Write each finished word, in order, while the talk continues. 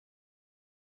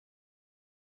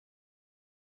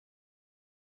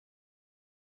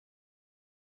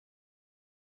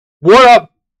What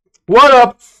up? What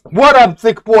up? What up,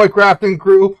 thick boy crafting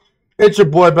crew? It's your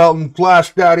boy Belton,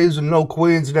 Flash Daddies and no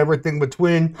queens and everything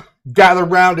between. Gather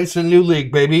round, it's a new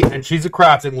league, baby, and she's a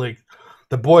crafting league.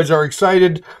 The boys are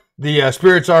excited, the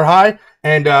spirits are high,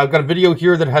 and I've got a video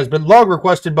here that has been long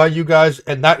requested by you guys,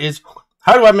 and that is,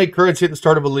 how do I make currency at the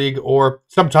start of a league? Or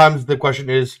sometimes the question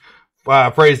is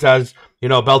phrased as, you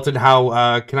know, Belton,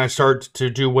 how can I start to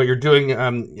do what you're doing,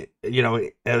 you know,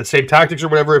 the same tactics or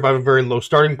whatever if I have a very low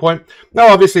starting point? Now,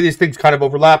 obviously, these things kind of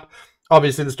overlap.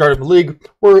 Obviously, the start of a league,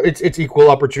 where it's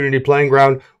equal opportunity playing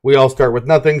ground. We all start with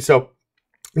nothing, so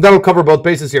that'll cover both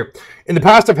bases here. In the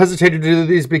past, I've hesitated to do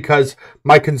these because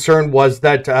my concern was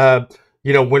that,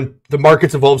 you know, when the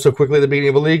markets evolve so quickly at the beginning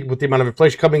of a league, with the amount of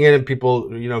inflation coming in and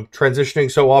people, you know,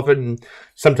 transitioning so often, and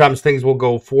sometimes things will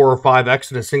go 4 or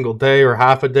 5x in a single day or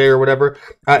half a day or whatever.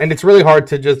 And it's really hard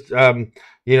to just,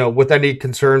 you know, with any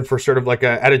concern for sort of like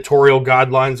a editorial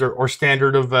guidelines or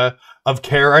standard of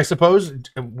care, I suppose,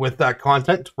 with that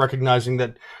content, recognizing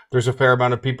that there's a fair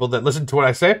amount of people that listen to what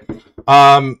I say.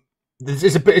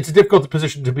 It's a difficult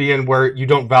position to be in where you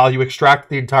don't value extract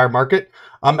the entire market.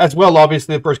 As well,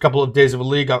 obviously, the first couple of days of a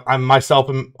league, I myself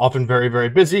am often very, very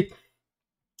busy.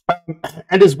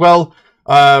 And as well,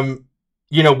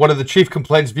 you know, one of the chief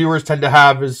complaints viewers tend to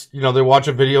have is, you know, they watch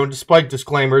a video and despite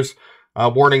disclaimers,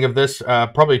 warning of this,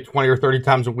 probably 20 or 30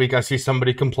 times a week, I see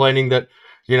somebody complaining that,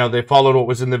 you know, they followed what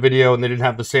was in the video and they didn't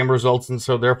have the same results, and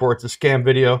so therefore it's a scam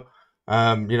video.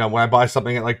 You know, when I buy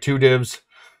something at like 2 divs,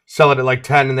 sell it at like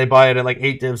 10, and they buy it at like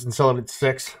 8 divs and sell it at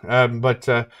 6.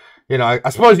 You know, I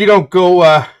suppose you don't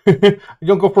go you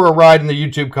don't go for a ride in the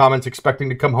YouTube comments expecting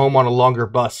to come home on a longer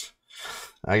bus.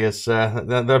 I guess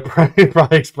that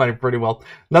probably explained it pretty well.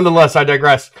 Nonetheless, I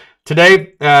digress.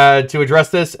 Today, to address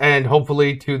this, and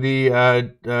hopefully to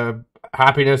the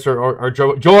happiness or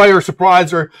joy or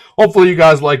surprise, or hopefully you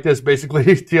guys like this, basically,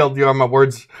 TLDR, my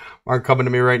words aren't coming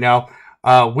to me right now.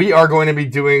 We are going to be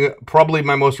doing probably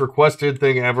my most requested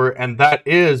thing ever, and that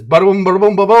is ba-boom,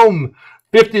 ba-boom, ba-boom,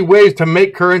 50 ways to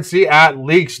make currency at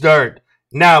league start.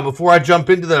 Now, before I jump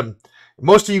into them,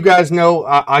 most of you guys know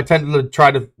I tend to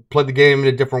try to play the game in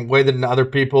a different way than other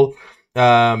people.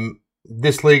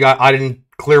 This league, I didn't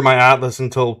clear my Atlas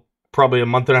until probably a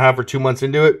month and a half or 2 months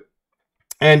into it.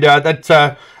 And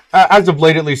that, as of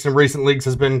late, at least in recent leagues,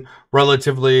 has been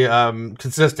relatively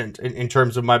consistent in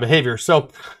terms of my behavior. So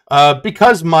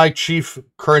because my chief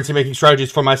currency making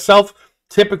strategies for myself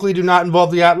typically do not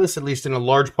involve the Atlas, at least in a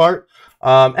large part,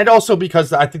 and also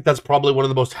because I think that's probably one of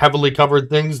the most heavily covered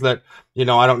things that, you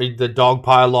know, I don't need to dog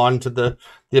pile on to the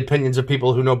opinions of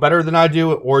people who know better than I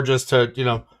do, or just to, you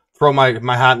know, throw my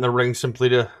hat in the ring simply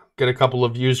to get a couple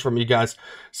of views from you guys.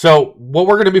 So what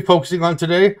we're going to be focusing on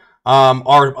today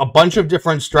are a bunch of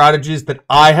different strategies that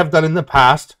I have done in the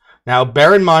past. Now,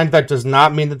 bear in mind that does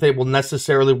not mean that they will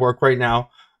necessarily work right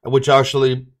now, which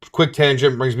actually, quick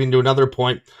tangent, brings me to another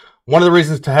point. One of the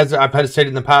reasons I've hesitated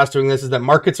in the past doing this is that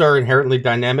markets are inherently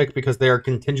dynamic because they are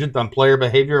contingent on player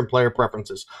behavior and player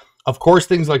preferences. Of course,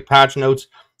 things like patch notes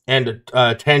and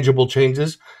tangible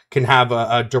changes can have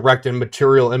a direct and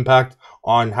material impact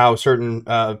on how certain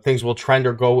things will trend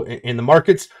or go in the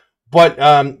markets. But,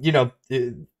 you know,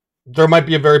 there might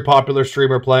be a very popular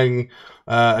streamer playing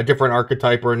a different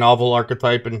archetype or a novel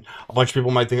archetype, and a bunch of people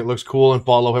might think it looks cool and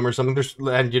follow him or something.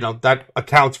 And, you know, that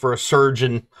accounts for a surge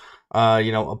in,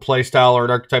 you know, a play style or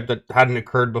an archetype that hadn't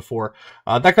occurred before.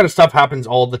 That kind of stuff happens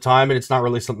all the time, and it's not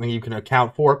really something you can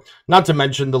account for. Not to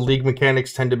mention the league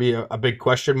mechanics tend to be a big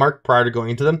question mark prior to going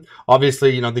into them.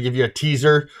 Obviously, you know, they give you a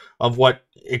teaser of what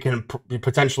it can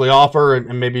potentially offer,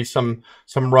 and maybe some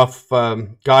rough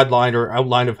guideline or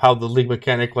outline of how the league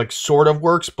mechanic like sort of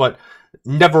works, but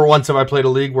never once have I played a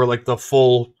league where like the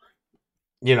full,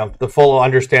 you know, the full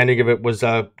understanding of it was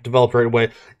developed right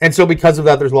away. And so because of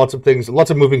that, there's lots of things,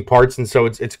 lots of moving parts, and so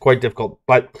it's quite difficult.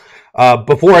 But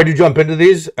before I do jump into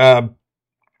these,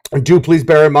 do please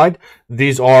bear in mind,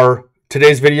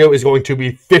 today's video is going to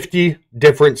be 50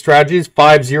 different strategies,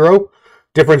 50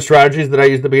 different strategies that I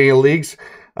use at the beginning of leagues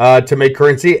to make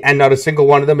currency, and not a single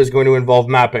one of them is going to involve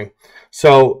mapping.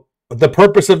 So the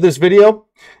purpose of this video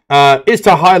is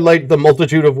to highlight the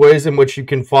multitude of ways in which you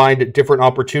can find different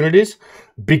opportunities.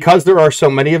 Because there are so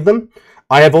many of them,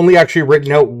 I have only actually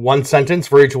written out one sentence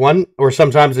for each one, or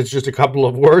sometimes it's just a couple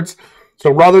of words. So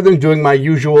rather than doing my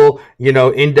usual, you know,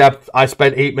 in-depth, I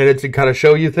spent 8 minutes and kind of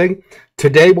show you thing,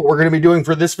 today what we're going to be doing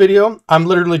for this video, I'm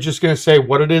literally just going to say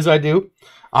what it is I do.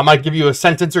 I might give you a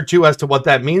sentence or two as to what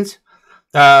that means.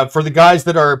 For the guys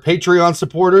that are Patreon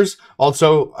supporters,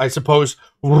 also, I suppose,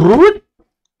 time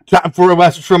for a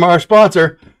message from our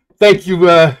sponsor. Thank you.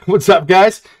 What's up,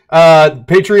 guys?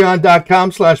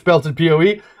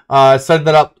 Patreon.com/BeltonPoE. Set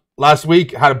that up last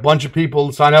week. Had a bunch of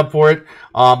people sign up for it.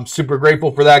 Super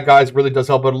grateful for that, guys. Really does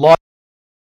help out a lot.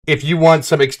 If you want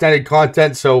some extended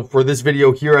content, so for this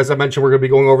video here, as I mentioned, we're going to be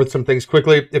going over some things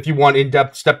quickly. If you want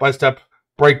in-depth, step-by-step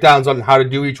breakdowns on how to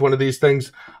do each one of these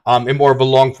things in more of a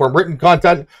long-form written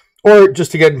content, or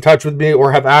just to get in touch with me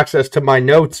or have access to my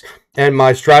notes and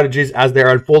my strategies as they're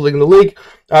unfolding in the league,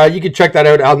 you can check that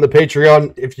out on the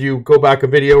Patreon. If you go back a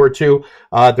video or two,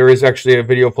 there is actually a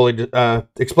video fully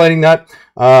explaining that.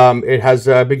 It has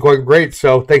been going great,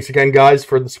 so thanks again, guys,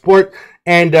 for the support.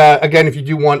 And again, if you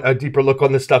do want a deeper look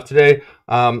on this stuff today,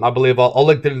 I believe I'll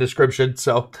link it in the description.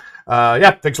 So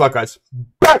yeah, thanks a lot, guys.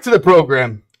 Back to the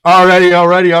program.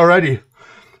 Alrighty.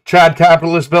 Chad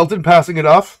Capitalist Belton passing it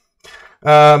off.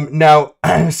 Now,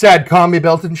 sad commie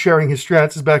Belton sharing his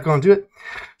strats is back onto it.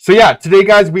 So yeah, today,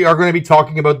 guys, we are going to be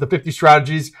talking about the 50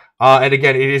 strategies. And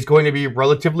again, it is going to be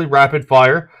relatively rapid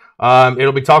fire.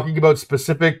 It'll be talking about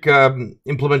specific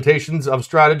implementations of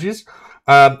strategies.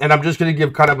 And I'm just going to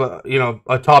give kind of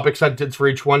a topic sentence for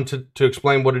each one to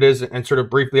explain what it is and sort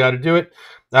of briefly how to do it.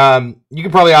 You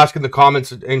can probably ask in the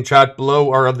comments in chat below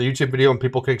or on the YouTube video, and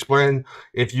people can explain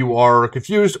if you are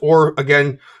confused. Or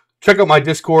again, check out my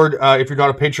Discord if you're not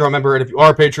a Patreon member. And if you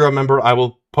are a Patreon member, I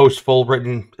will post full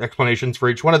written explanations for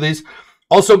each one of these.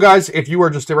 Also, guys, if you are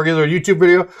just a regular YouTube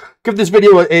video, give this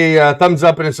video a thumbs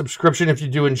up and a subscription if you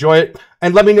do enjoy it.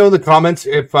 And let me know in the comments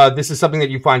if this is something that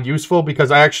you find useful,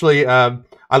 because I actually,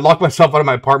 I locked myself out of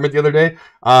my apartment the other day.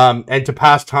 And to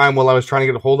pass time while I was trying to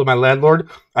get a hold of my landlord,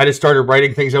 I just started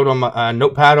writing things out on my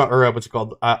notepad, or what's it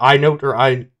called? iNote or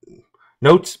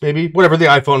iNotes, maybe? Whatever the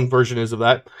iPhone version is of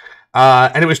that.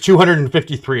 And it was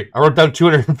 253. I wrote down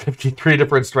 253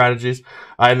 different strategies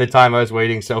in the time I was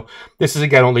waiting. So this is,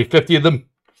 again, only 50 of them.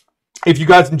 If you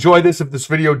guys enjoy this, if this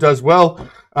video does well,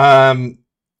 and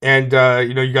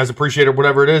you guys appreciate it,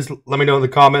 whatever it is, let me know in the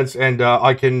comments, and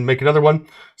I can make another one.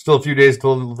 Still a few days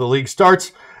till the league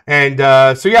starts. And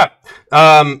so yeah.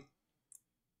 Oh,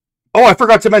 I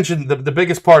forgot to mention the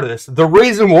biggest part of this. The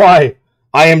reason why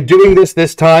I am doing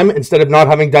this time instead of not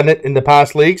having done it in the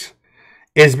past leagues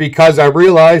is because I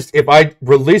realized if I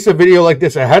release a video like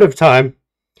this ahead of time,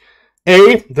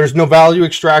 A, there's no value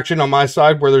extraction on my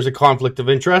side where there's a conflict of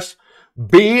interest.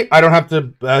 B, I don't have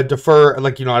to defer,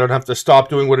 I don't have to stop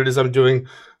doing what it is I'm doing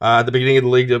at the beginning of the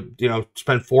league to,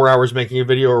 spend 4 hours making a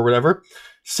video or whatever.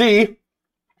 C,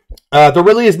 there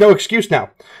really is no excuse now.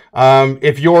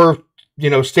 If your,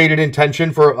 stated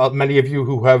intention for many of you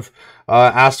who have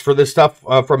asked for this stuff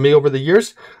from me over the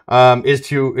years is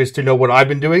to know what I've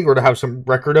been doing or to have some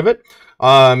record of it.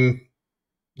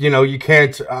 You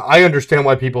can't, I understand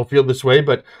why people feel this way,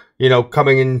 but,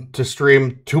 coming into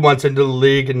stream 2 months into the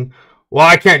league and, well,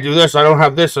 I can't do this. I don't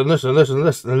have this and this and this and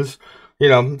this and this.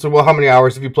 So, well, how many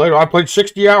hours have you played? Oh, I played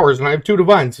 60 hours and I have 2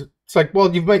 divines. It's like,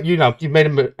 well, you've made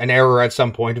an error at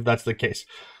some point if that's the case.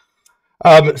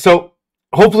 So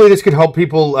hopefully this could help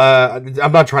people.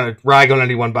 I'm not trying to rag on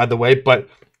anyone, by the way, but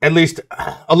at least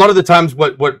a lot of the times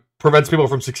what prevents people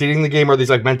from succeeding in the game are these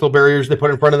mental barriers they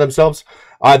put in front of themselves.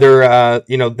 Either,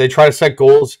 they try to set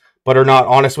goals but are not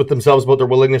honest with themselves about their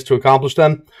willingness to accomplish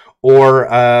them, or,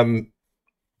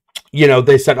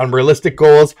 they set unrealistic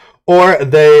goals, or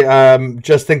they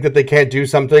just think that they can't do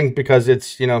something because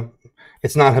it's,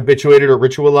 it's not habituated or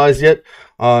ritualized yet.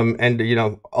 And,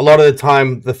 a lot of the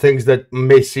time, the things that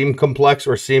may seem complex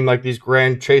or seem like these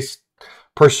grand chase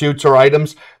pursuits or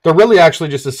items, they're really actually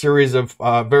just a series of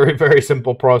very, very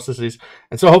simple processes.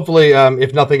 And so hopefully,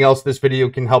 if nothing else, this video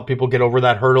can help people get over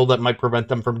that hurdle that might prevent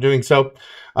them from doing so.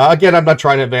 Again, I'm not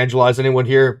trying to evangelize anyone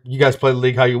here. You guys play the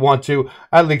league how you want to.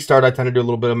 At league start, I tend to do a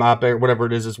little bit of map or whatever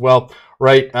it is as well,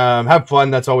 right? Have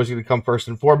fun. That's always going to come first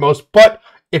and foremost. But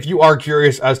if you are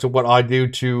curious as to what I do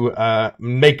to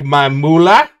make my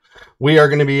moolah, we are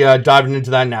going to be diving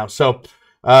into that now. So,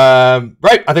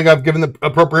 right, I think I've given the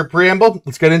appropriate preamble.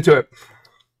 Let's get into it.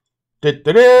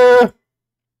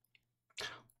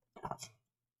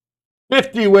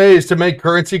 50 ways to make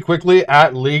currency quickly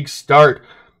at league start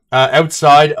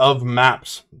outside of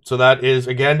maps. So that is,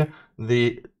 again,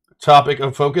 the topic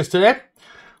of focus today.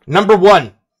 Number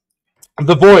 1.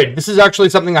 The Void. This is actually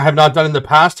something I have not done in the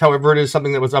past. However, it is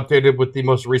something that was updated with the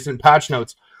most recent patch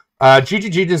notes.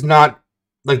 GGG does not,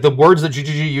 the words that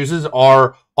GGG uses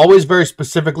are always very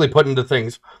specifically put into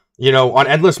things. On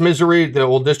Endless Misery, that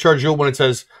will discharge you when it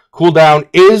says cooldown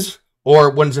is, or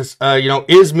when it says,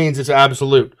 is means it's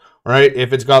absolute, right?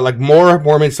 If it's got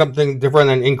more means something different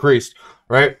than increased,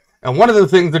 right? And one of the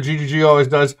things that GGG always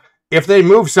does, if they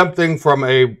move something from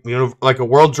a, a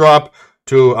world drop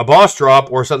to a boss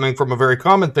drop, or something from a very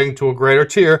common thing to a greater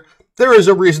tier, there is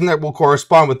a reason that will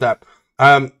correspond with that.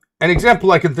 An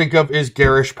example I can think of is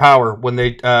Garish Power when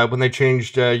they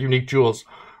changed unique jewels,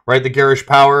 right? The Garish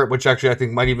Power, which actually I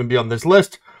think might even be on this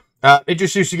list. It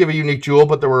just used to give a unique jewel,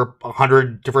 but there were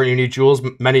 100 different unique jewels,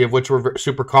 many of which were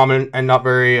super common and not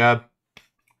very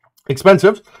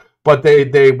expensive. But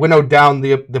they winnowed down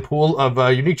the pool of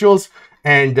unique jewels,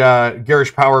 and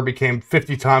Garish Power became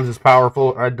 50 times as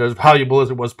powerful, or as valuable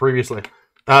as it was previously.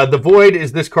 The Void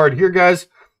is this card here, guys.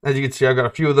 As you can see, I've got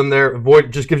a few of them there.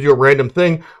 Void just gives you a random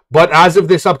thing. But as of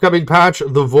this upcoming patch,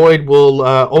 the Void will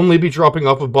only be dropping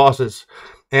off of bosses.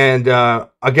 And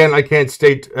again, I can't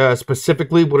state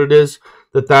specifically what it is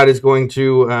that is going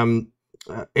to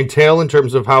entail in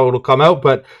terms of how it'll come out,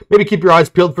 but maybe keep your eyes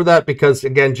peeled for that, because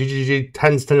again, GGG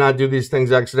tends to not do these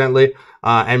things accidentally,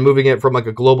 and moving it from like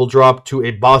a global drop to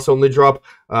a boss only drop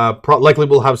likely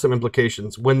will have some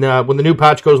implications. When the new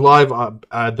patch goes live,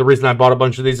 the reason I bought a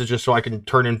bunch of these is just so I can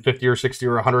turn in 50 or 60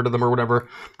 or 100 of them or whatever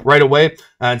right away,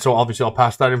 and so obviously I'll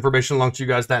pass that information along to you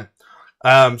guys then.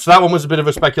 So that one was a bit of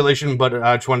a speculation, but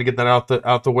I just wanted to get that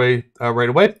out the way right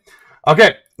away.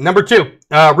 Okay, number 2,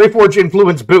 Reforge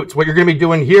Influence boots. What you're going to be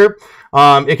doing here,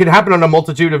 it can happen on a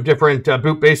multitude of different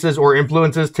boot bases or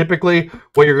influences. Typically,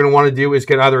 what you're going to want to do is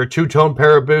get either a two-tone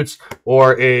pair of boots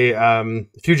or a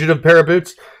fugitive pair of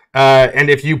boots. And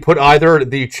if you put either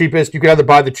the cheapest, you can either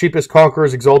buy the cheapest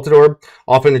Conqueror's Exalted Orb,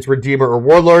 often it's Redeemer or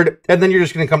Warlord, and then you're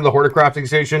just going to come to the Hoarder Crafting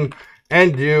Station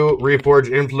and do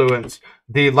Reforge Influence.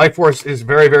 The Life Force is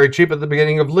very, very cheap at the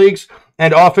beginning of leagues,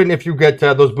 and often if you get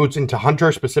those boots into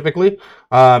Hunter specifically,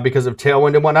 because of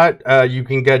Tailwind and whatnot, you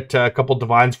can get a couple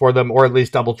Divines for them, or at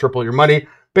least double, triple your money.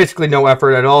 Basically no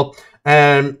effort at all.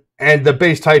 And the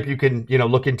base type, you can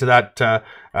look into that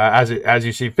as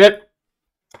you see fit.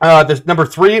 This number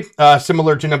 3,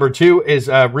 similar to number 2, is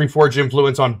Reforge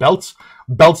Influence on belts.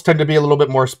 Belts tend to be a little bit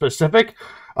more specific,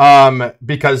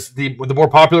 because the more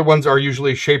popular ones are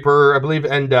usually Shaper, I believe,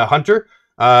 and Hunter.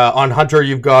 On Hunter,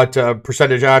 you've got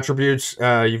percentage attributes.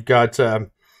 You've got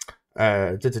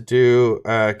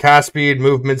cast speed,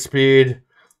 movement speed,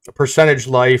 percentage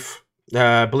life,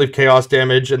 I believe chaos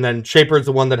damage, and then Shaper is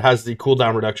the one that has the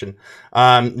cooldown reduction.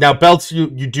 Now belts, you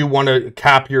do want to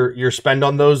cap your spend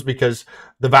on those, because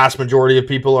the vast majority of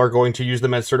people are going to use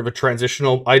them as sort of a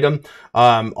transitional item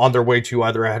on their way to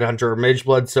either a Headhunter or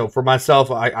Mageblood. So for myself,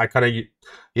 I kind of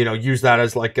use that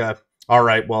as like a, all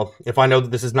right, well, if I know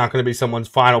that this is not going to be someone's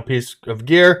final piece of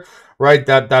gear, right,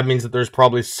 that means that there's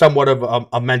probably somewhat of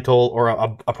a mental or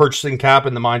a purchasing cap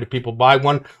in the mind of people buy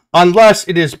one, unless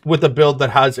it is with a build that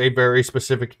has a very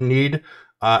specific need,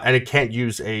 and it can't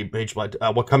use a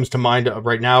Mageblood. What comes to mind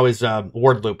right now is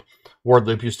Ward Loop. Ward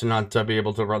Loop used to not be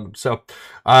able to run them. So,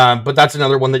 but that's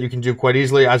another one that you can do quite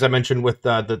easily. As I mentioned with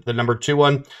the number 2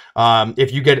 one,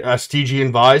 if you get a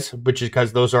Stygian Vise, which is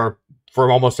because those are for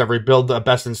almost every build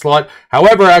best in slot.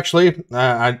 However, actually,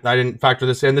 I didn't factor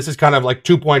this in. This is kind of like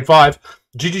 2.5.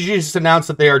 GGG just announced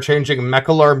that they are changing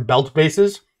Mechalarm belt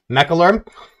bases, Mechalarm,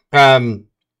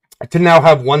 to now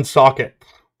have one socket.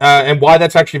 And why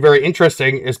that's actually very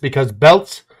interesting is because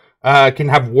belts can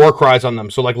have war cries on them.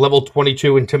 So like level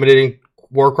 22 intimidating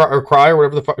war cry or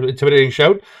whatever the intimidating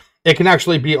shout, it can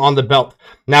actually be on the belt.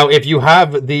 Now, if you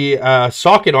have the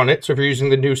socket on it, so if you're using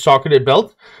the new socketed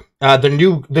belt, the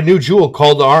new jewel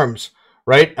called Arms,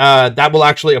 right? That will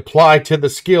actually apply to the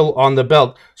skill on the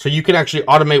belt. So you can actually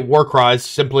automate war cries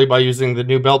simply by using the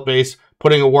new belt base,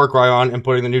 putting a war cry on, and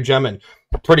putting the new gem in.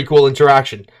 Pretty cool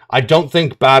interaction. I don't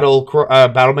think Battle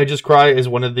Mage's Cry is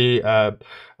one of the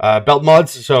belt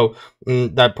mods, so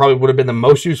that probably would have been the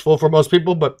most useful for most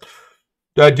people, but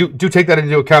do take that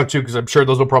into account too, because I'm sure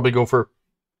those will probably go for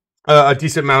a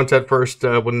decent amount at first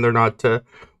when they're not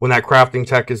when that crafting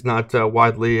tech is not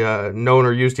widely known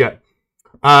or used yet.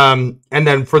 And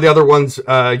then for the other ones,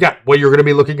 yeah, what you're going to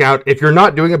be looking at if you're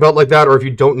not doing a belt like that, or if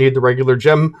you don't need the regular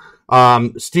gem,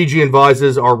 Stygian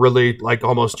Vises are really like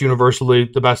almost universally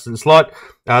the best in slot.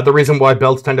 The reason why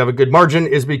belts tend to have a good margin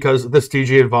is because the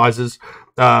Stygian Vises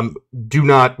do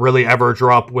not really ever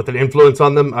drop with an influence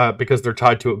on them because they're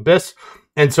tied to Abyss.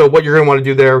 And so what you're going to want to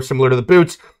do there, similar to the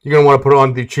boots, you're going to want to put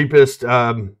on the cheapest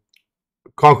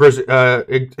Conqueror's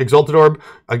Exalted Orb,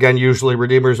 again, usually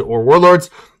Redeemers or Warlords,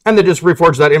 and then just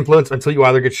reforge that influence until you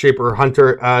either get Shaper or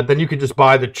Hunter. Then you can just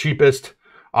buy the cheapest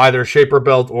either Shaper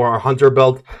belt or a Hunter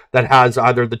belt that has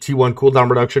either the T1 cooldown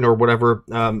reduction or whatever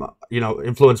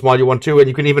influence mod you want to, and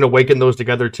you can even awaken those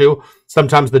together too.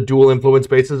 Sometimes the dual influence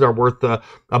bases are worth a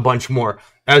bunch more.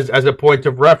 As a point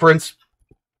of reference,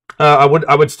 I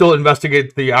would still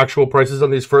investigate the actual prices on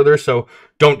these further, so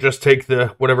don't just take the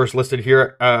whatever's listed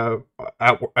here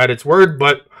at its word.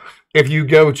 But if you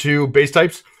go to base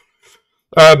types,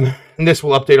 And this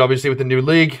will update obviously with the new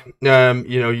league. You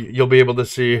know, you'll be able to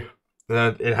see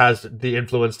that it has the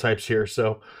influence types here.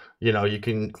 So, you know, you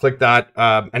can click that.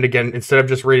 And again, instead of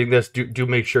just reading this, do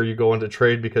make sure you go into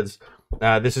trade, because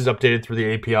this is updated through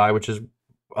the API, which is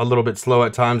a little bit slow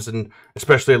at times, and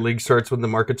especially at league starts when the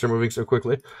markets are moving so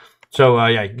quickly. So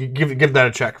yeah, give that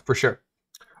a check for sure.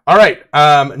 All right,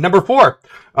 number 4.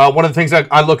 One of the things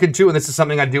I look into, and this is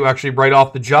something I do actually right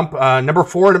off the jump. Number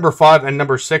 4, number 5, and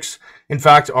number 6, in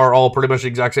fact, are all pretty much the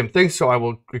exact same thing. So I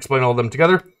will explain all of them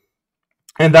together.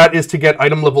 And that is to get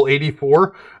item level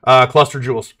 84 cluster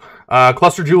jewels.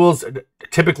 Cluster jewels,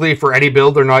 typically for any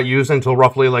build, they're not used until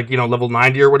roughly like, you know, level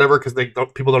 90 or whatever, because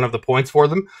people don't have the points for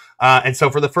them. And so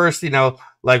for the first, you know,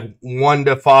 like 1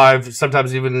 to 5,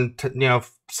 sometimes even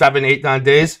 7, 8, 9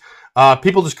 days,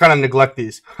 people just kind of neglect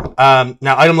these. Now,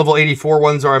 item level 84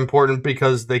 ones are important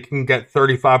because they can get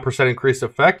 35% increased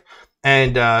effect.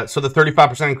 And so the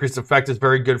 35% increased effect is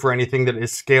very good for anything that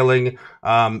is scaling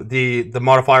the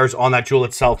modifiers on that jewel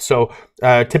itself. So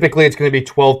typically it's going to be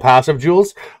 12 passive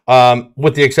jewels,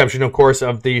 with the exception, of course,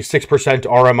 of the 6%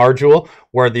 RMR jewel,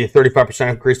 where the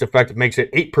 35% increased effect makes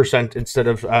it 8% instead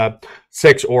of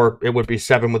 6, or it would be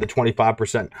 7 with a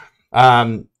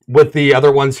 25%. With the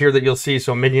other ones here that you'll see,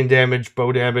 so minion damage,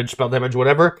 bow damage, spell damage,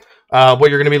 whatever, what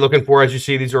you're going to be looking for, as you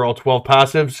see, these are all 12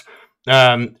 passives.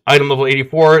 Item level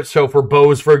 84. So for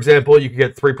bows, for example, you can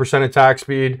get 3% attack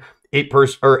speed,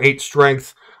 8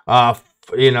 strength, 10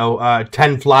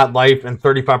 flat life, and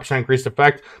 35% increased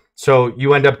effect. So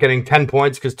you end up getting 10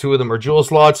 points because 2 of them are jewel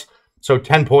slots. So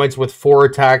 10 points with 4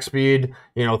 attack speed,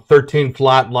 13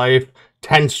 flat life,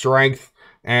 10 strength,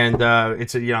 and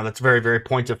it's that's very, very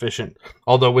point efficient.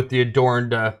 Although with the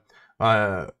adorned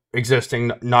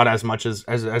existing, not as much as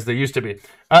they used to be.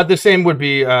 The same would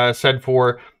be said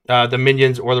for the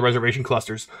minions or the reservation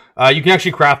clusters. You can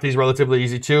actually craft these relatively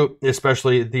easy too,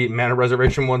 especially the mana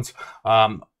reservation ones.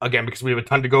 Again, because we have a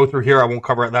ton to go through here, I won't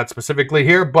cover that specifically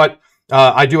here, but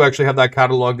I do actually have that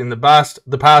cataloged in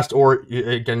the past, or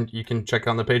again, you can check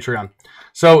on the Patreon.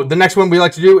 So the next one we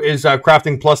like to do is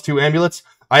crafting +2 amulets.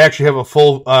 I actually have a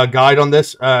full guide on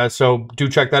this, so do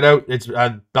check that out. It's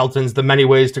Belton's The Many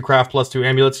Ways to Craft +2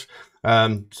 Amulets.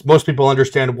 Most people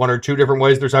understand 1 or 2 different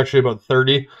ways. There's actually about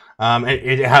 30.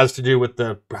 It has to do with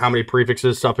how many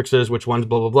prefixes, suffixes, which ones,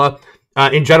 blah, blah, blah.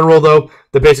 In general, though,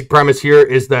 the basic premise here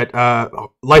is that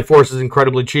Life Force is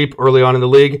incredibly cheap early on in the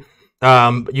league.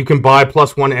 You can buy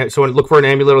 +1, so look for an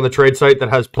amulet on the trade site that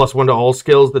has +1 to all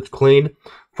skills that's clean.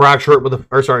 Split it with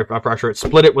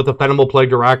a Phenomenal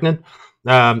Plagued Arachnid.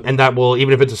 And that will,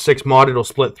 even if it's a 6 mod, it'll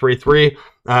split 3/3.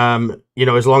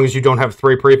 As long as you don't have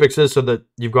 3 prefixes, so that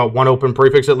you've got 1 open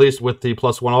prefix at least with the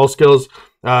 +1 all skills.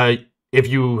 If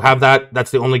you have that,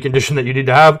 that's the only condition that you need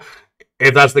to have.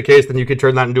 If that's the case, then you can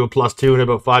turn that into a +2 in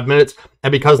about 5 minutes.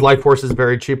 And because Life Force is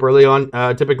very cheap early on,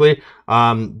 typically,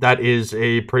 that is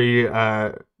a pretty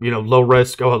low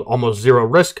risk, almost 0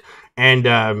 risk, and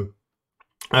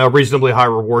a reasonably high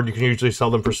reward. You can usually sell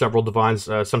them for several divines,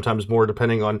 sometimes more,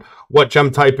 depending on what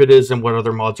gem type it is and what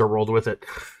other mods are rolled with it.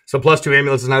 So +2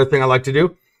 amulets is another thing I like to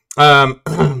do.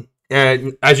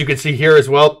 And as you can see here as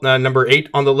well, number 8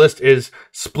 on the list is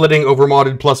splitting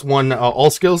overmodded +1 all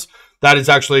skills. That is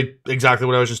actually exactly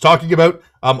what I was just talking about.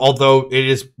 Although it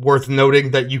is worth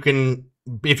noting that you can,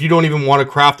 if you don't even want to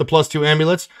craft the +2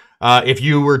 amulets, if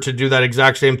you were to do that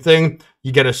exact same thing,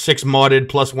 you get a 6 modded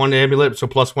 +1 amulet, so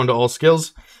 +1 to all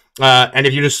skills. And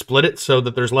if you just split it so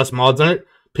that there's less mods on it,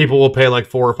 people will pay like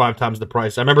 4 or 5 times the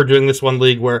price. I remember doing this one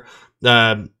league where,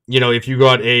 if you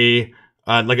got a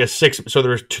 6, so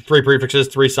there's 3 prefixes,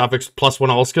 3 suffix, +1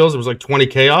 all skills, it was like 20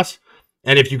 chaos.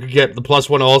 And if you could get the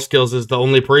 +1 all skills as the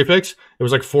only prefix, it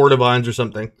was like 4 divines or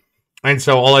something. And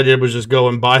so all I did was just go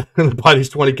and buy these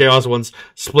 20 chaos ones,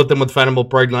 split them with Phenomenal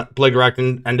Plagued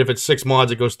Arachnid, and if it's 6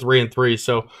 mods, it goes 3 and 3.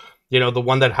 So, the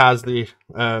one that has the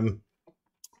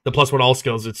 +1 all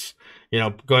skills, it's,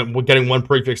 getting 1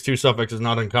 prefix, 2 suffix is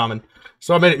not uncommon.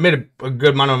 So I made a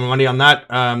good amount of money on that.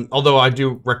 Although I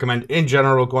do recommend in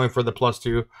general going for the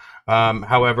 +2.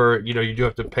 However, you do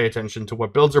have to pay attention to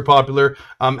what builds are popular.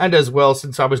 And as well,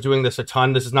 since I was doing this a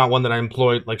ton, this is not one that I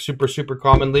employ like super, super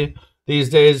commonly these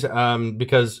days,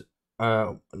 because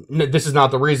this is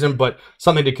not the reason, but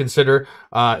something to consider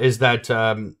is that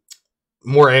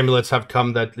more amulets have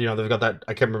come that, they've got that,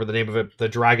 I can't remember the name of it, the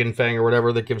Dragon Fang or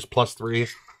whatever, that gives +3,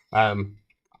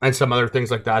 and some other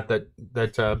things like that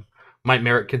might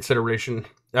merit consideration.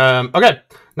 Okay,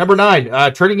 number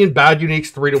 9, turning in bad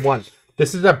uniques 3 to 1.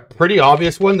 This is a pretty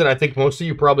obvious one that I think most of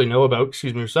you probably know about.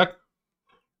 Excuse me a sec.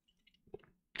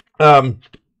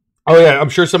 Oh yeah, I'm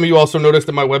sure some of you also noticed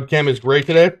that my webcam is gray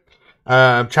today.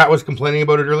 Chat was complaining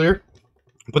about it earlier.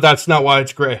 But that's not why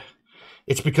it's gray.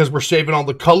 It's because we're saving all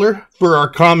the color for our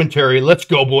commentary. Let's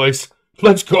go, boys.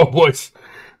 Let's go, boys.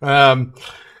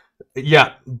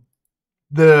 Yeah.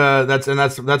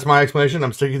 That's my explanation.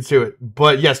 I'm sticking to it.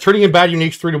 But yes, turning in bad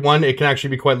uniques 3-1, it can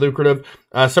actually be quite lucrative.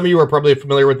 Some of you are probably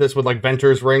familiar with this with like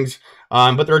Venter's rings.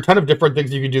 But there are a ton of different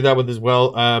things you can do that with as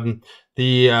well. Oh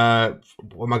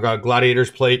my god,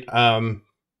 Gladiator's plate. Brass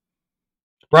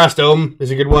Dome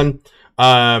is a good one.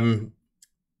 I'm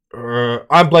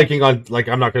blanking on, like,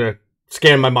 I'm not gonna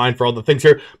scan my mind for all the things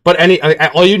here, but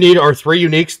all you need are 3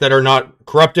 uniques that are not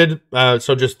corrupted,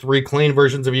 so just 3 clean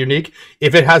versions of unique.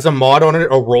 If it has a mod on it,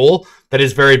 a roll that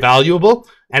is very valuable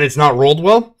and it's not rolled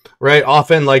well, right?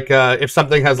 Often, like, if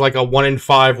something has like a 1 in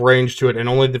 5 range to it and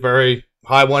only the very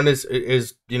high one is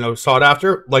you know, sought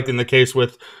after, like in the case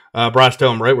with Brass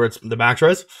Dome, right, where it's the max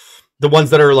res. The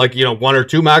ones that are like, you know, 1 or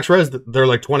 2 max res, they're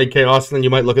like 20 chaos, and then you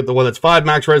might look at the one that's 5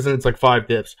 max res and it's like 5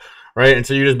 dips. Right, and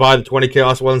so you just buy the 20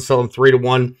 chaos ones, sell them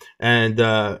 3-1, and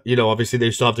you know, obviously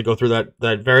they still have to go through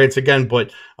that variance again,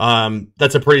 but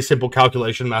that's a pretty simple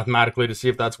calculation mathematically to see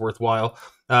if that's worthwhile.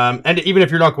 And even if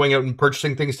you're not going out and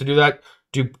purchasing things to do that,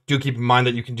 do keep in mind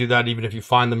that you can do that even if you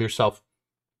find them yourself.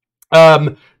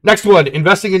 Next one,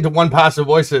 investing into 1 passive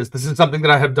voices. This is something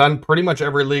that I have done pretty much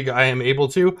every league I am able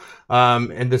to,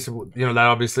 and this, you know, that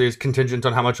obviously is contingent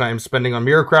on how much I am spending on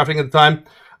mirror crafting at the time.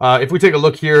 If we take a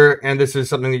look here, and this is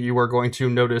something that you are going to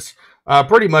notice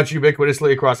pretty much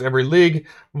ubiquitously across every league,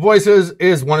 voices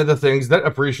is one of the things that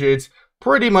appreciates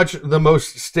pretty much the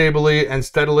most stably and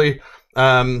steadily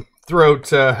throughout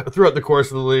the course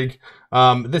of the league.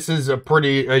 This is a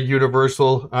pretty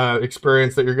universal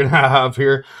experience that you're going to have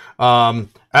here.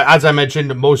 As I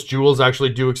mentioned, most jewels actually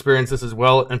do experience this as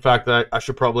well. In fact, I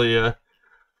should probably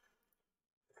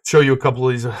show you a couple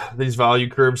of these value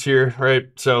curves here, right?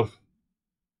 So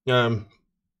you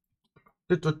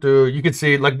can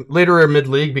see, like, later in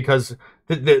mid-league, because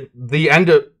the end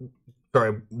of,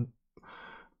 sorry,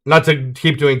 not to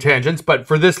keep doing tangents, but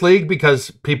for this league,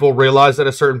 because people realized at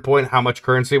a certain point how much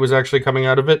currency was actually coming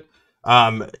out of it,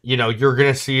 you know, you're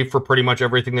going to see for pretty much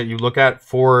everything that you look at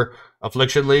for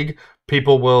Affliction League,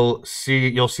 you'll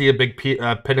see a big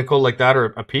pinnacle like that,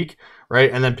 or a peak, right?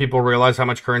 And then people realize how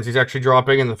much currency is actually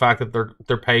dropping, and the fact that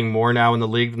they're paying more now in the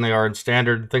league than they are in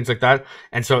standard, and things like that.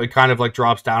 And so it kind of like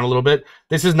drops down a little bit.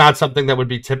 This is not something that would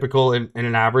be typical in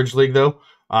an average league, though.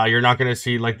 You're not going to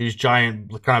see like these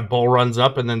giant kind of bull runs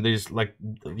up, and then these, like,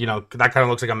 you know, that kind of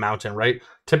looks like a mountain, right?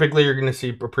 Typically, you're going to see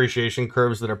appreciation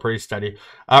curves that are pretty steady.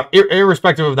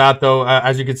 Irrespective of that, though,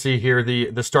 as you can see here,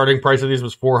 the starting price of these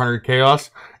was 400 chaos,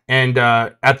 and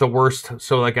at the worst,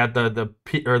 so like at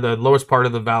the lowest part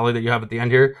of the valley that you have at the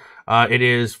end here, it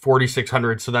is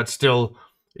 4,600. So that's still,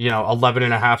 you know,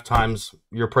 11.5 times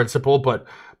your principal. But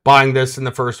buying this in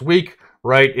the first week,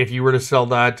 right, if you were to sell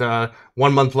that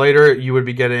 1 month later, you would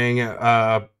be getting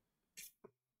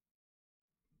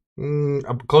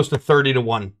close to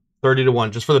 30-1,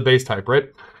 30-1 just for the base type, right?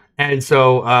 And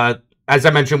so as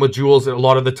I mentioned with jewels, a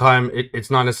lot of the time it's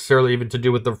not necessarily even to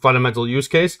do with the fundamental use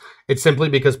case. It's simply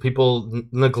because people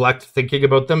neglect thinking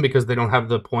about them because they don't have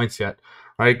the points yet,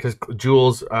 right? Because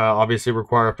jewels obviously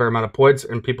require a fair amount of points,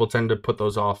 and people tend to put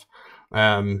those off.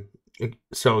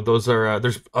 So those are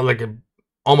there's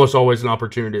almost always an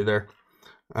opportunity there.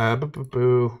 And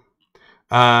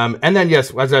then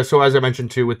yes, as I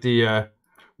mentioned too, with the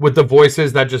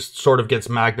voices, that just sort of gets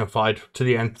magnified to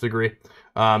the nth degree.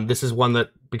 This is one that,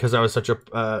 because I was such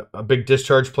a big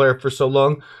discharge player for so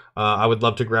long, I would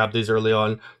love to grab these early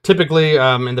on. Typically,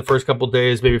 in the first couple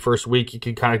days, maybe first week, you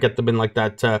can kind of get them in like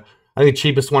that. I think the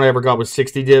cheapest one I ever got was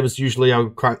 60 divs. Usually, I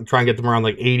would try and get them around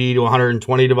like 80 to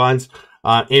 120 divines.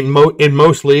 In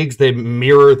most leagues, they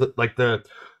mirror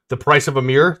the price of a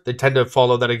mirror. They tend to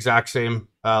follow that exact same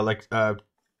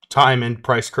time and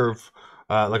price curve,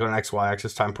 like on XY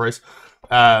axis time price.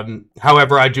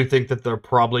 However, I do think that they're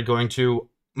probably going to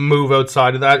move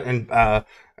outside of that and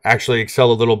actually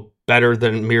excel a little better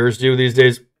than mirrors do these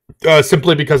days,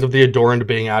 simply because of the Adorned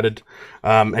being added,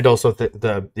 and also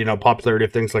the popularity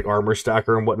of things like Armor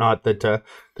Stacker and whatnot that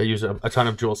they use a ton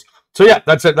of jewels. So yeah,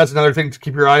 that's it. That's another thing to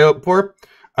keep your eye out for.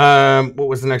 What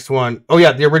was the next one? Oh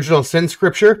yeah, the original Sin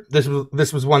Scripture. This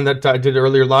was one that I did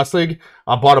earlier last league.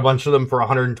 I bought a bunch of them for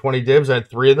 120 divs. I had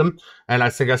 3 of them, and I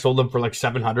think I sold them for like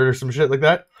 700 or some shit like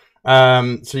that.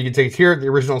 So you can take it here, the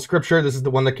original Scripture. This is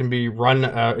the one that can be run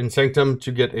in Sanctum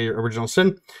to get a original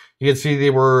Sin. You can see they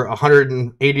were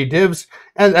 180 divs,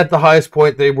 and at the highest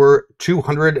point they were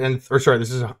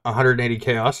 180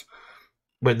 chaos.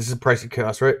 Wait, this is pricing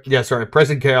chaos, right? Yeah, sorry,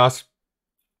 pricing chaos.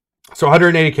 So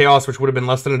 180 chaos, which would have been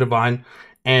less than a divine,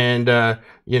 And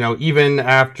you know, even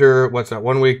after what's that,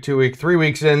 1 week, 2 week, 3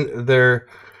 weeks in, they're,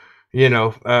 you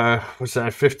know, what's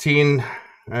that, 15,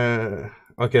 okay,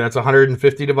 that's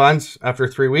 150 divines after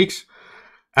 3 weeks.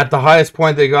 At the highest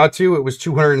point they got to, it was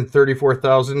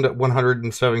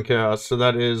 234,107 chaos. So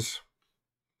that is,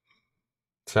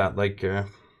 what's that, like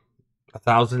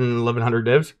 1,000, 1,100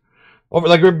 divs? Over,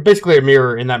 like, basically a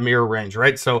mirror, in that mirror range,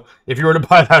 right? So if you were to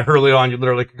buy that early on, you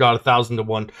literally got 1,000 to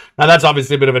 1. Now that's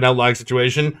obviously a bit of an outlying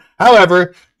situation.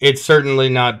 However, it's certainly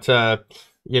not,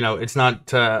 you know, it's not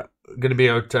going to be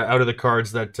out of the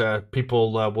cards that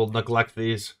people will neglect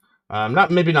these.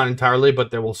 Maybe not entirely,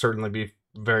 but they will certainly be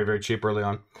very, very cheap early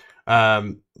on.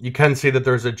 You can see that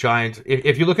there's a giant,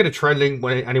 if you look at a trending,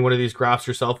 any one of these graphs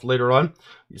yourself later on,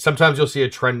 sometimes you'll see a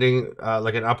trending,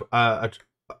 like an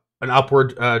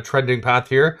upward trending path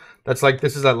here. That's like,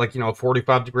 this is at, like, you know, a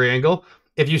 45-degree angle.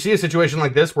 If you see a situation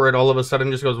like this where it all of a sudden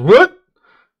just goes, what?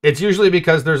 It's usually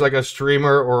because there's like a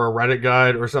streamer or a Reddit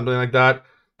guide or something like that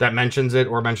that mentions it,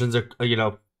 or mentions a, you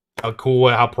know, a cool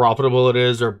way, how profitable it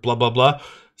is, or blah, blah, blah.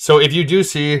 So if you do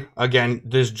see, again,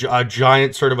 this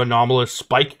giant sort of anomalous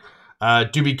spike,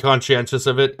 do be conscientious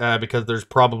of it, because there's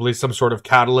probably some sort of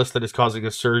catalyst that is causing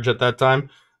a surge at that time.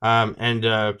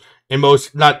 In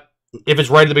most, not, if it's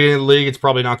right at the beginning of the league, it's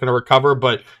probably not going to recover.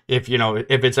 But if, you know,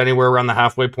 if it's anywhere around the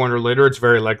halfway point or later, it's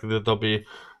very likely that there'll be,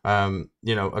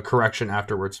 you know, a correction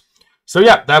afterwards. So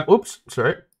yeah, that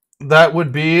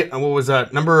would be, what was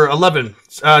that? Number 11.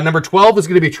 Number 12 is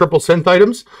going to be triple synth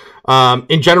items.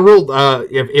 In general,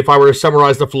 if I were to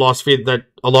summarize the philosophy that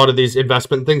a lot of these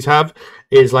investment things have,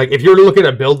 is like, if you were to look at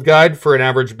a build guide for an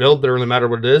average build, doesn't really matter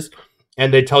what it is,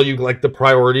 and they tell you like the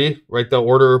priority, right, the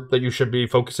order that you should be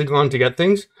focusing on to get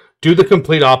things, do the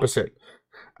complete opposite.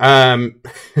 And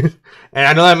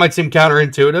I know that might seem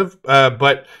counterintuitive,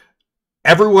 but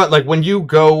everyone, like, when you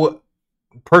go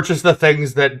purchase the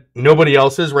things that nobody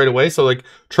else is right away, so like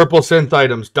triple synth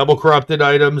items, double corrupted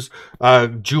items,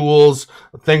 jewels,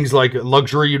 things like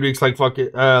luxury uniques, like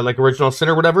original sin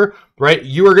or whatever, right?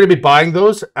 You are going to be buying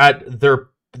those at their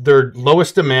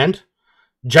lowest demand,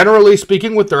 generally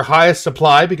speaking, with their highest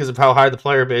supply because of how high the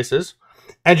player base is.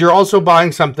 And you're also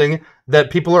buying something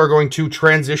that people are going to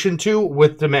transition to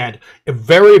with demand.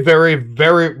 Very, very,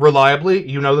 very reliably,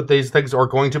 you know that these things are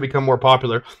going to become more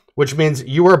popular, which means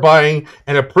you are buying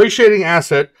an appreciating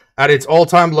asset at its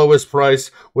all-time lowest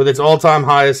price with its all-time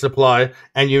highest supply,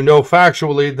 and you know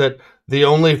factually that the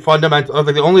only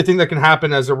thing that can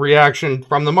happen as a reaction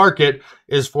from the market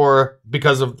is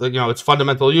because of the, you know, its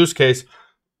fundamental use case,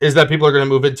 is that people are going to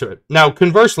move into it. Now,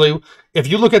 conversely, if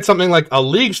you look at something like a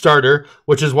league starter,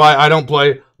 which is why I don't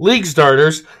play league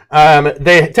starters,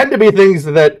 they tend to be things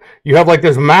that you have like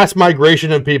this mass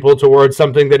migration of people towards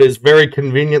something that is very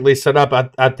conveniently set up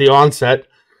at the onset.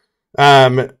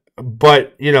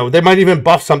 But, you know, they might even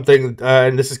buff something,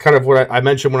 and this is kind of what I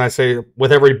mentioned when I say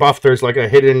with every buff there's like a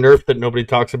hidden nerf that nobody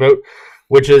talks about,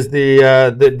 which is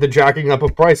the jacking up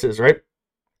of prices, right?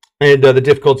 And the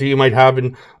difficulty you might have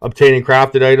in obtaining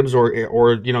crafted items,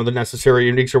 or you know, the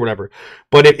necessary uniques or whatever.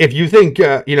 But if you think,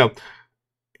 you know,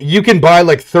 you can buy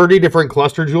like 30 different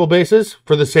cluster jewel bases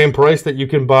for the same price that you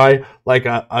can buy like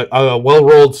a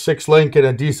well-rolled 6-link and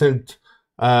a decent,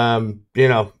 you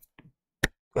know,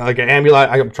 like an amulet.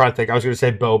 I'm trying to think. I was going to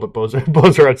say bow, but bows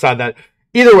are outside that.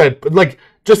 Either way, like,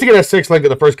 just to get a 6-link in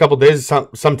the first couple of days,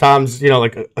 sometimes, you know,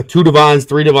 like a 2 divines,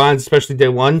 3 divines, especially day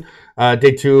 1.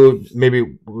 Day 2, maybe,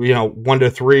 you know, 1 to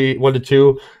 3, 1 to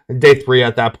 2. And day 3,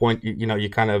 at that point, you know, you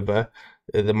kind of,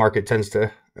 the market tends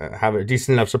to have a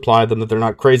decent enough supply of them that they're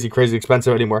not crazy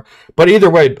expensive anymore. But either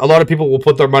way, a lot of people will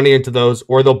put their money into those,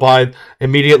 or they'll buy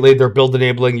immediately their build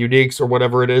enabling uniques or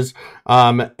whatever it is.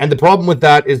 And the problem with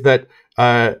that is that,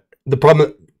 the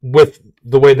problem with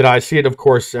the way that I see it, of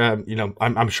course, you know,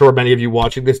 I'm sure many of you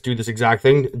watching this do this exact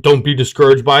thing. Don't be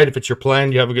discouraged by it. If it's your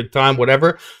plan, you have a good time,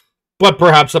 whatever. But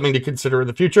perhaps something to consider in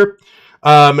the future.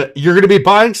 You're going to be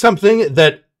buying something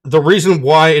that the reason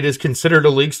why it is considered a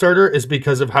league starter is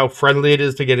because of how friendly it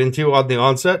is to get into on the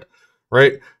onset,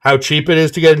 right? How cheap it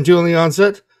is to get into on the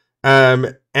onset.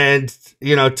 And,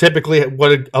 you know, typically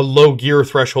what a low gear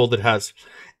threshold it has.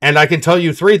 And I can tell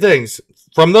you 3 things.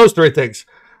 From those 3 things,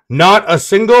 not a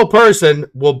single person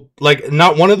will, like,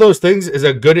 not one of those things is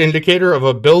a good indicator of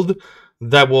a build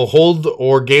that will hold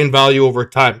or gain value over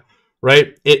time,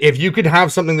 right? If you could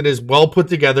have something that is well put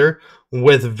together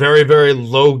with very, very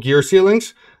low gear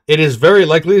ceilings, it is very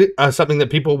likely something that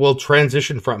people will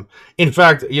transition from. In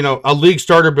fact, you know, a league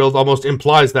starter build almost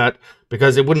implies that,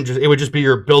 because it would just be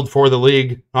your build for the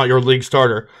league, not your league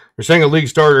starter. You're saying a league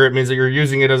starter, it means that you're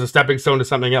using it as a stepping stone to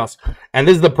something else. And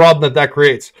this is the problem that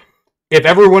creates. if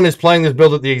everyone is playing this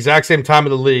build at the exact same time of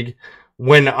the league,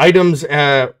 when items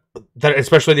that,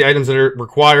 especially the items that are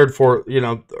required for, you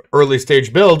know, early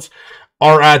stage builds,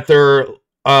 are at their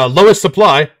lowest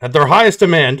supply, at their highest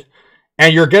demand,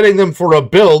 and you're getting them for a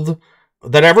build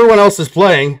that everyone else is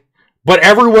playing, but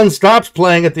everyone stops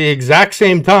playing at the exact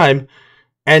same time.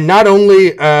 And not only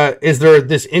is there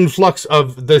this influx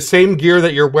of the same gear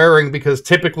that you're wearing, because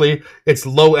typically it's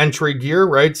low entry gear,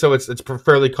 right? So it's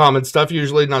fairly common stuff,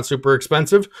 usually not super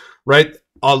expensive, right?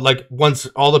 Like once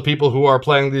all the people who are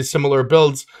playing these similar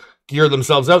builds gear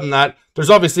themselves out in that,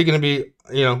 there's obviously going to be,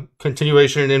 you know,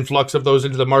 continuation and influx of those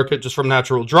into the market just from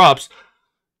natural drops.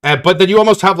 But then you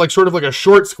almost have like sort of like a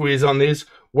short squeeze on these,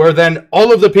 where then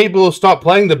all of the people stop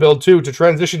playing the build too to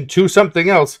transition to something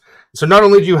else. So not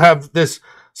only do you have this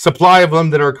supply of them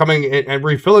that are coming in and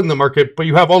refilling the market, but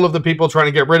you have all of the people trying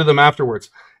to get rid of them afterwards.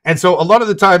 And so a lot of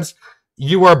the times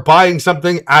you are buying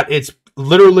something at its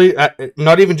literally,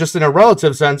 not even just in a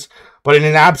relative sense, but in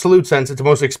an absolute sense, it's the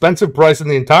most expensive price in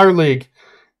the entire league.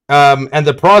 And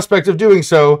the prospect of doing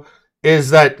so is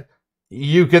that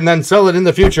you can then sell it in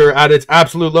the future at its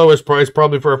absolute lowest price,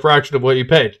 probably for a fraction of what you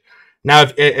paid. Now,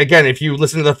 if you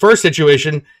listen to the first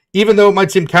situation, even though it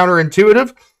might seem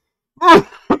counterintuitive,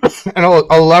 and I'll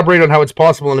elaborate on how it's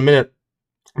possible in a minute,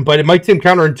 but it might seem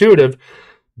counterintuitive,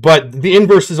 but the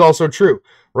inverse is also true,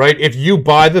 right? If you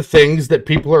buy the things that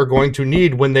people are going to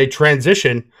need when they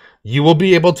transition, you will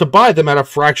be able to buy them at a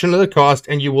fraction of the cost,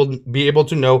 and you will be able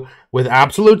to know with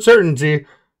absolute certainty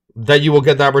that you will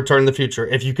get that return in the future.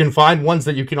 If you can find ones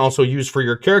that you can also use for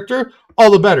your character,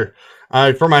 all the better.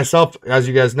 For myself, as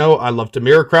you guys know, I love to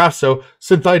mirror craft, so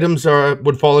synth items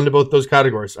would fall into both those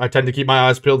categories. I tend to keep my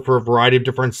eyes peeled for a variety of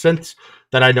different synths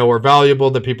that I know are valuable,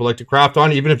 that people like to craft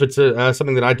on, even if it's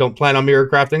something that I don't plan on mirror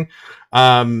crafting,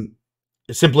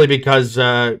 simply because,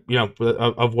 you know,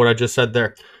 of what I just said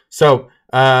there. So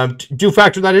do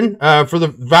factor that in. For the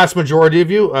vast majority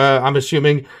of you, I'm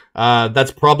assuming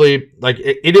that's probably, like,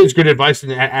 it is good advice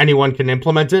and anyone can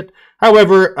implement it.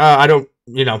 However, I don't,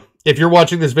 you know, if you're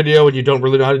watching this video and you don't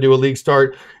really know how to do a league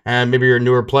start, and maybe you're a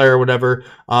newer player or whatever,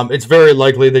 it's very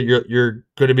likely that you're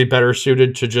going to be better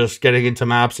suited to just getting into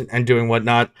maps and doing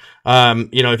whatnot.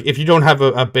 You know, if you don't have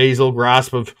a basal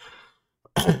grasp of,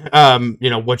 you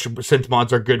know, which synth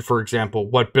mods are good, for example,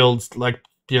 what builds, like,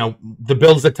 you know, the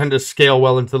builds that tend to scale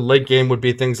well into the late game would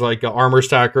be things like armor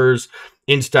stackers,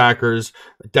 in stackers,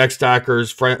 deck stackers,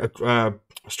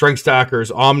 strength stackers,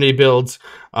 omni builds,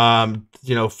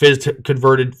 you know, fizz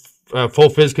converted, full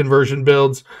fizz conversion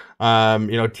builds.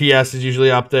 You know, TS is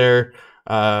usually up there.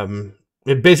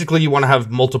 Basically, you want to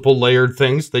have multiple layered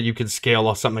things that you can scale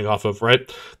off something off of, right?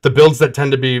 The builds that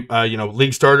tend to be, you know,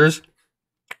 league starters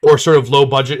or sort of low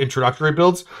budget introductory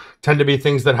builds tend to be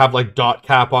things that have like dot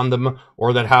cap on them,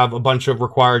 or that have a bunch of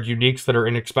required uniques that are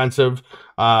inexpensive,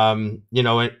 you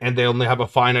know, and they only have a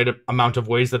finite amount of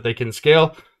ways that they can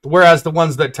scale. Whereas the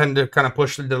ones that tend to kind of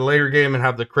push into the later game and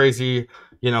have the crazy,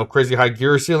 you know, crazy high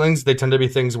gear ceilings, they tend to be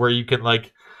things where you can,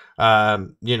 like,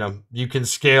 you know, you can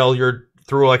scale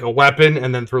through like a weapon,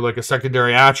 and then through like a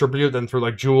secondary attribute, then through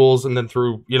like jewels, and then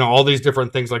through, you know, all these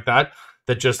different things like that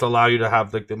just allow you to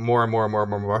have like the more and more and more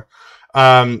and more.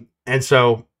 And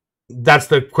so that's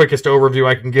the quickest overview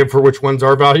I can give for which ones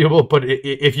are valuable. But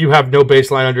if you have no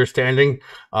baseline understanding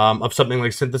of something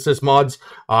like synthesis mods,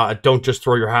 don't just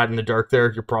throw your hat in the dark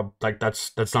there. You're probably like,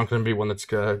 that's not going to be one that's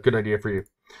a good idea for you.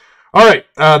 All right,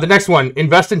 the next one,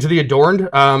 invest into the Adorned.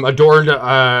 Adorned,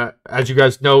 as you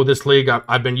guys know, this league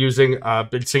I've been using,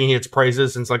 been singing its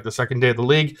praises since like the second day of the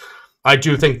league. I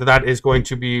do think that is going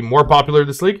to be more popular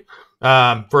this league.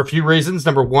 For a few reasons.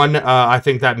 Number one, I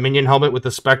think that minion helmet with the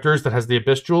specters that has the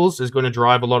abyss jewels is going to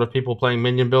drive a lot of people playing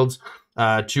minion builds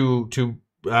to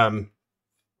kind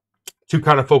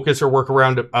of focus or work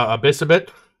around abyss a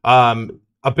bit.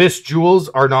 Abyss jewels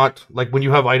are not, like, when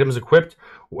you have items equipped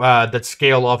that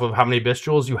scale off of how many abyss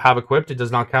jewels you have equipped, it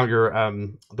does not count your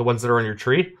the ones that are on your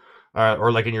tree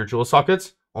or like in your jewel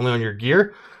sockets, only on your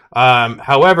gear.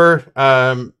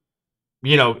 However,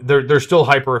 you know, they're still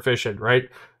hyper efficient, right?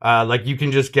 Like, you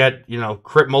can just get, you know,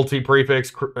 crit multi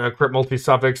prefix, crit multi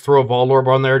suffix, throw a Vol Orb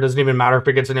on there. It doesn't even matter if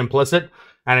it gets an implicit.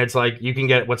 And it's like, you can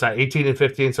get, what's that, 18 and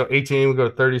 15. So 18 would go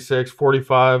to 36,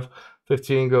 45,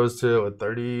 15 goes to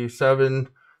 37.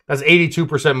 That's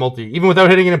 82% multi. Even without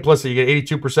hitting an implicit, you get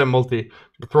 82% multi.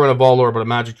 Throwing a Vol Orb, but a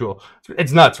magic jewel.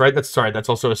 It's nuts, right? That's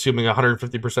also assuming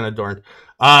 150% adorned.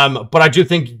 But I do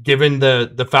think, given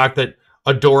the fact that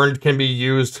Adorned can be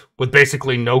used with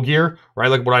basically no gear, right?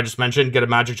 Like what I just mentioned, get a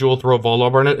magic jewel, throw a Vol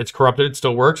Orb on it, it's corrupted, it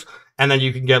still works. And then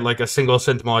you can get like a single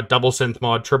synth mod, double synth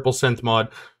mod, triple synth mod,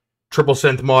 triple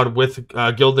synth mod with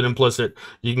gilded implicit.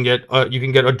 You can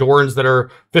get adorns that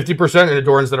are 50% and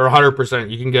adorns that are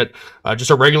 100%. You can get just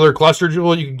a regular cluster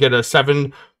jewel. You can get a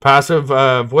 7 passive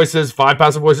voices, 5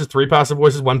 passive voices, 3 passive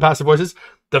voices, 1 passive voices.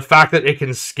 The fact that it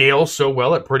can scale so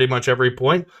well at pretty much every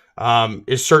point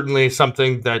is certainly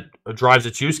something that drives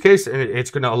its use case, and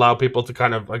it's going to allow people to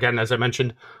kind of, again, as I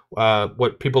mentioned,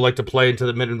 what people like to play into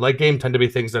the mid and late game tend to be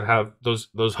things that have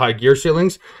those high gear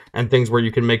ceilings and things where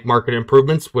you can make market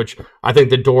improvements, which I think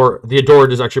the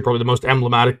Adored is actually probably the most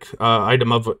emblematic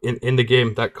item of in the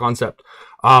game, that concept.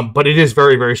 But it is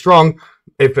very, very strong.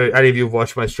 If any of you have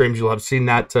watched my streams, you'll have seen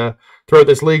that throughout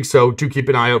this league, so do keep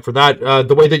an eye out for that.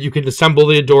 The way that you can assemble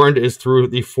the Adorned is through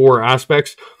the 4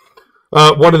 aspects.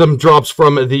 One of them drops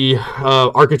from the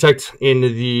Architect in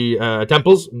the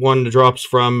temples. One drops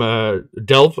from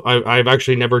Delve. I've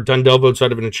actually never done Delve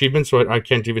outside of an achievement, so I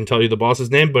can't even tell you the boss's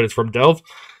name, but it's from Delve.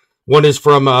 One is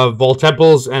from Vol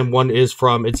Temples, and one is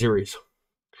from Itziris.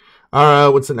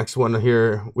 What's the next one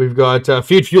here? We've got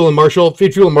Feed, Fuel, and Marshal.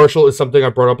 Feed, Fuel, and Marshal is something I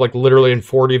brought up like literally in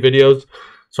 40 videos,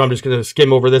 so I'm just going to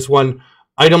skim over this one.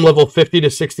 Item level 50 to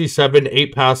 67,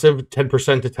 8 passive,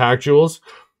 10% attack jewels.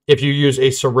 If you use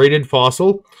a serrated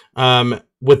fossil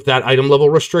with that item level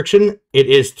restriction, it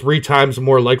is 3 times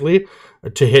more likely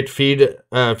to hit Feed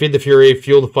the Fury,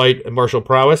 Fuel the Fight, and Martial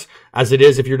Prowess, as it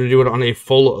is if you're to do it on a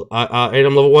full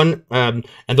item level 1. And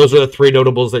those are the 3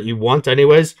 notables that you want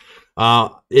anyways.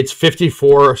 It's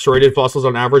 54 serrated fossils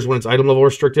on average when it's item level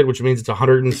restricted, which means it's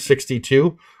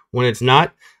 162 when it's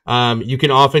not. You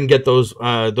can often get those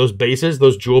bases,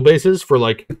 those jewel bases, for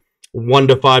like 1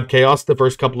 to 5 chaos the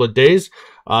first couple of days.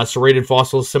 Serrated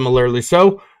fossils similarly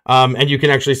so. And you can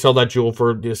actually sell that jewel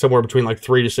for somewhere between like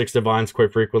 3 to 6 divines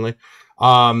quite frequently.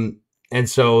 And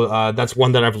so that's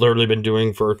one that I've literally been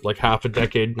doing for like half a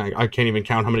decade. I can't even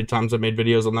count how many times I've made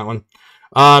videos on that one.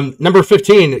 Number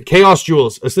 15, Chaos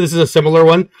Jewels. So this is a similar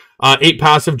one. 8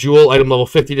 passive jewel, item level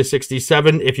 50 to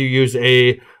 67. If you use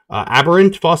a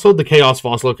Aberrant fossil, the Chaos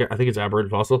fossil, I think it's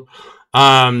Aberrant fossil.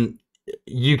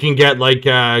 You can get like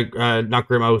not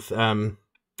Grimoth.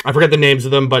 I forget the names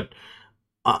of them, but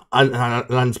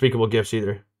unspeakable gifts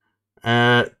either.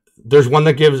 There's one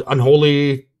that gives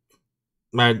unholy.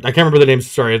 I can't remember the names.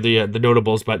 Sorry, of the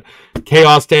notables, but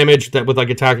chaos damage that with like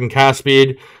attack and cast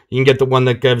speed. You can get the one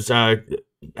that gives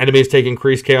enemies take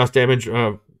increased chaos damage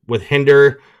with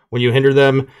hinder when you hinder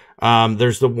them.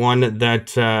 There's the one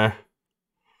that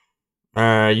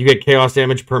you get chaos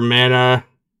damage per mana,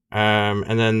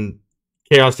 and then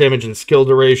chaos damage and skill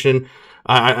duration.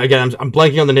 Again, I'm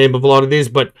blanking on the name of a lot of these,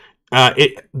 but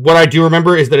what I do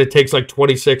remember is that it takes like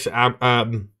 26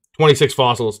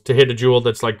 fossils to hit a jewel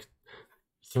that's like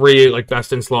 3 like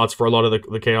best in slots for a lot of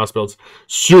the chaos builds.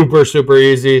 Super, super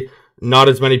easy. Not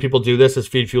as many people do this as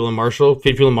Feed, Fuel, and Marshal.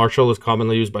 Feed, Fuel, and Marshal is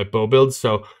commonly used by bow builds,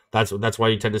 so that's why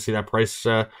you tend to see that price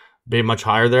be much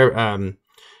higher there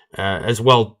as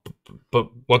well. But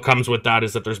what comes with that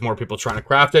is that there's more people trying to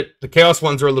craft it. The chaos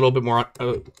ones are a little bit more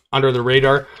under the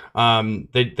radar.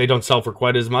 They don't sell for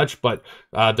quite as much, but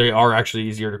they are actually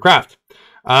easier to craft.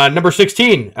 Number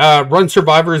 16, run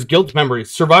Survivor's Guilt memory.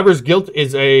 Survivor's Guilt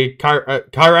is a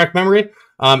Kyrak memory.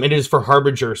 It is for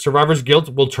Harbinger. Survivor's Guilt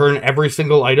will turn every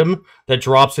single item that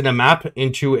drops in a map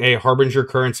into a Harbinger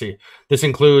currency. This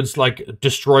includes like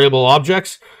destroyable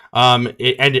objects, and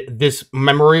this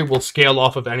memory will scale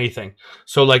off of anything.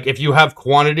 So like if you have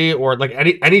quantity or like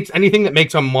anything that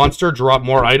makes a monster drop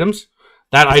more items,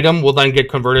 that item will then get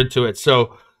converted to it.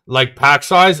 So like pack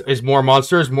size is more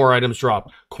monsters, more items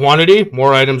drop. Quantity,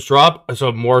 more items drop,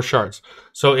 so more shards.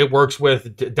 So it works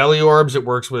with deli orbs, it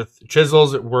works with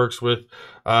chisels, it works with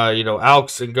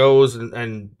alks and goes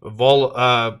and vol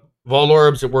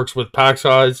orbs. It works with pack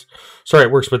size. Sorry,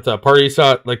 it works with party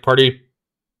size, like party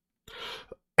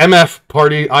MF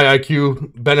party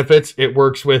IIQ benefits. It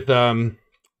works with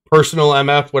personal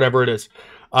MF, whatever it is.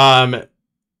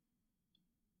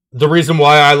 The reason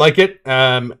why I like it,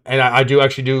 and I do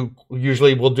actually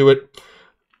usually we'll do it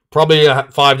probably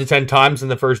 5 to 10 times in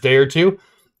the first day or two,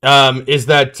 is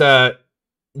that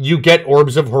you get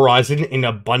Orbs of Horizon in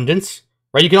abundance,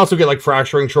 right? You can also get like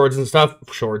fracturing shards and stuff,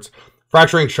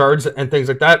 fracturing shards and things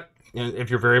like that. And if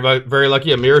you're very, very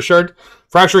lucky, a mirror shard.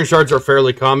 Fracturing shards are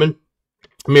fairly common.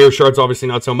 Mirror shards, obviously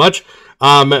not so much.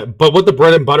 But what the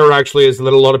bread and butter actually is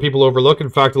that a lot of people overlook. In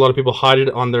fact, a lot of people hide it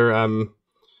on their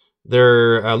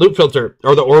loot filter,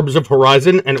 are the Orbs of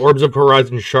Horizon and Orbs of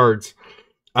Horizon shards.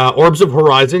 Orbs of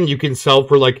Horizon you can sell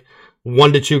for like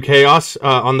 1 to 2 chaos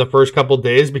on the first couple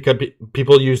days because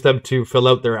people use them to fill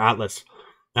out their atlas.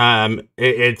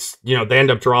 It's they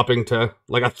end up dropping to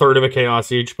like 1/3 of a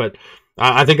chaos each, but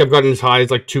I think I've gotten as high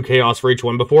as like 2 chaos for each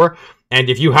one before. And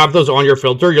if you have those on your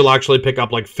filter, you'll actually pick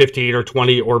up like 15 or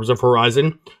 20 Orbs of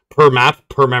Horizon per map,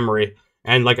 per memory.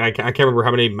 And like I can't remember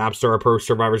how many maps there are per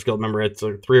Survivor's Guild memory. It's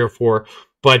like 3 or 4.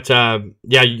 But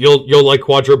yeah, you'll like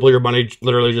quadruple your money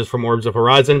literally just from Orbs of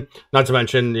Horizon. Not to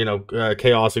mention, you know,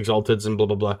 Chaos, Exalteds, and blah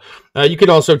blah blah. You could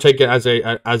also take it as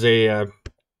a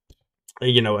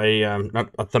you know, not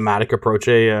a thematic approach,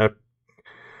 a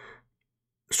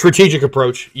strategic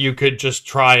approach. You could just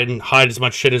try and hide as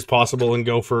much shit as possible and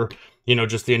go for, you know,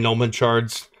 just the annulment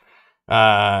shards,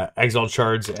 exalt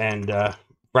shards, and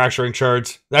fracturing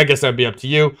shards. I guess that'd be up to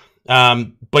you.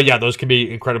 But yeah, those can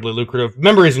be incredibly lucrative.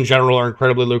 Memories in general are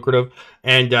incredibly lucrative.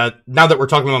 And now that we're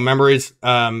talking about memories,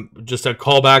 just a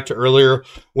callback to earlier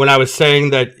when I was saying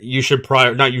that you should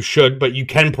not you should, but you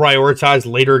can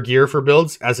prioritize later gear for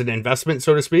builds as an investment,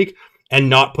 so to speak, and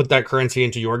not put that currency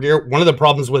into your gear. One of the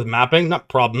problems with mapping, not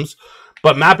problems,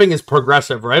 but mapping is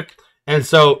progressive, right? And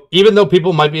so even though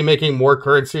people might be making more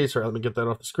currency, sorry, let me get that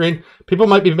off the screen. People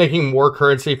might be making more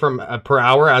currency from per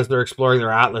hour as they're exploring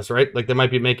their atlas, right? Like they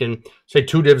might be making, say,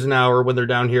 2 divs an hour when they're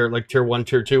down here, like tier 1,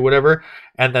 tier 2, whatever.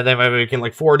 And then they might be making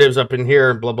like 4 divs up in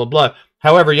here and blah, blah, blah.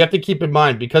 However, you have to keep in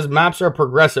mind, because maps are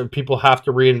progressive, people have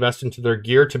to reinvest into their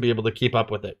gear to be able to keep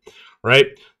up with it, right?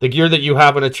 The gear that you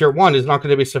have on a tier 1 is not going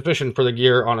to be sufficient for the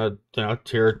gear on a, you know,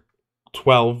 tier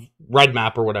 12 red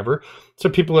map or whatever. So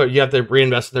you have to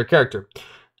reinvest in their character.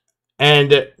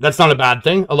 And that's not a bad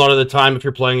thing. A lot of the time, if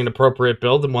you're playing an appropriate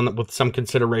build and one that with some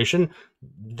consideration,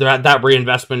 that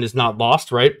reinvestment is not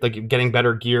lost, right? Like getting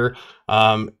better gear,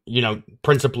 you know,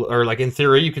 principle, or like in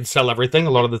theory, you can sell everything.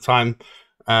 A lot of the time,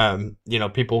 you know,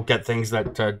 people get things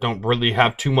that don't really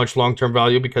have too much long-term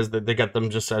value because they get them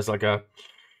just as like a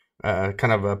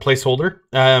kind of a placeholder.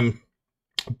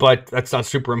 But that's not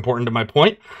super important to my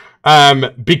point.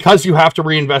 Because you have to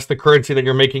reinvest the currency that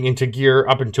you're making into gear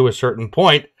up into a certain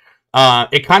point,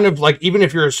 it kind of like, even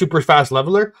if you're a super fast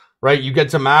leveler, right, you get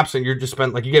to maps and you're just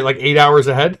spent like, you get like 8 hours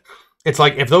ahead. It's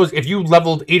like if you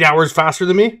leveled 8 hours faster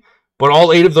than me, but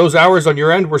all 8 of those hours on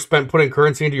your end were spent putting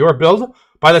currency into your build,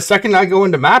 by the second I go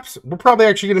into maps, we're probably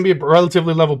actually going to be a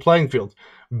relatively level playing field,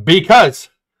 because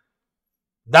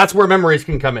that's where memories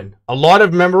can come in. A lot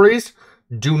of memories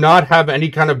do not have any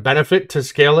kind of benefit to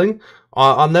scaling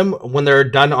on them when they're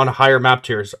done on higher map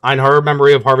tiers. Einhar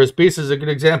Memory of Harvest Beast is a good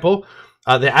example.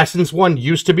 The Essence one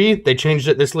used to be. They changed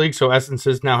it this league, so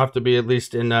Essences now have to be at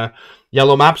least in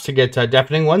yellow maps to get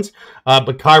deafening ones.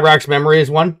 But Kyrax Memory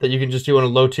is one that you can just do on a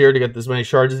low tier to get as many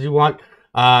shards as you want.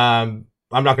 I'm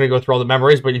not going to go through all the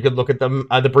memories, but you could look at them.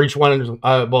 The Breach one,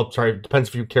 well, sorry, it depends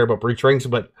if you care about Breach rings,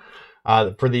 but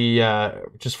for the,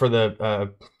 just for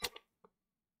the,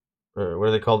 what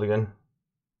are they called again?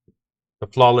 The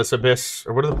Flawless Abyss,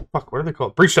 or what are they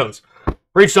called? Breach Stones.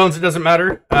 Breach Stones, it doesn't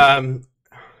matter.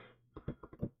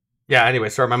 Yeah, anyway,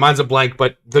 sorry, my mind's a blank,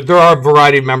 but there are a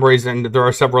variety of memories, and there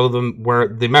are several of them where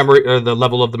the memory, or the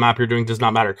level of the map you're doing does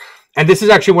not matter. And this is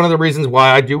actually one of the reasons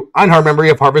why I do Einhar Memory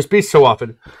of Harvest Beast so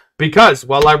often. Because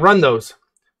while I run those,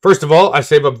 first of all, I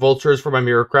save up vultures for my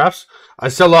mirror crafts. I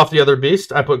sell off the other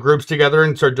beast. I put groups together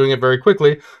and start doing it very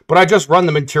quickly. But I just run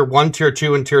them in tier 1, tier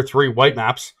 2, and tier 3 white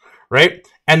maps, right?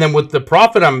 And then with the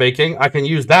profit I'm making, I can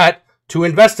use that to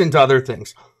invest into other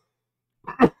things.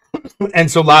 And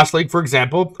so last league, for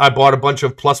example, I bought a bunch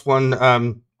of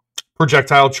 +1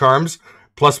 projectile charms,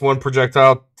 +1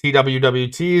 projectile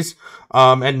TWWTs,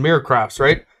 and mirror crafts,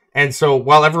 right? And so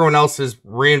while everyone else is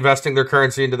reinvesting their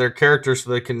currency into their characters so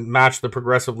they can match the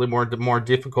progressively more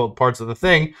difficult parts of the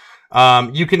thing,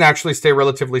 you can actually stay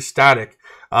relatively static.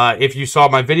 If you saw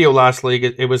my video last league,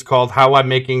 it was called How I'm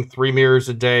Making 3 Mirrors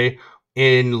a Day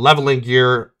in Leveling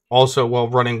Gear, also while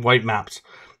running white maps.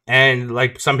 And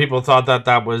like some people thought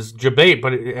that was debate,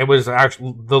 but it was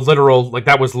actually the literal, like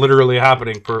that was literally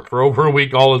happening for over a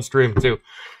week, all in stream too.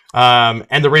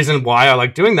 And the reason why I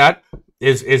like doing that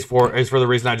is for the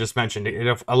reason I just mentioned.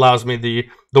 It allows me the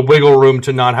wiggle room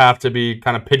to not have to be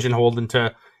kind of pigeonholed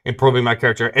into improving my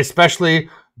character, especially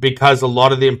because a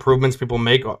lot of the improvements people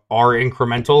make are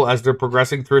incremental as they're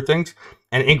progressing through things,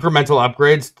 and incremental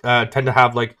upgrades tend to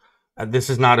have like, this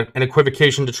is not an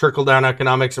equivocation to trickle down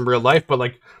economics in real life, but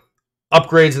like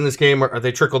upgrades in this game are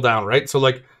they trickle down, right? So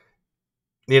like,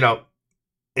 you know,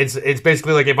 it's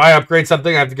basically like if I upgrade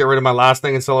something, I have to get rid of my last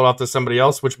thing and sell it off to somebody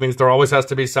else, which means there always has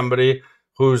to be somebody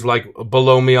who's like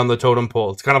below me on the totem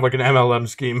pole. It's kind of like an MLM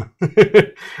scheme,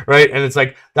 right? And it's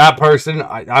like that person,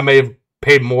 I may have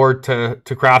paid more to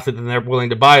craft it than they're willing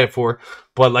to buy it for,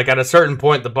 but like at a certain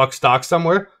point, the buck stops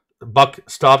somewhere.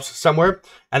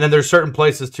 And then there's certain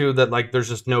places too that like there's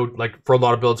just no, like for a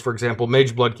lot of builds, for example,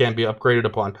 Mage Blood can't be upgraded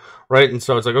upon, right? And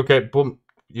so it's like, okay, boom,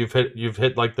 you've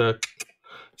hit like the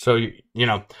So, you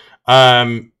know,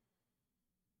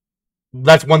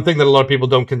 that's one thing that a lot of people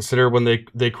don't consider when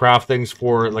they craft things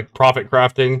for like profit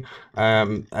crafting,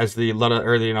 as the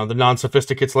the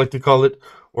non-sophisticates like to call it,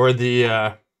 or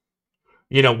the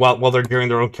while they're gearing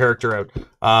their own character out.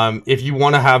 If you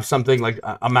want to have something like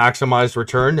a maximized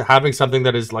return, having something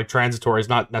that is like transitory is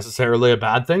not necessarily a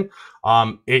bad thing.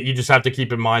 You just have to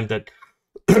keep in mind that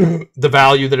the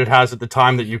value that it has at the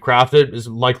time that you craft it is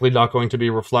likely not going to be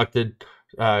reflected,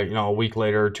 a week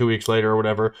later or 2 weeks later or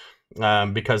whatever,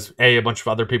 because A, a bunch of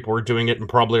other people were doing it and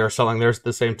probably are selling theirs at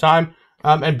the same time,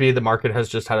 and B, the market has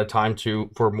just had a time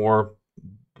for more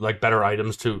like better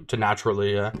items to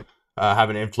naturally have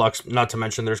an influx. Not to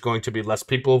mention there's going to be less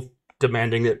people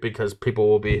demanding it because people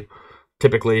will be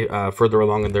typically further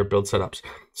along in their build setups.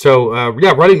 So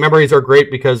running memories are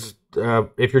great because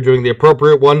if you're doing the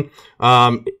appropriate one,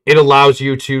 it allows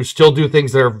you to still do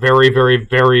things that are very, very,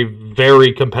 very,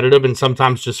 very competitive and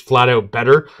sometimes just flat out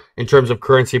better in terms of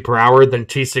currency per hour than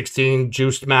T16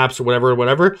 juiced maps or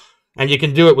whatever. And you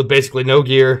can do it with basically no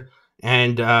gear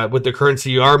and with the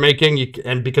currency you are making.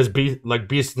 And because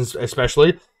beasts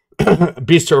especially,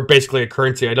 beasts are basically a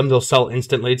currency item. They'll sell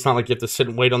instantly. It's not like you have to sit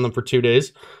and wait on them for 2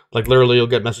 days. Like literally you'll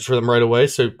get message for them right away.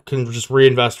 So you can just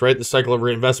reinvest, right? The cycle of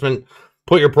reinvestment.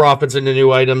 Put your profits into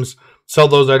new items, sell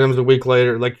those items a week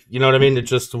later. Like, you know what I mean? It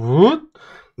just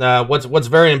what's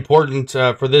very important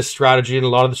for this strategy and a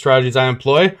lot of the strategies I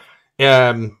employ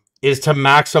is to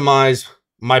maximize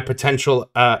my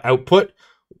potential output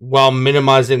while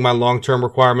minimizing my long-term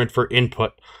requirement for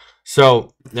input.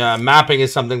 So mapping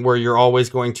is something where you're always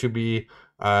going to be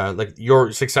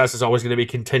your success is always going to be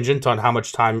contingent on how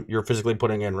much time you're physically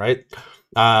putting in, right?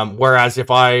 Whereas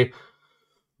if I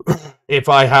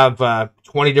have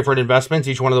 20 different investments,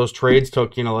 each one of those trades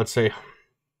took, let's say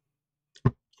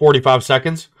 45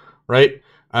 seconds, right?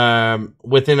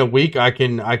 Within a week, I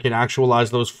can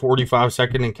actualize those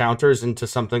 45-second encounters into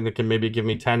something that can maybe give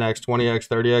me 10x, 20x,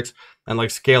 30x, and like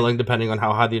scaling depending on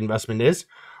how high the investment is,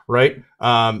 right?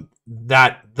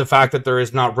 That the fact that there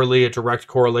is not really a direct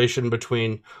correlation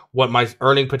between what my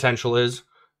earning potential is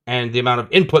and the amount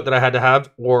of input that I had to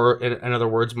have, or in other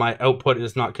words, my output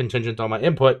is not contingent on my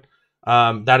input.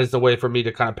 That is the way for me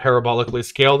to kind of parabolically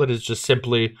scale. That is just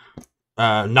simply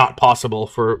not possible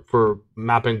for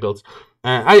mapping builds.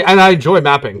 I enjoy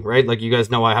mapping, right? Like you guys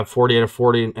know, I have 40 out of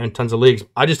 40 and tons of leagues.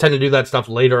 I just tend to do that stuff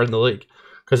later in the league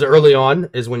because early on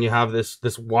is when you have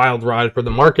this wild ride for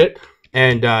the market,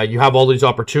 and you have all these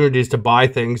opportunities to buy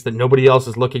things that nobody else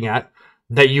is looking at,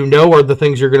 that are the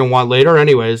things you're going to want later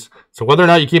anyways. So whether or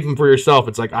not you keep them for yourself,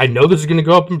 it's like, I know this is going to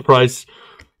go up in price.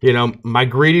 My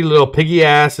greedy little piggy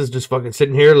ass is just fucking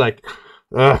sitting here like,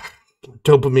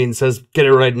 dopamine says get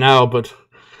it right now, but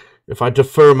if I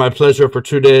defer my pleasure for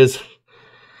 2 days,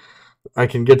 I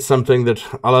can get something that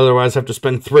I'll otherwise have to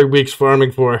spend 3 weeks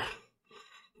farming for.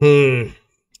 And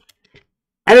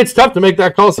it's tough to make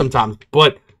that call sometimes,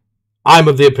 but I'm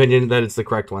of the opinion that it's the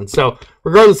correct one. So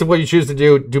regardless of what you choose to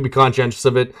do be conscientious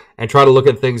of it and try to look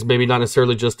at things maybe not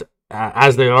necessarily just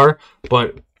as they are,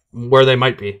 but where they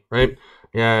might be, right?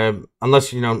 Yeah,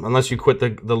 unless you quit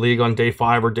the league on day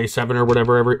 5 or day 7 or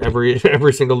whatever,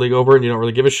 every single league over, and you don't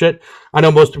really give a shit. I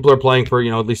know most people are playing for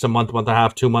at least a month and a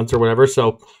half, 2 months or whatever.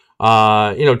 So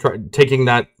taking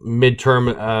that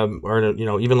midterm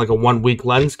or even like a 1 week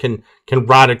lens can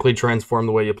radically transform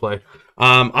the way you play.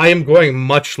 I am going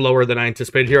much slower than I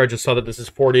anticipated here. I just saw that this is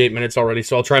 48 minutes already,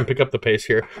 so I'll try and pick up the pace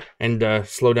here and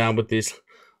slow down with these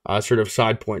sort of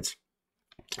side points.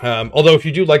 Although if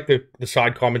you do like the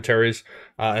side commentaries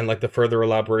and like the further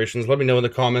elaborations, let me know in the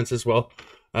comments as well.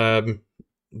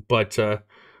 But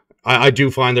I do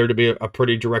find there to be a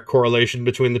pretty direct correlation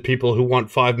between the people who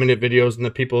want 5-minute videos and the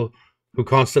people who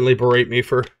constantly berate me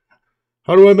for,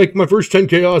 how do I make my first 10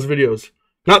 chaos videos?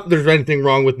 Not that there's anything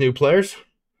wrong with new players.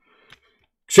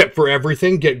 Except for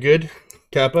everything, get good,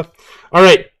 Kappa. All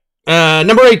right,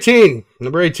 number 18,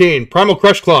 Primal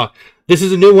Crush Claw. This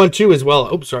is a new one too as well.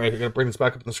 Oh, sorry, I gotta bring this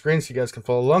back up on the screen so you guys can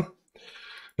follow along.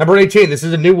 Number 18, this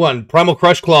is a new one, Primal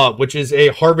Crush Claw, which is a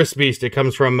Harvest Beast. It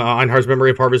comes from Einhar's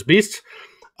Memory of Harvest Beasts.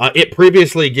 It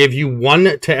previously gave you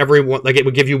one to everyone, like it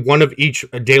would give you one of each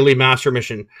daily master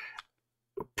mission.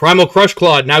 Primal Crush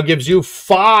Claw now gives you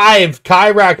 5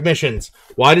 Kyrak missions.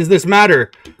 Why does this matter?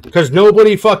 Because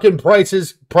nobody fucking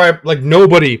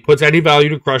nobody puts any value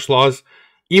to Crush Claws.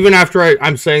 Even after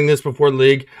I'm saying this before the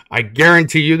league, I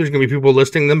guarantee you there's going to be people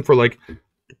listing them for like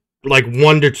 1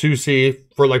 to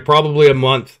 2C for like probably a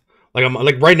month.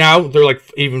 Like right now, they're like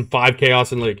even 5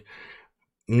 Chaos in League.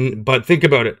 But think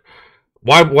about it.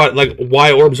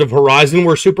 Why Orbs of Horizon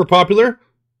were super popular?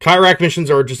 Kyrak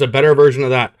missions are just a better version of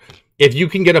that. if you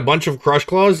can get a bunch of Crush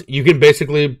Claws, you can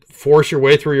basically force your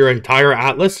way through your entire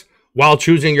Atlas while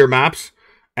choosing your maps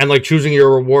and like choosing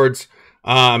your rewards.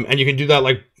 And you can do that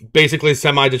like basically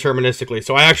semi-deterministically.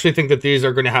 So I actually think that these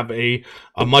are going to have a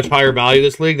much higher value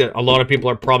this league that a lot of people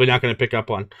are probably not going to pick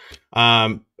up on.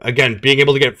 Again, being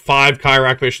able to get 5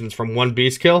 Kyrak missions from 1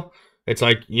 beast kill, it's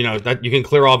like, you know, that you can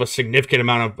clear off a significant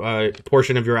amount of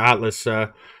portion of your Atlas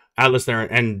there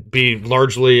and be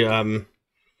largely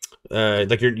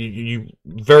like you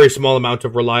very small amount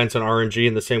of reliance on RNG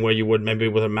in the same way you would maybe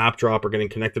with a map drop or getting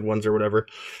connected ones or whatever.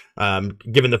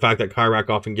 Given the fact that Kyrak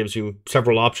often gives you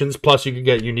several options, plus you can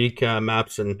get unique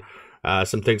maps and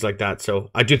some things like that. So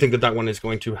I do think that that one is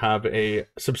going to have a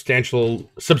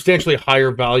substantially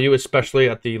higher value, especially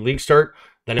at the league start,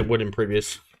 than it would in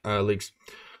previous leagues.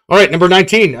 All right, number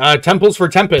 19, Temples for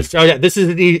Tempest. Oh yeah, this is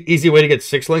an easy way to get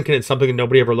 6-link, and it's something that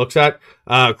nobody ever looks at.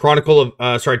 Temple of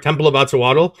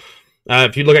Atsuatl.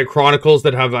 If you look at Chronicles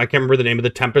that have, I can't remember the name of the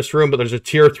Tempest room, but there's a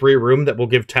tier 3 room that will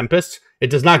give Tempest. It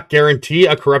does not guarantee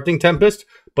a Corrupting Tempest,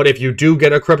 but if you do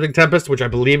get a Corrupting Tempest, which I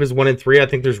believe is 1 in 3, I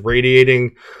think there's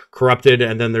Radiating, Corrupted,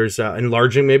 and then there's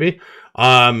Enlarging maybe.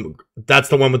 That's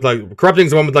the one with like, Corrupting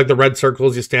is the one with like the red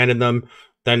circles, you stand in them,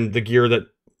 then the gear that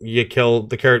you kill,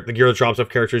 the gear that drops off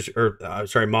characters, or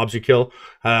mobs you kill.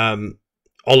 All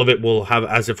of it will have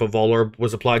as if a Vol Orb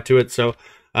was applied to it, so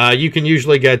you can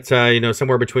usually get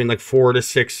somewhere between like 4 to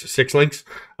 6 links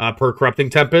per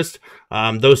Corrupting Tempest.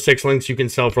 Those 6 links you can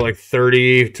sell for like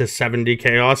 30 to 70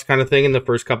 chaos kind of thing in the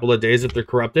first couple of days if they're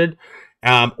corrupted.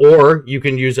 Or you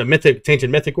can use a tainted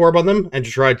mythic orb on them and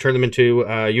try to turn them into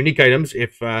unique items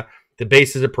if the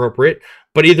base is appropriate.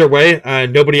 But either way,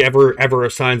 nobody ever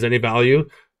assigns any value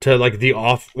to like the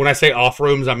off. When I say off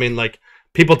rooms, I mean like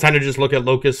people tend to just look at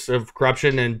Locus of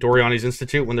Corruption and Doriani's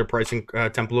Institute when they're pricing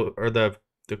Temple or the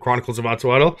Chronicles of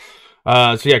Atsuatl.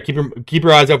 So yeah, keep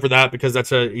your eyes out for that, because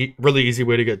that's a really easy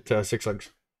way to get 6 links.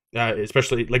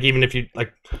 Especially like even if you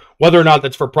like whether or not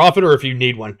that's for profit or if you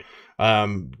need one.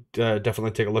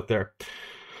 Definitely take a look there.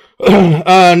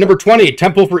 Number 20,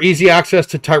 Temple for easy access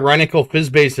to tyrannical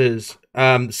fizz bases.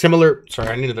 Similar. Sorry,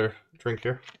 I need another drink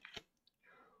here.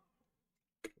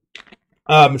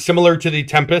 Similar to the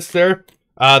Tempest there.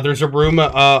 There's a room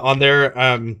on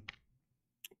there.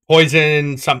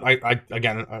 Poison. Sorry,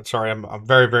 I'm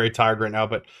very, very tired right now.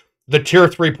 But the tier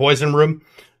 3 poison room.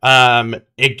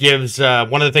 It gives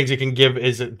one of the things you can give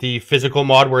is the physical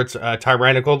mod where it's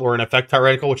tyrannical or an effect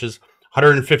tyrannical, which is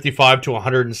 155 to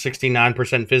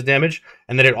 169% fizz damage,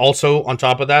 and then it also on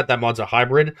top of that mod's a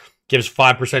hybrid, gives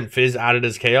 5% fizz added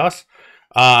as chaos.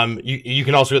 You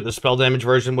can also get the spell damage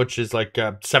version, which is like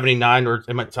 79 or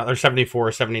 74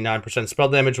 or 79% spell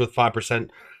damage with 5%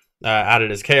 added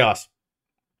as chaos.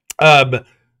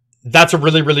 That's a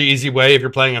really, really easy way if you're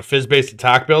playing a fizz-based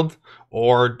attack build,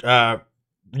 or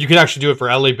you can actually do it for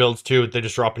LE builds too. They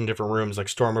just drop in different rooms like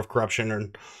Storm of Corruption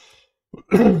or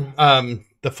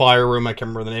the Fire room. I can't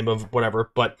remember the name of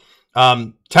whatever, but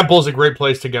Temple is a great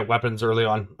place to get weapons early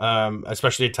on,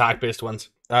 especially attack-based ones.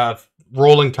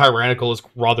 Rolling Tyrannical is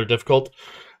rather difficult.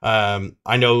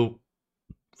 I know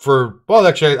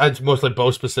actually, it's mostly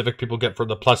bow-specific people get for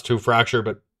the +2 fracture,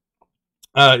 but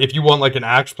if you want like an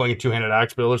axe, playing a 2-handed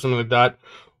axe build or something like that,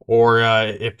 or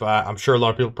if I'm sure a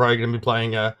lot of people are probably going to be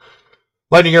playing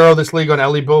Lightning Arrow this league on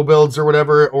LE bow builds or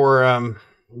whatever, or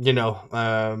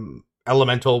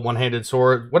elemental one-handed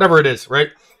sword, whatever it is, right?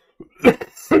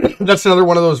 That's another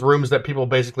one of those rooms that people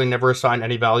basically never assign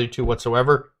any value to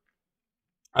whatsoever.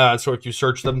 So if you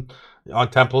search them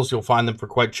on Temples, you'll find them for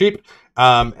quite cheap,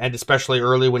 and especially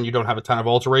early when you don't have a ton of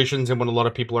alterations and when a lot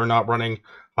of people are not running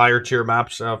higher tier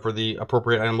maps for the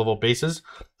appropriate item level bases.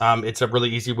 It's a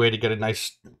really easy way to get a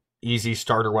nice, easy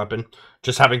starter weapon.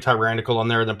 Just having Tyrannical on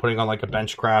there and then putting on like a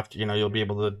benchcraft, you'll be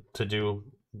able to do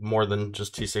more than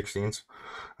just T16s.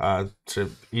 It's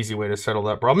an easy way to settle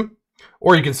that problem.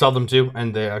 Or you can sell them too,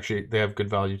 and they have good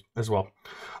value as well.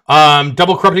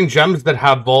 Double Corrupting Gems that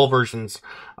have Vol versions.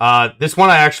 This one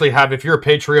I actually have, if you're a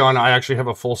Patreon, I actually have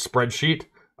a full spreadsheet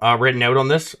written out on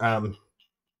this.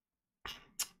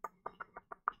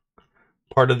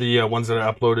 Part of the ones that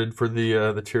I uploaded for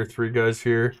the tier 3 guys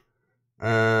here.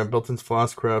 Belton's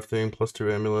Flask Crafting,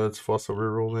 +2 amulets, fossil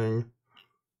rerolling,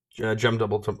 gem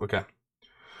double, okay.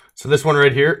 So this one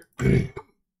right here.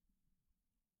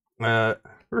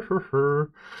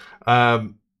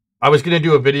 I was going to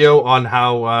do a video on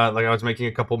how I was making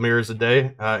a couple mirrors a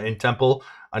day in Temple.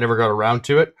 I never got around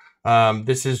to it.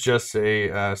 This is just a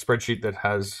spreadsheet that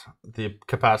has the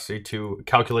capacity to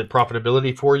calculate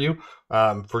profitability for you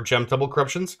for gem double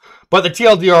corruptions. But the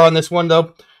TLDR on this one,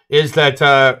 though, is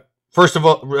that First of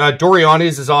all,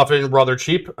 Doriani's is often rather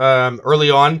cheap. Early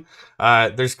on,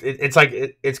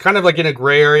 it's kind of like in a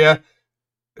gray area.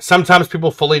 Sometimes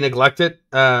people fully neglect it,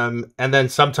 and then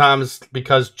sometimes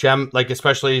because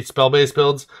especially spell-based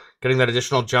builds, getting that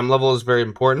additional gem level is very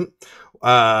important.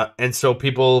 And so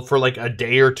people for like a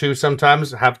day or two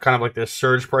sometimes have kind of like this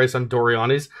surge price on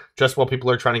Doriani's just while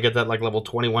people are trying to get that like level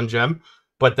 21 gem.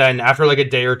 But then after like a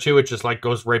day or two, it just like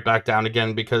goes right back down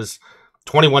again because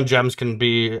 21 gems can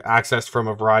be accessed from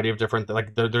a variety of different,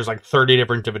 like there's like 30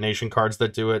 different divination cards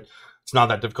that do it. It's not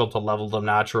that difficult to level them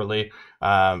naturally.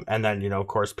 And then, of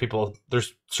course,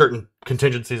 there's certain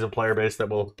contingencies of player base that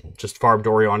will just farm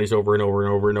Doriani's over and over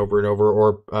and over and over and over,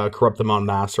 or corrupt them en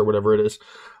masse or whatever it is.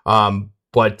 Yeah,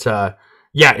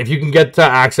 if you can get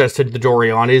access to the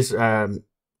Doriani's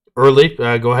early,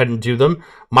 go ahead and do them.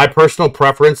 My personal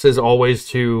preference is always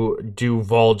to do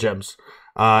Vol gems.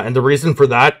 And the reason for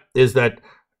that is that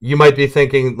you might be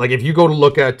thinking, like, if you go to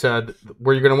look at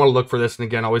where you're going to want to look for this, and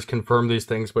again, always confirm these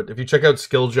things, but if you check out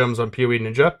skill gems on PoE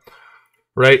Ninja,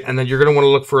 right, and then you're going to want to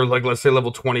look for, like, let's say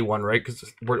level 21, right,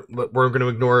 because we're going to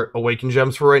ignore Awaken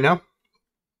gems for right now.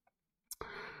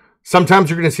 Sometimes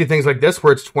you're going to see things like this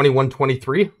where it's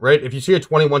 21-23, right? If you see a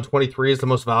 21-23 is the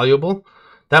most valuable,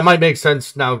 that might make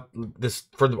sense. Now, this,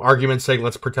 for the argument's sake,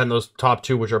 let's pretend those top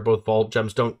two, which are both Vault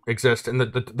gems, don't exist, and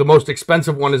the most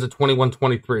expensive one is a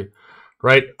 21-23.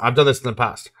 Right? I've done this in the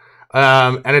past.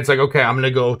 And it's like, okay, I'm going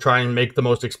to go try and make the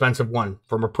most expensive one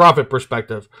from a profit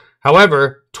perspective.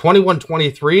 However,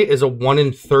 21-23 is a 1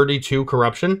 in 32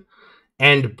 corruption.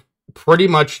 And pretty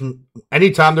much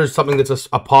anytime there's something that's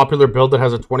a popular build that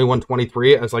has a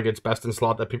 21-23 as like its best in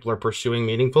slot that people are pursuing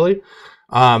meaningfully,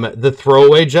 the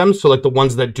throwaway gems, so like the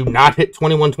ones that do not hit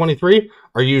 21-23,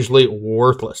 are usually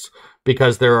worthless.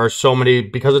 Because there are so many,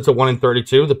 because it's a 1 in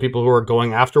 32, the people who are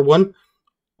going after one,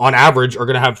 on average, are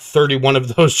going to have 31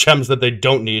 of those gems that they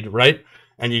don't need, right?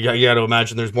 And you got to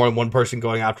imagine there's more than one person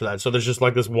going after that. So there's just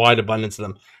like this wide abundance of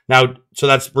them. Now, so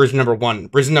that's reason number one.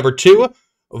 Reason number two,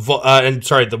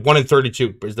 the 1 in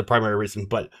 32 is the primary reason.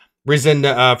 But reason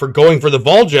for going for the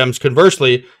Vol gems,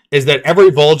 conversely, is that every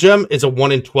Vol gem is a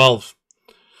 1 in 12.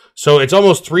 So it's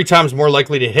almost 3 times more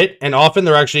likely to hit, and often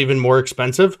they're actually even more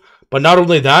expensive. But not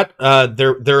only that,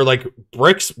 they're like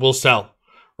bricks will sell,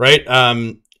 right?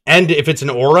 And if it's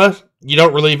an aura, you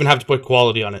don't really even have to put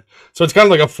quality on it. So it's kind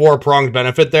of like a 4-pronged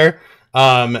benefit there.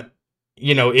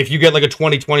 If you get like a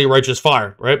 20-20 Righteous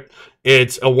Fire, right?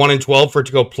 It's a 1 in 12 for it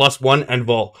to go +1 and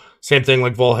Vol. Same thing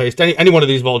like Vol Haste. Any one of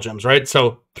these Vol gems, right?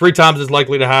 So 3 times is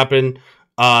likely to happen.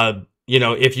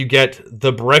 If you get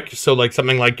the brick, so like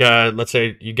something like, let's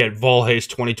say you get Vol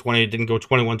Haste 20-20, it didn't go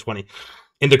 21-20.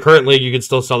 In the current league, you can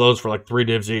still sell those for like 3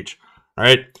 divs each, all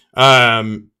right?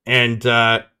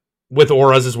 With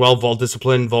auras as well, Vault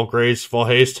Discipline, Vault Grace, Vault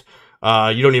Haste.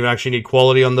 You don't even actually need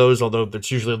quality on those, although it's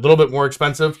usually a little bit more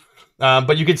expensive.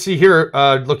 But you can see here,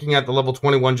 looking at the level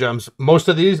 21 gems, most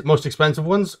of these, most expensive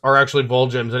ones, are actually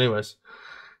Vault gems anyways.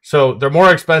 So they're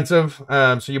more expensive,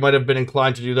 so you might have been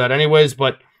inclined to do that anyways,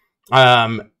 but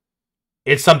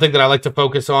it's something that I like to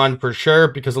focus on for sure,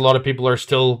 because a lot of people are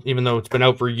still, even though it's been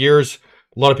out for years,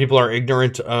 a lot of people are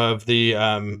ignorant of the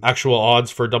actual odds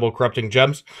for double corrupting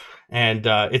gems. And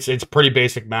it's pretty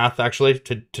basic math, actually,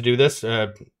 to do this.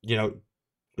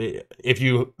 If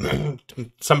you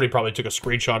somebody probably took a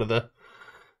screenshot of the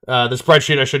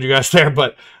spreadsheet I showed you guys there,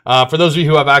 but for those of you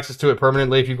who have access to it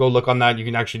permanently, if you go look on that, you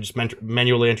can actually just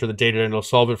manually enter the data and it'll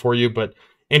solve it for you. But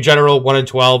in general, 1 in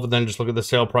 12, and then just look at the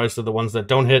sale price of the ones that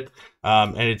don't hit,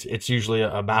 and it's usually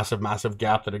a massive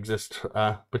gap that exists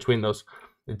between those.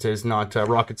 It is not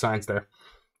rocket science there.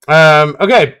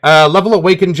 Okay, level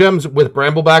Awakened gems with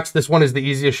Bramblebacks. This one is the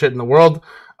easiest shit in the world.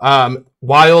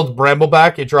 Wild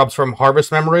Brambleback, it drops from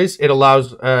Harvest Memories. It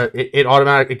allows,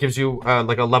 it gives you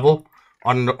like a level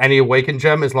on any Awakened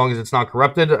gem as long as it's not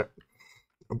corrupted.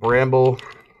 Bramble.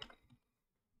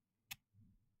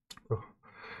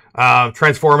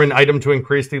 Transform an item to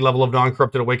increase the level of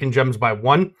non-corrupted Awakened gems by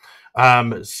 1.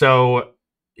 So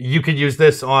you could use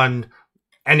this on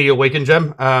any Awakened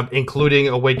gem, including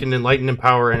Awaken, Enlighten,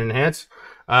 Empower, and Enhance.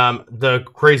 The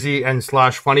crazy and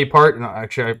 / funny part, and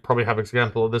actually I probably have an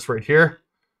example of this right here.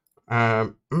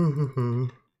 And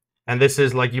this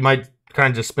is like, you might kind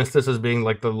of dismiss this as being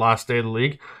like the last day of the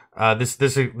league.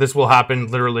 This will happen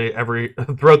literally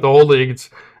throughout the whole league,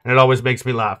 and it always makes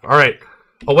me laugh. All right,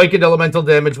 Awakened elemental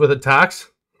damage with attacks.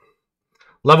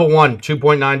 Level 1,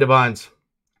 2.9 divines.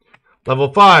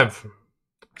 Level 5,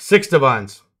 6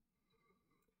 divines.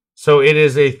 So it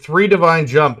is a 3 divine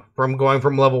jump from going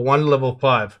from level 1 to level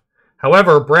 5.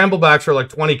 However, Bramblebacks are like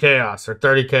 20 chaos or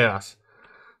 30 chaos.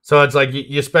 So it's like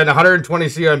you spend 120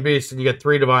 C on Beast and you get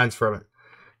 3 Divines from it.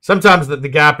 Sometimes the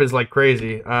gap is like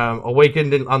crazy.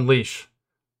 Awakened and Unleash.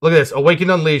 Look at this.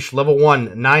 Awakened Unleash, level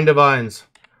 1, 9 Divines.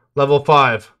 Level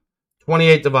 5,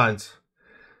 28 Divines.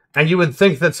 And you would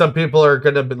think that some people are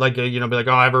going to be like, be like,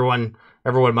 oh,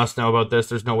 everyone must know about this.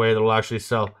 There's no way that'll actually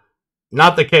sell.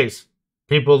 Not the case.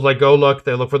 People like go look.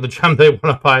 They look for the gem they want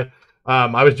to buy.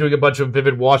 I was doing a bunch of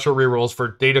Vivid Watcher rerolls for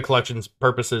data collections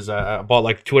purposes. I bought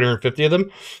like 250 of them.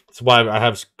 That's why I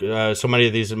have so many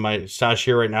of these in my stash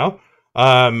here right now.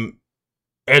 And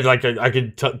like I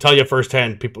could tell you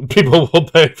firsthand, people will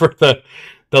pay for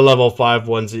the level 5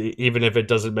 ones, even if it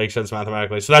doesn't make sense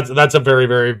mathematically. So that's a very,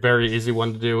 very, very easy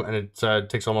one to do, and it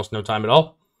takes almost no time at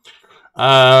all.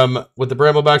 With the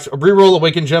Bramblebacks, reroll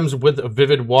Awakened Gems with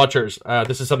Vivid Watchers.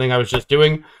 This is something I was just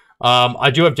doing. I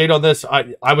do have data on this.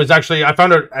 I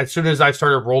found out as soon as I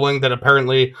started rolling that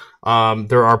apparently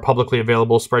there are publicly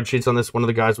available spreadsheets on this. One of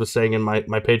the guys was saying in my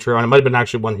Patreon, it might have been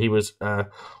actually one he was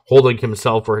holding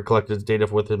himself or had collected his data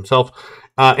with himself.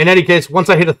 In any case, once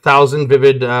I hit 1,000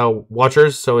 Vivid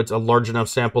Watchers, so it's a large enough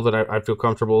sample that I feel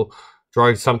comfortable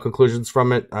drawing some conclusions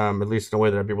from it, at least in a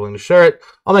way that I'd be willing to share it.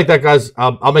 I'll make that, guys.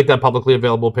 I'll make that publicly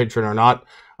available, Patreon or not.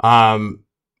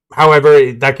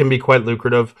 However, that can be quite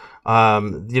lucrative.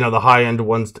 The high-end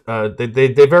ones,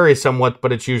 they vary somewhat,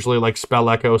 but it's usually like Spell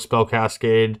Echo, Spell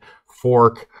Cascade,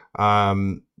 Fork,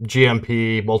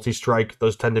 GMP, Multi-Strike.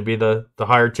 Those tend to be the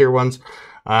higher tier ones.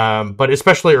 But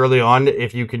especially early on,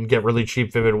 if you can get really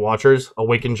cheap Vivid Watchers,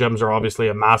 Awakened Gems are obviously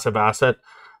a massive asset.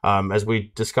 As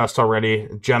we discussed already,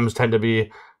 gems tend to be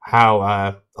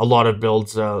how a lot of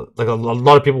builds, like a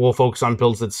lot of people will focus on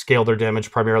builds that scale their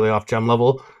damage primarily off gem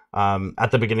level.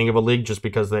 At the beginning of a league, just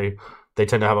because they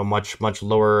tend to have a much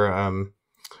lower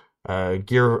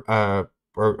gear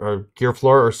or gear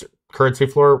floor or currency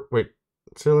floor. Wait,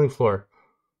 ceiling floor,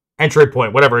 entry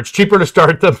point, whatever. It's cheaper to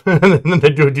start them, and then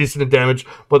they do a decent damage,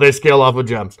 but they scale off with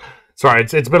gems. Sorry,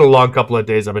 it's been a long couple of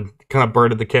days. I've been kind of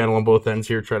burning the candle on both ends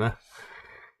here, trying to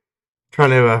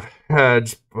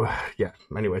yeah.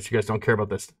 Anyways, you guys don't care about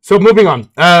this. So moving on.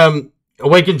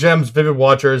 Awakened Gems, Vivid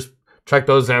Watchers, check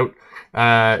those out.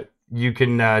 You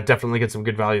can definitely get some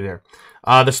good value there.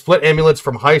 The split amulets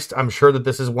from Heist, I'm sure that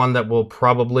this is one that will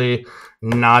probably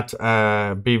not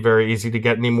be very easy to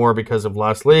get anymore because of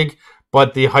last league.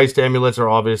 But the Heist amulets are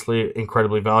obviously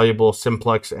incredibly valuable.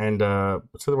 Simplex and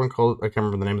what's the other one called? I can't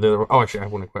remember the name of the other one. Oh, actually, I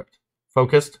have one equipped.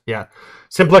 Focused, yeah.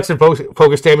 Simplex and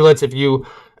Focused amulets. If you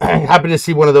happen to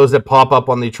see one of those that pop up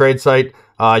on the trade site,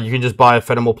 you can just buy a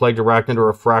Phenomenal Plagued Arachnid or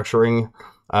a Fracturing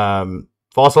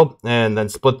fossil and then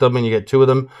split them and you get 2 of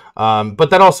them. But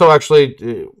that also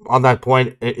actually, on that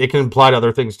point, it can apply to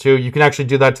other things too. You can actually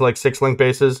do that to like 6-link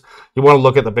bases. You want to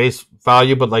look at the base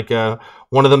value, but like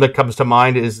one of them that comes to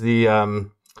mind is the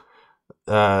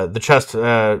chest,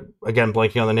 again,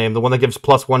 blanking on the name, the one that gives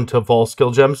 +1 to Vol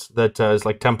skill gems that is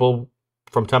like Temple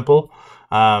from Temple.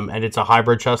 And it's a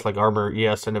hybrid chest like Armor,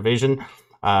 ES, and Evasion.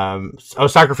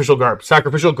 Sacrificial Garb.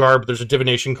 Sacrificial Garb, there's a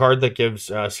Divination card that gives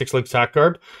 6-link sack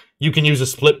garb. You can use a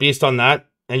Split Beast on that,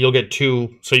 and you'll get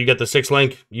 2. So you get the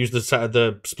 6-link, use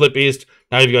the Split Beast,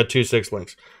 now you've got 2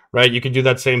 6-links, right? You can do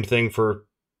that same thing for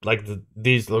like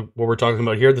these, what we're talking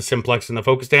about here, the Simplex and the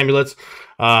Focused amulets.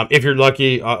 If you're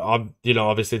lucky,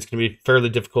 obviously it's going to be fairly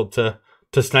difficult to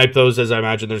snipe those, as I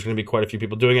imagine there's going to be quite a few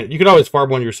people doing it. You can always farm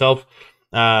one yourself.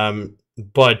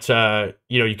 But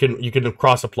you can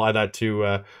cross apply that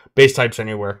to base types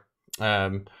anywhere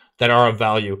that are of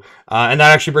value. And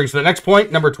that actually brings to the next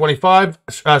point, number 25,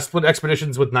 split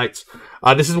expeditions with knights.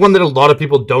 This is one that a lot of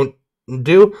people don't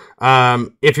do.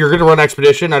 If you're going to run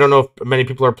expedition, I don't know if many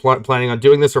people are planning on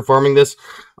doing this or farming this.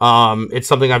 It's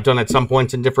something I've done at some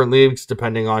points in different leagues,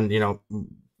 depending on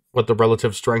what the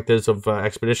relative strength is of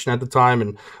expedition at the time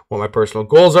and what my personal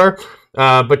goals are.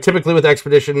 But typically with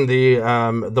expedition,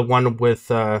 the one with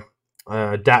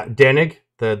Danig,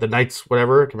 the knights,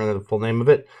 whatever, I can't remember the full name of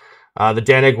it. The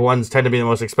Danig ones tend to be the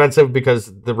most expensive because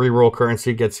the reroll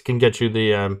currency can get you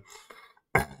the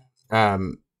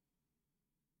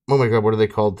oh my god, what are they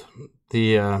called?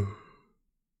 The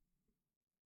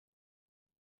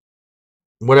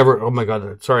whatever. Oh my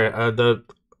god, sorry.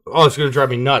 Oh, it's going to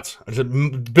drive me nuts. It's the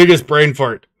biggest brain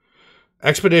fart.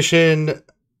 Expedition,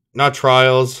 not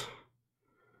trials.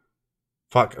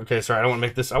 Fuck. Okay, sorry. I don't want to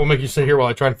make this. I will make you sit here while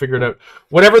I try and figure it out.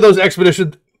 Whatever those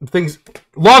expedition things.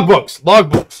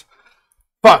 Logbooks.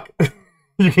 Fuck.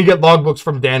 You can get logbooks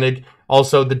from Danig.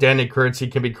 Also, the Danig currency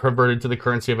can be converted to the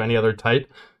currency of any other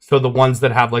type. So the ones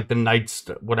that have like the knights,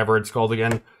 whatever it's called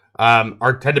again,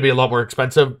 tend to be a lot more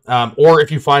expensive. Or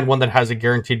if you find one that has a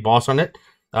guaranteed boss on it,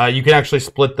 you can actually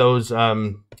split those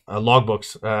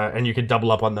logbooks, and you can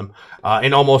double up on them.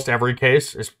 In almost every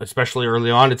case, especially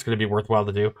early on, it's going to be worthwhile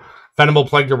to do. Venomable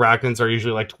Plagued Arachnids are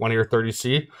usually like 20 or 30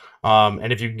 C,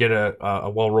 and if you can get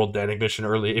a well-rolled Danig mission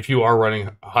early, if you are running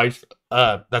heist,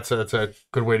 that's a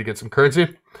good way to get some currency.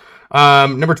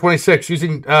 Number 26,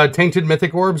 using Tainted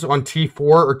Mythic Orbs on T4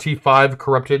 or T5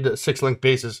 corrupted 6-link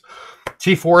bases.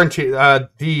 T4 and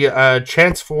the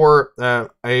chance for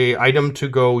a item to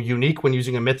go unique when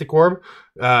using a Mythic Orb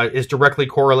is directly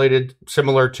correlated,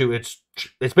 similar to it's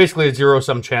basically a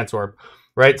zero-sum chance orb,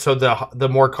 right? So the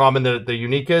more common the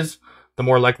unique is, the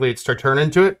more likely it's to turn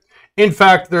into it. In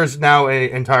fact, there's now an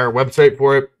entire website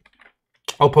for it.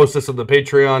 I'll post this on the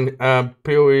Patreon.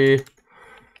 PoE.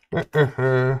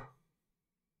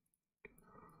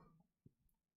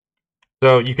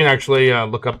 So you can actually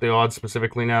look up the odds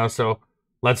specifically now. So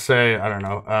let's say, I don't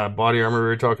know, body armor we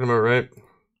were talking about, right?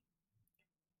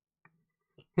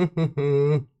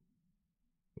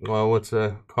 Well, what's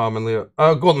commonly...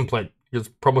 golden plate. Because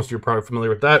most you're probably familiar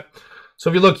with that. So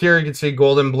if you look here, you can see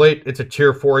golden plate. It's a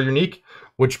tier 4 unique,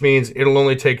 which means it'll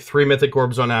only take 3 mythic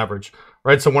orbs on average,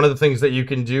 right? So one of the things that you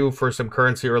can do for some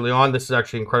currency early on, this is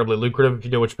actually incredibly lucrative if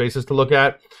you know which bases to look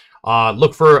at.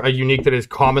 Look for a unique that is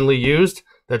commonly used.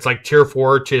 That's like tier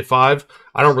 4, tier 5.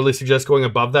 I don't really suggest going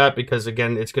above that because,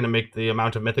 again, it's going to make the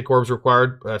amount of mythic orbs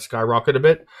required skyrocket a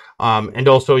bit. And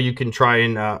also you can try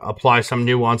and apply some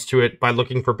nuance to it by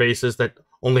looking for bases that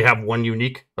only have one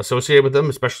unique associated with them,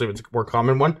 especially if it's a more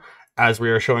common one, as we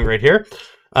are showing right here.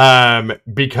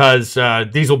 Because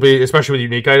these will be, especially with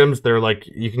unique items, they're like,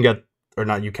 you can get, or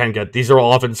not you can get, these are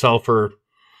all often sell for,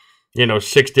 you know,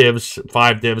 6 divs,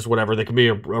 5 divs, whatever. They can be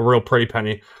a real pretty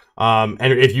penny. And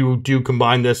if you do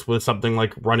combine this with something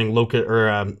like running Locust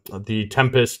or the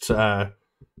Tempest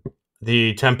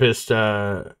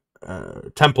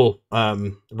Temple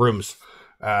rooms,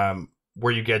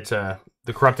 where you get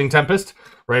the Corrupting Tempest,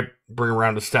 right? Bring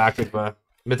around a stack of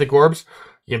mythic orbs.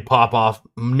 You can pop off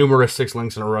numerous 6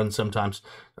 links in a run sometimes.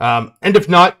 And if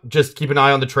not, just keep an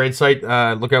eye on the trade site.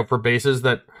 Look out for bases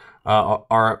that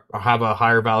have a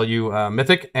higher value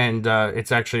mythic, and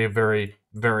it's actually a very,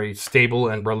 very stable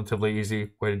and relatively easy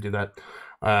way to do that.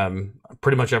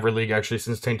 Pretty much every league, actually,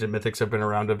 since Tainted Mythics have been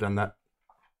around, have done that.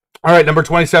 All right, number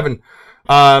 27.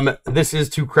 This is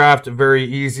to craft very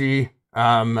easy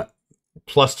 +2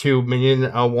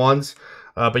 minion wands,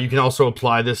 but you can also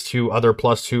apply this to other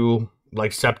 +2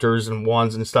 like scepters and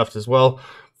wands and stuff as well.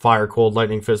 Fire, cold,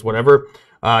 lightning, fizz, whatever.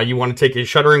 You want to take a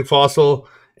shuddering fossil,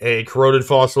 a corroded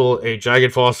fossil, a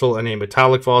jagged fossil, and a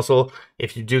metallic fossil.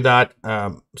 If you do that,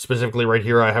 specifically right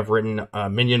here, I have written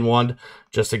minion wand,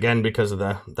 just again because of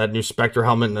that new Spectre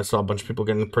helmet, and I saw a bunch of people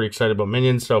getting pretty excited about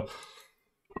minions. So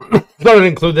I'm not going to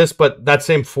include this, but that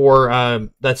same four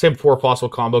fossil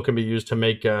combo can be used to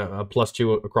make a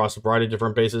 +2 across a variety of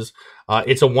different bases.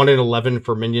 It's a 1 in 11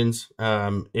 for minions.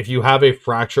 If you have a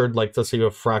fractured, like let's say you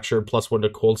have fractured +1 to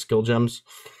cold skill gems,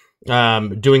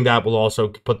 doing that will also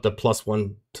put the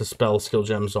 +1 to spell skill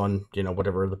gems on, you know,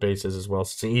 whatever the base is as well.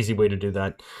 So it's an easy way to do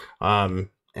that. And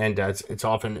it's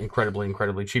often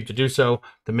incredibly cheap to do so.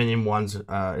 The minion ones,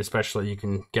 especially, you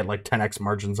can get like 10x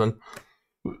margins on.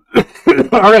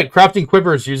 All right, crafting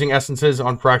quivers using essences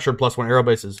on fractured +1 arrow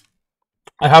bases.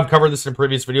 I have covered this in a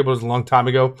previous video, but it was a long time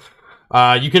ago.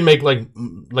 You can make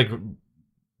like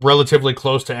relatively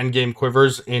close to endgame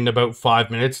quivers in about 5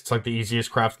 minutes. It's like the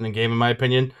easiest craft in the game, in my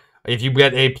opinion. If you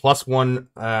get a +1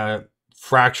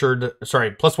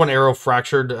 arrow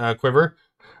fractured quiver,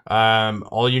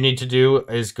 all you need to do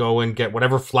is go and get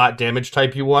whatever flat damage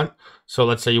type you want. So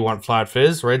let's say you want flat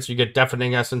fizz, right? So you get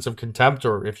deafening essence of contempt,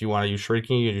 or if you want to use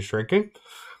shrieking, you use shrieking.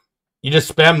 You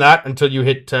just spam that until you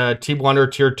hit T1 or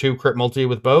tier 2 crit multi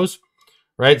with bows,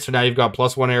 right? So now you've got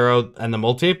 +1 arrow and the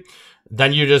multi.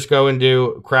 Then you just go and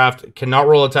do craft cannot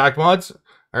roll attack mods.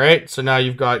 All right, so now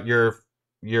you've got your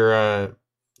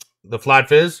the flat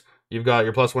fizz. You've got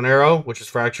your +1 arrow, which is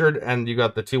fractured, and you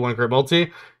got the T1 crit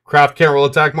multi. Craft can't roll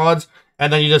attack mods,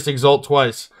 and then you just exalt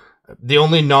twice. The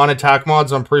only non-attack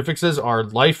mods on prefixes are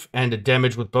life and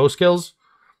damage with bow skills.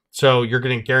 So you're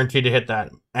getting guaranteed to hit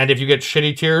that. And if you get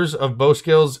shitty tiers of bow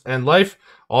skills and life,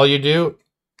 all you do,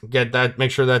 get that,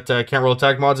 make sure that can't roll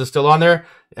attack mods is still on there,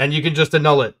 and you can just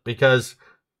annul it, because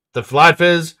the flat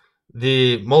fizz,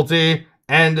 the multi,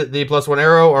 and the +1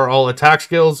 arrow are all attack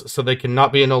skills, so they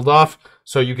cannot be annulled off.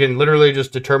 So you can literally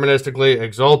just deterministically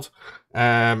exalt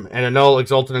and annul,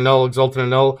 exalt and annul, exalt and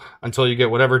annul, until you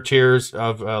get whatever tiers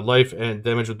of life and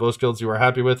damage with bow skills you are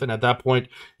happy with. And at that point,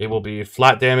 it will be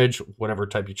flat damage, whatever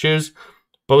type you choose.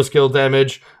 Bow skill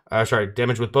damage,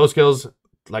 damage with bow skills,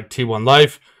 like T1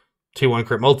 life. T1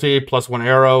 crit multi, plus 1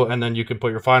 arrow, and then you can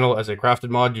put your final as a crafted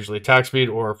mod, usually attack speed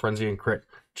or frenzy and crit.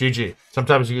 GG.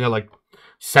 Sometimes you get like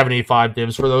 75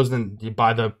 divs for those, and you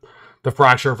buy the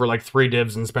fracture for like 3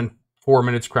 divs and spend 4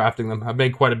 minutes crafting them. I've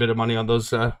made quite a bit of money on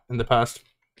those in the past.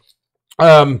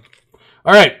 All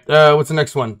right, what's the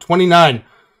next one? 29.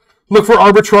 Look for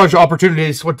arbitrage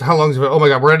opportunities. How long is it? Oh my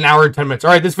god, we're at an hour and 10 minutes.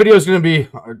 All right, this video is going to be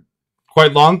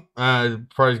quite long.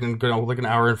 Probably going to go like an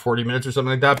hour and 40 minutes or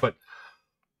something like that. But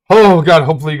oh god,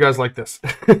 hopefully you guys like this.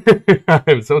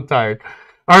 I'm so tired.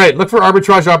 All right, look for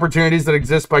arbitrage opportunities that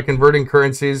exist by converting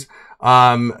currencies. Sorry,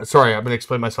 I'm going to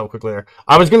explain myself quickly there.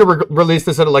 I was going to release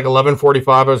this at like 11:45.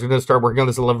 I was going to start working on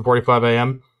this at 11:45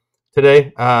 a.m.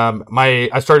 today.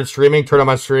 I started streaming, turned on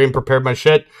my stream, prepared my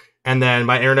shit, and then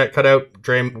my internet cut out.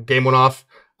 Game went off.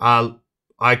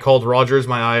 I called Rogers,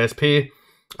 my ISP.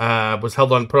 Was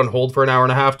put on hold for an hour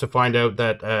and a half to find out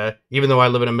that even though I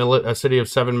live in a city of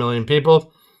 7 million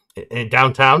people in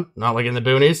downtown, not like in the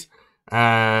boonies,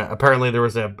 apparently there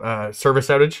was a service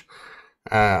outage.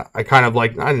 I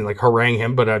didn't like harangue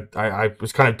him, but I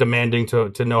was kind of demanding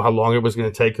to know how long it was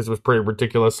going to take, because it was pretty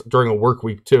ridiculous during a work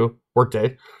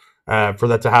day, for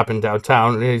that to happen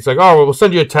downtown. And he's like, oh, well, we'll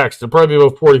send you a text. It'll probably be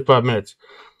about 45 minutes.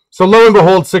 So lo and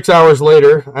behold, 6 hours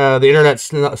later, the internet's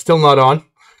still not on.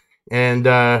 And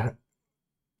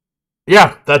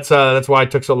yeah, that's why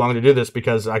it took so long to do this,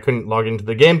 because I couldn't log into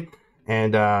the game.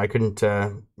 And I couldn't,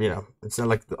 it's not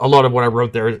like a lot of what I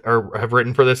wrote there or have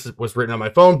written for this was written on my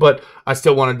phone, but I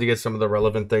still wanted to get some of the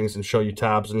relevant things and show you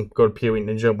tabs and go to PoE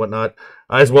Ninja and whatnot,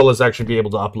 as well as actually be able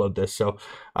to upload this. So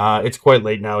it's quite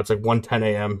late now. It's like 1:10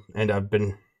 a.m. and I've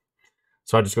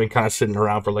just been kind of sitting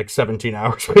around for like 17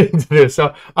 hours waiting to do this.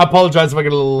 So I apologize if I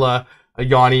get a little a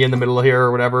yawny in the middle here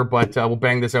or whatever, but we'll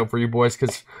bang this out for you boys,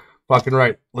 because fucking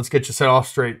right. Let's get you set off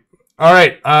straight. All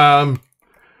right.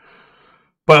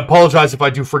 But apologize if I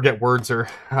do forget words or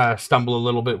stumble a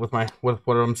little bit with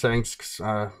what I'm saying, because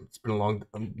it's been a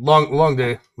long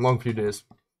day, long few days.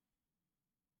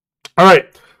 All right,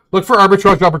 look for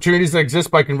arbitrage opportunities that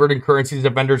exist by converting currencies to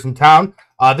vendors in town.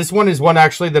 This one is one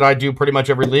actually that I do pretty much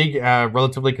every league,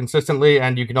 relatively consistently,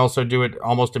 and you can also do it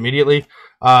almost immediately.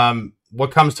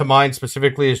 What comes to mind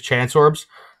specifically is chance orbs.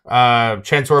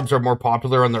 Chance orbs are more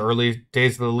popular in the early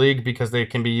days of the league because they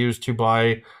can be used to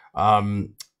buy.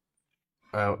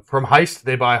 From Heist,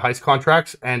 they buy Heist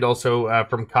contracts, and also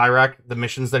from Kyrak, the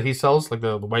missions that he sells, like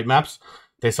the white maps,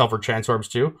 they sell for chance orbs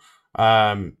too.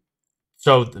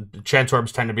 So the chance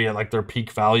orbs tend to be at like their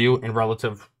peak value in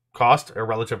relative cost or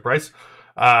relative price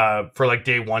for like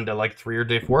day 1 to like 3 or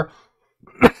day 4.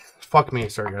 Fuck me,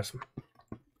 sorry guys.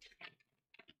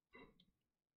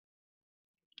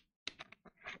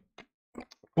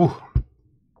 Ooh.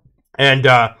 And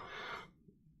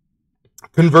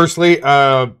conversely,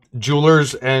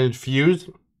 jewelers and fuse,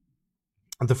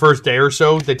 the first day or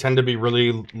so, they tend to be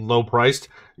really low priced.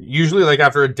 Usually, like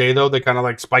after a day though, they kind of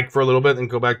like spike for a little bit and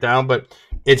go back down. But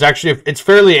it's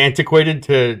fairly antiquated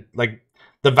to like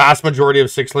the vast majority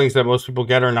of 6 links that most people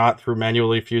get are not through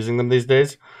manually fusing them these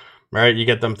days. Right? You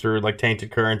get them through like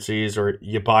tainted currencies, or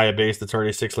you buy a base that's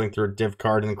already 6 link through a div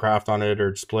card and craft on it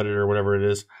or split it or whatever it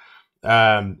is.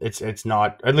 It's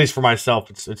not, at least for myself,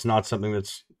 it's not something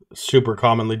that's super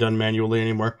commonly done manually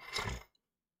anymore.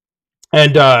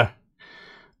 And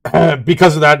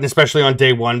because of that, and especially on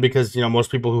day 1, because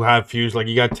most people who have fuse, like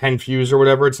you got 10 fuse or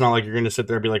whatever, it's not like you're going to sit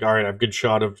there and be like, all right, I have a good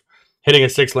shot of hitting a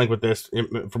 6 link with this.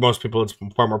 For most people, it's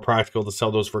far more practical to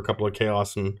sell those for a couple of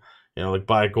chaos and like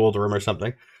buy a gold room or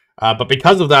something. But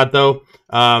because of that though,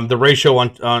 the ratio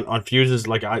on fuses,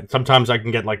 like sometimes I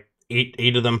can get like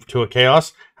eight of them to a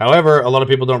chaos. However, a lot of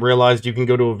people don't realize you can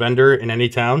go to a vendor in any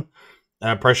town,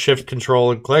 press shift,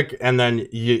 control, and click, and then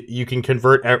you can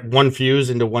convert 1 fuse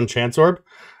into 1 chance orb.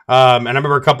 And I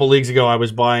remember a couple leagues ago, I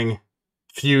was buying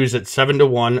fuse at 7 to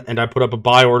 1, and I put up a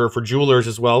buy order for jewelers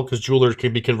as well, because jewelers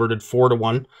can be converted 4 to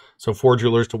 1, so 4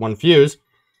 jewelers to 1 fuse.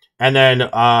 And then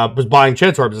was buying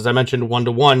chance orbs, as I mentioned, 1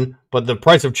 to 1, but the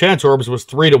price of chance orbs was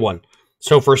 3 to 1.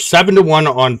 So for 7 to 1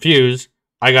 on fuse,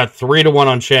 I got 3 to 1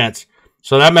 on chance.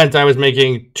 So that meant I was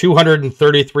making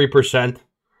 233%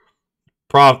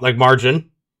 margin.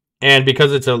 And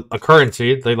because it's a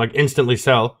currency, they like instantly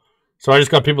sell. So I just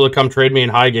got people to come trade me in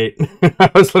Highgate. I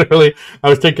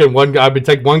was taking one guy, I would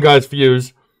take one guy's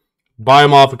fuse, buy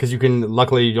them off, because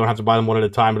luckily you don't have to buy them one at a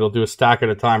time. It'll do a stack at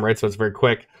a time, right? So it's very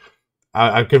quick.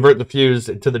 I convert the fuse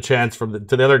to the chance to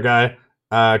the other guy,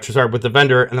 with the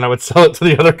vendor, and then I would sell it to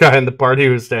the other guy in the party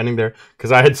who was standing there,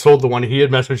 because I had sold the one he had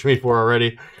messaged me for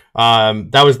already.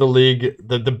 That was the league.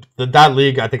 That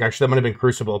league, I think actually that might have been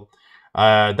Crucible.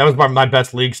 That was my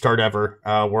best league start ever,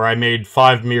 where I made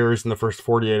 5 mirrors in the first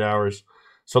 48 hours.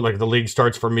 So like the league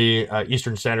starts for me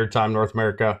Eastern Standard Time, North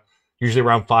America, usually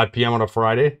around 5 p.m. on a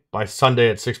Friday. By Sunday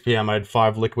at 6 p.m., I had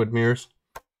 5 liquid mirrors.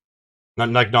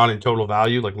 Not in total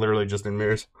value, like literally just in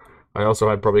mirrors. I also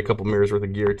had probably a couple mirrors worth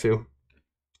of gear too.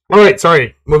 All right,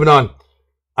 sorry, moving on.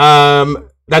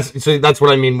 That's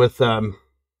what I mean with the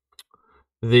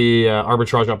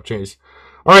arbitrage opportunities.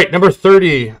 All right, number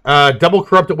 30. Double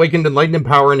Corrupt, Awakened, Enlightened,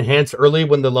 Power, Enhance early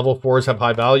when the level 4s have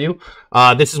high value.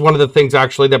 This is one of the things,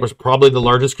 actually, that was probably the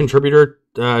largest contributor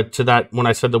to that when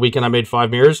I said the weekend I made 5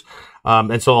 mirrors.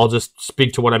 And so I'll just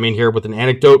speak to what I mean here with an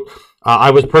anecdote. I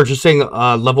was purchasing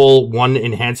level 1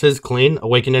 enhances, clean,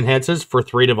 Awakened enhances for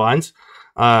 3 divines.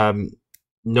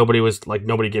 Nobody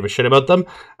gave a shit about them.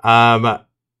 And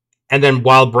then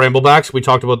Wild Bramblebacks, we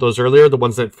talked about those earlier, the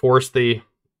ones that force the...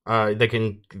 they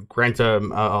can grant a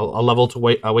level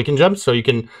to Awaken gems, so you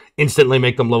can instantly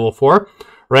make them level 4,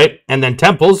 right? And then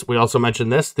Temples, we also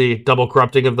mentioned this, the double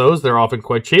corrupting of those, they're often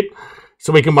quite cheap.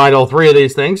 So we combined all 3 of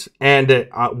these things, and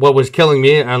what was killing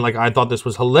me, and like I thought this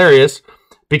was hilarious,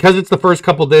 because it's the first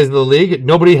couple days of the league,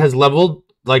 nobody has leveled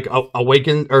like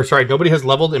nobody has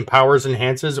leveled Empowers,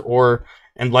 Enhances, or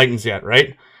Enlightens yet,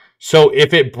 right? So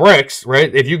if it bricks,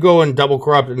 right, if you go and double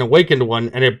corrupt an Awakened one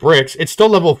and it bricks, it's still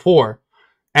level 4.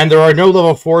 And there are no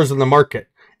level 4s in the market.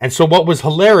 And so what was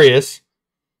hilarious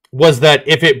was that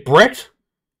if it bricked,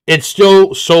 it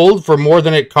still sold for more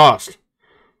than it cost.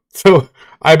 So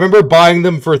I remember buying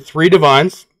them for 3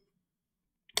 divines,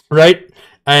 right?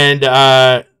 And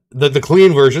the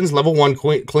clean versions, level 1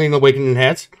 clean, Awaken,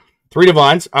 Enhance, 3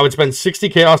 divines. I would spend 60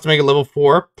 chaos to make it level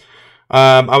 4.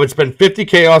 I would spend 50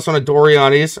 chaos on a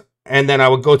Doriani's, and then I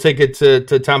would go take it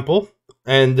to Temple.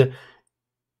 And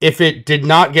if it did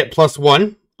not get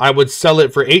 +1, I would sell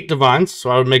it for 8 divines. So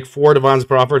I would make 4 divines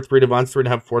per offer, 3 divines,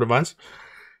 3.5, 4 divines.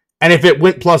 And if it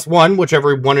went +1, which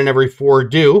every 1 in every 4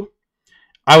 do,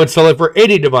 I would sell it for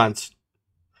 80 divines.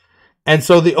 And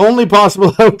so the only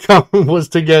possible outcome was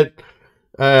to get,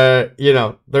 there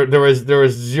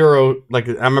was 0. Like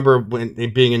I remember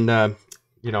being in, our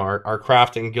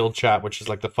crafting guild chat, which is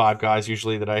like the 5 guys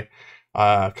usually that I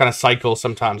kind of cycle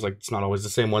sometimes. Like it's not always the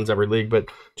same ones every league, but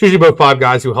it's usually about 5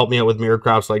 guys who help me out with mirror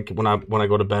crafts. Like when I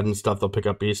go to bed and stuff, they'll pick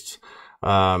up beasts,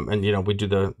 and we do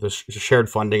the shared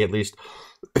funding at least.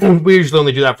 We usually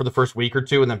only do that for the first week or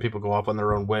 2, and then people go off on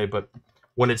their own way. But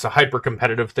when it's a hyper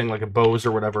competitive thing like a bows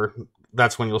or whatever,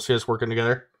 that's when you'll see us working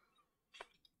together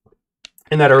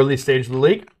in that early stage of the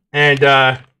league. And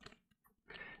yeah,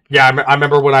 I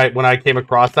remember when I came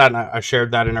across that and I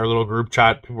shared that in our little group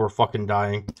chat, people were fucking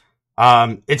dying.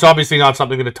 It's obviously not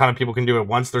something that a ton of people can do at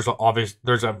once. There's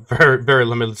a very, very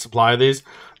limited supply of these.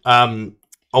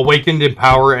 Awakened,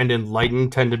 Empower, and Enlighten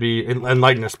tend to be,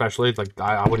 Enlighten especially, it's like,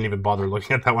 I wouldn't even bother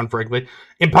looking at that one, frankly.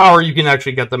 Empower, you can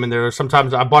actually get them in there.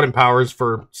 Sometimes I bought Empowers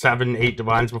for 7, 8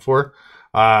 divines before,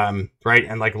 right?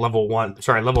 And like level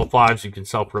 5s you can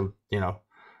sell for,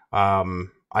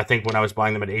 I think when I was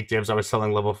buying them at 8 divs, I was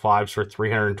selling level 5s for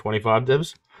 325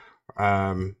 divs.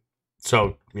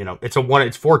 So,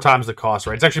 it's 4 times the cost,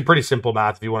 right? It's actually pretty simple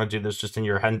math if you want to do this just in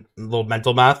your head, little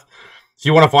mental math. So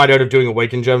you want to find out if doing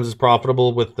Awaken Gems is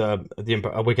profitable with the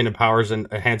Awaken Empowers and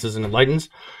Enhances and Enlightens.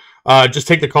 Just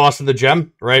take the cost of the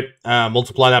gem, right?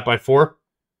 Multiply that by 4.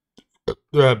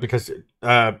 Because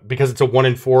it's a 1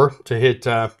 in 4 to hit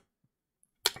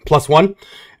 +1.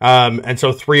 And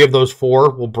so 3 of those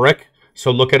 4 will brick. So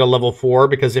look at a level 4,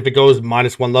 because if it goes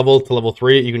 -1 level to level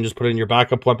 3, you can just put it in your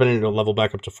backup weapon and it'll level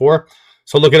back up to 4.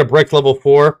 So look at a brick level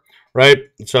 4, right?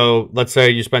 So let's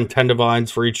say you spend 10 divines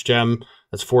for each gem.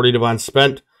 That's 40 divines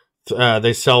spent.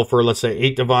 They sell for, let's say,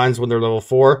 8 divines when they're level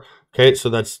 4. Okay, so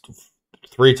that's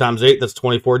 3 times 8. That's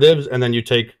 24 divs. And then you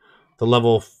take the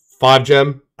level 5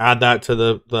 gem, add that to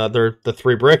the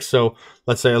 3 bricks. So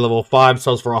let's say a level 5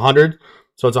 sells for 100.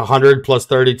 So it's 100 plus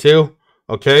 32.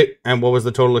 Okay, and what was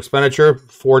the total expenditure?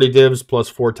 40 divs plus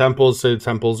 4 temples. So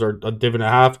temples are a div and a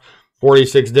half.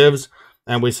 46 divs.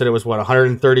 And we said it was,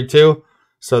 132?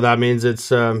 So that means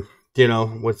it's,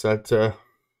 what's that?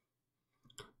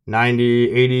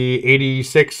 90, 80,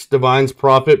 86 divines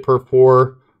profit per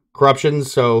 4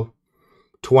 corruptions. So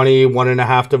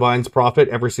 21.5 divines profit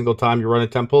every single time you run a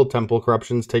temple. Temple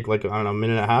corruptions take like, a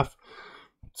minute and a half.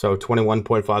 So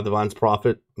 21.5 divines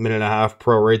profit, minute and a half,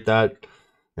 prorate that.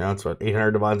 It's about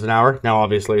 800 divines an hour. Now,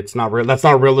 obviously, it's not real. That's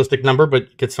not a realistic number,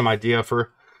 but get some idea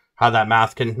for how that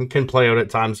math can play out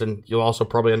at times, and you'll also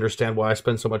probably understand why I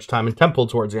spend so much time in Temple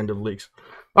towards the end of the leagues.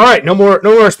 All right, no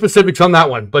more specifics on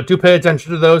that one, but do pay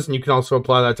attention to those, and you can also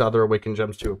apply that to other Awakened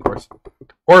gems too, of course.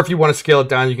 Or if you want to scale it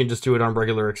down, you can just do it on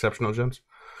regular exceptional gems.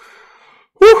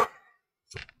 Whew!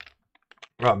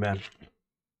 Oh man.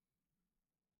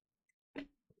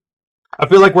 I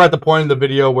feel like we're at the point in the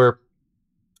video where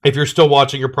if you're still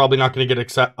watching, you're probably not going to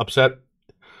get upset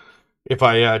if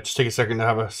I just take a second to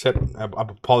have a sip. I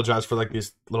apologize for like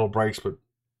these little breaks, but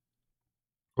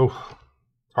it's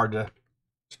hard to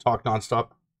talk nonstop.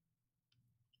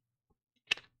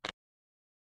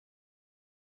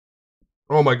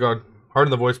 Oh my god, hard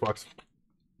in the voice box.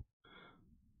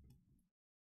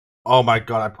 Oh my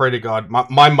god, I pray to God.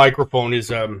 My microphone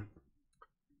is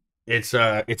it's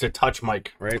a touch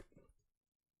mic, right?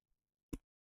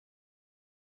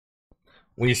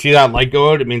 When you see that light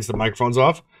go out, it means the microphone's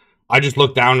off. I just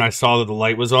looked down and I saw that the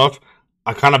light was off.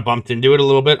 I kind of bumped into it a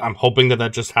little bit. I'm hoping that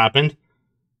that just happened.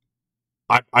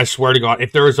 I swear to God,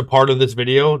 if there is a part of this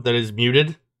video that is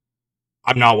muted,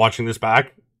 I'm not watching this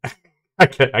back. I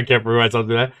can't believe myself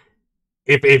do that.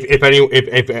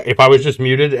 If I was just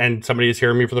muted and somebody is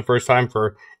hearing me for the first time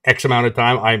for X amount of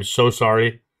time, I am so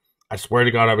sorry. I swear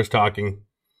to God I was talking,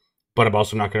 but I'm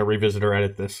also not going to revisit or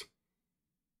edit this.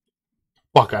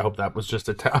 Fuck, I hope that was just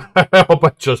I hope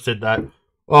I just did that.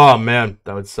 Oh man,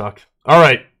 that would suck. All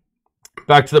right,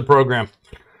 back to the program.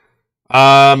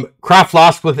 Craft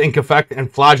flask with ink effect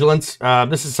and flagellants.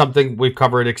 This is something we've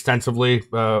covered extensively.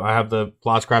 I have the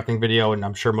flask crafting video, and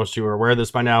I'm sure most of you are aware of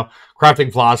this by now.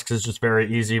 Crafting flasks is just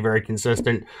very easy, very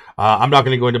consistent. I'm not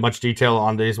going to go into much detail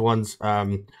on these ones.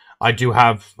 I do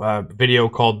have a video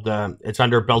called, it's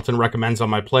under Belton Recommends on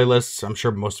my playlists. I'm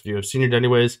sure most of you have seen it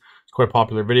anyways. It's quite a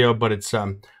popular video, but it's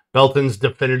Belton's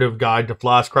definitive guide to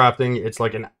flask crafting. It's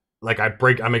like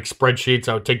I make spreadsheets.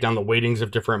 I would take down the weightings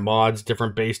of different mods,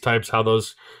 different base types, how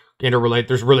those interrelate.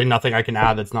 There's really nothing I can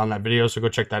add that's not in that video, so go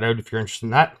check that out if you're interested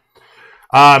in that.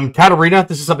 Katarina,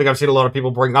 this is something I've seen a lot of people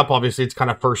bring up. Obviously, it's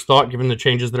kind of first thought given the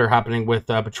changes that are happening with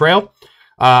Betrayal.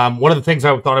 One of the things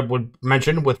I thought I would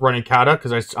mention with running Kata,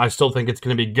 because I still think it's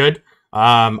going to be good.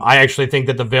 I actually think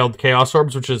that the Veiled Chaos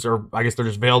Orbs, or I guess they're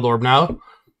just Veiled Orb now,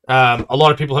 a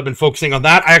lot of people have been focusing on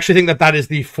that. I actually think that that is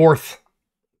the fourth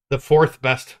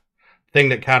best thing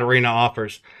that Katarina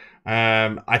offers.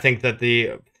 I think that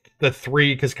the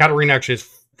three, because Katarina actually has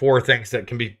 4 things that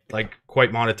can be like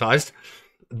quite monetized.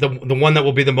 The one that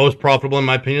will be the most profitable, in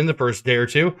my opinion, the first day or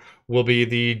two, will be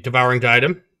the Devouring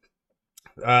Diadem.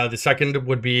 The second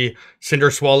would be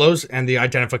Cinder Swallows and the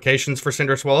identifications for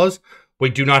Cinder Swallows. We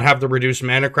do not have the reduced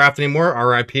mana craft anymore.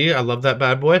 RIP. I love that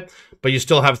bad boy. But you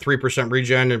still have 3%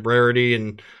 regen and rarity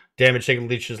and damage taken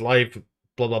leeches life,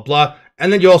 blah, blah, blah.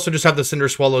 And then you also just have the Cinder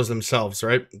Swallows themselves,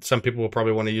 right? Some people will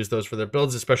probably want to use those for their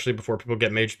builds, especially before people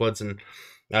get Mage Bloods. And,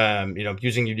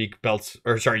 using unique belts,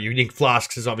 unique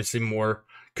flasks is obviously more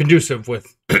conducive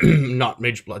with not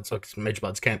Mage Bloods. So Mage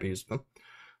Bloods can't be used.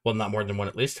 Well, not more than one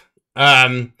at least.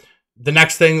 The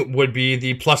next thing would be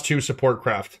the +2 support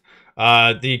craft.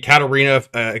 The Katarina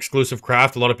exclusive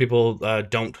craft, a lot of people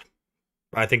don't,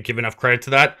 I think, give enough credit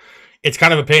to that. It's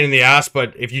kind of a pain in the ass,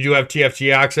 but if you do have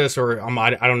TFT access, or I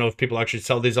don't know if people actually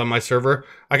sell these on my server,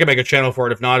 I can make a channel for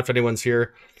it. If not, if anyone's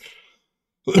here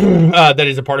that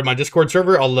is a part of my Discord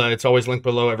server, it's always linked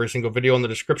below every single video in the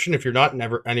description. If you're not,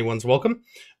 anyone's welcome.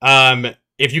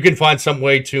 If you can find some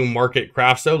way to market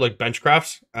crafts, though, like bench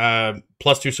crafts,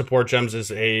 +2 support gems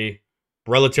is a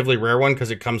relatively rare one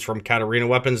because it comes from Katarina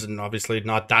weapons, and obviously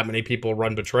not that many people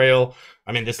run Betrayal.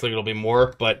 I mean, this league will be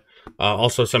more, but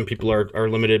also some people are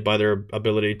limited by their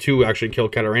ability to actually kill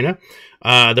Katarina.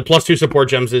 The +2 support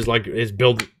gems is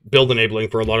build enabling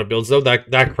for a lot of builds, though.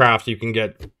 That craft you can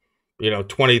get,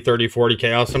 20, 30, 40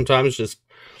 chaos sometimes. Just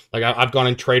like I've gone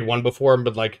and trade one before,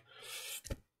 but like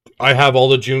I have all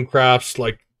the June crafts.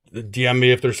 Like, DM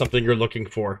me if there's something you're looking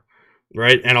for,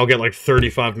 right? And I'll get like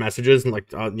 35 messages, and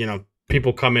like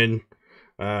people come in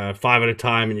 5 at a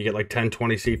time, and you get like 10,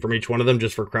 20 C from each one of them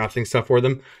just for crafting stuff for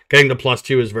them. Getting the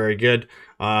 +2 is very good.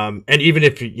 And even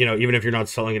if you're not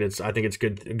selling it, I think it's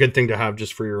a good thing to have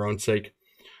just for your own sake.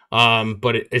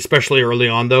 But especially early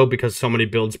on, though, because so many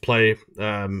builds play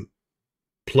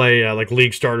like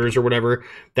league starters or whatever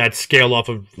that scale off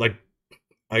of, like,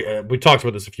 we talked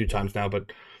about this a few times now,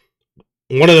 but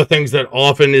one of the things that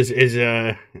often is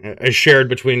shared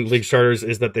between league starters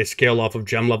is that they scale off of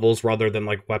gem levels rather than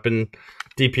like weapon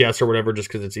DPS or whatever, just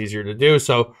because it's easier to do.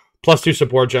 So +2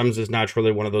 support gems is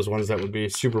naturally one of those ones that would be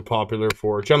super popular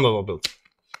for gem level builds.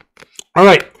 All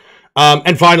right.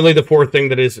 And finally, the fourth thing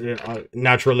that is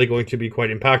naturally going to be quite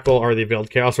impactful are the Veiled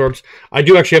Chaos Orbs. I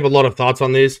do actually have a lot of thoughts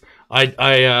on these.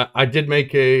 I did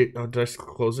make a... Oh, did I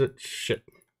close it? Shit.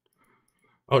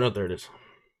 Oh, no, there it is.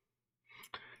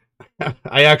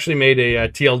 I actually made a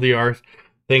TLDR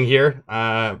thing here.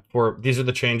 These are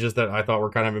the changes that I thought were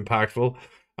kind of impactful.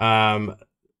 And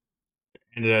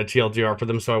a TLDR for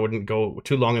them, so I wouldn't go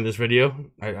too long in this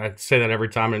video. I say that every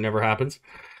time, and it never happens.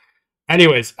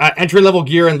 Anyways, entry-level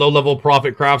gear and low-level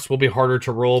profit crafts will be harder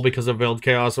to roll because of Veiled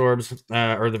Chaos Orbs,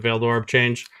 or the Veiled Orb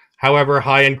change. However,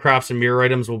 high-end crafts and mirror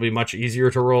items will be much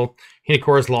easier to roll.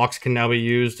 Hinokora's locks can now be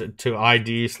used to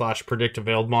ID/predict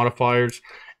veiled modifiers.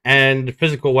 And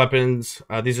physical weapons,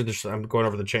 these are just, I'm going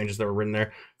over the changes that were written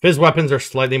there. Phys weapons are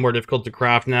slightly more difficult to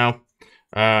craft now,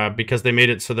 because they made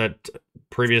it so that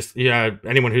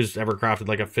anyone who's ever crafted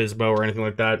like a Phys bow or anything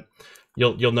like that,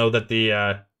 you'll know that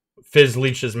the Phys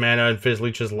leeches mana and Phys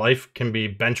leeches life can be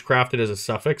bench crafted as a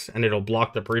suffix, and it'll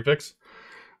block the prefix.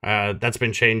 That's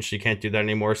been changed. You can't do that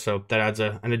anymore, so that adds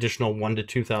an additional 1 to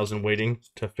 2,000 weighting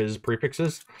to Phys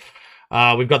prefixes.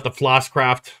 We've got the Flask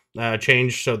craft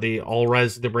change, so the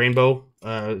all-res, the rainbow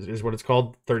is what it's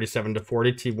called, 37 to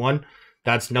 40 T1.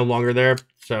 That's no longer there,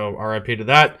 so RIP to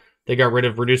that. They got rid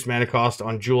of reduced mana cost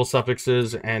on jewel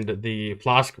suffixes and the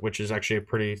Flask, which is actually a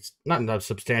pretty, not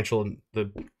substantial in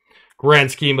the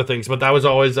grand scheme of things, but that was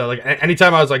always like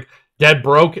anytime I was like dead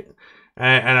broke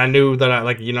and I knew that I,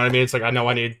 like, you know what I mean, it's like I know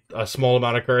I need a small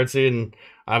amount of currency and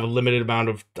I have a limited amount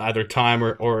of either time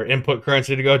or input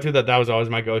currency to go to, that was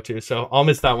always my go-to. So I'll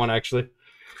miss that one actually.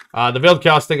 The Veiled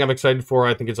Chaos thing I'm excited for.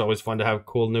 I think it's always fun to have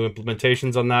cool new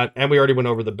implementations on that, and we already went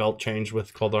over the belt change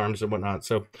with Cold Arms and whatnot.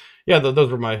 So yeah,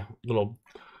 those were my little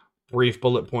brief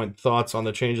bullet point thoughts on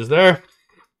the changes there.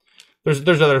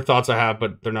 There's other thoughts I have,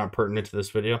 but they're not pertinent to this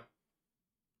video.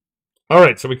 All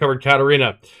right, so we covered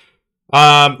Katarina.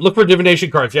 Look for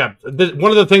divination cards. Yeah,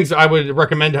 one of the things I would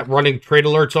recommend running trade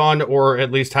alerts on, or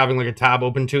at least having like a tab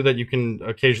open to that you can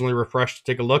occasionally refresh to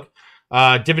take a look.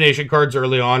 Divination cards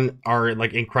early on are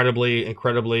like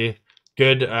incredibly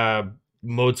good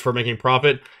modes for making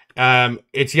profit.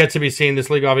 It's yet to be seen this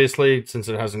league, obviously, since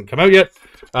it hasn't come out yet,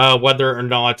 whether or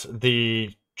not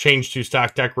the change to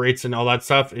stack deck rates and all that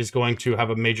stuff is going to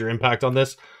have a major impact on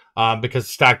this, because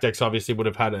stack decks obviously would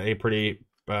have had a pretty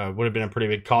would have been a pretty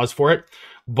big cause for it.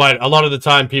 But a lot of the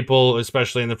time, people,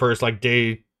 especially in the first like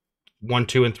day 1,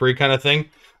 2, and 3 kind of thing,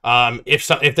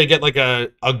 if they get like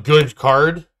a good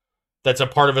card that's a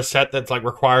part of a set that like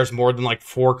requires more than like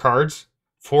 4 cards.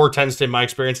 4 tends to, in my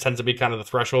experience, tends to be kind of the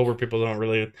threshold where people don't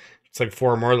really, it's like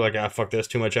 4 or more, like, ah, fuck this,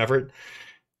 too much effort.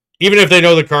 Even if they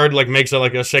know the card like makes it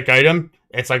like a sick item,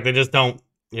 it's like they just don't,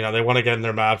 you know, they want to get in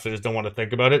their maps, they just don't want to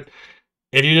think about it.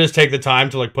 If you just take the time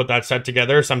to like put that set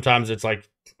together, sometimes it's like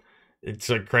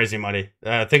crazy money.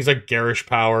 Things like Garish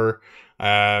Power,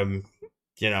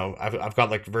 you know, I've got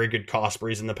like very good cost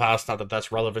breeze in the past. Not that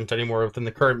that's relevant anymore within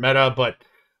the current meta, but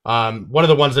one of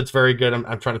the ones that's very good,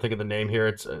 I'm trying to think of the name here.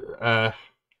 It's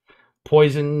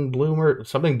Poison Bloom or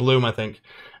something Bloom, I think.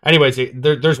 Anyways,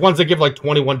 there's ones that give like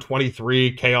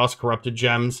 21-23 Chaos Corrupted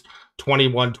Gems,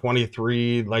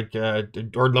 21-23 like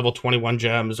or level 21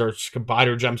 gems or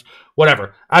Spider gems,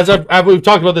 whatever. As we've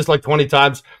talked about this like 20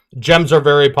 times, gems are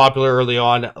very popular early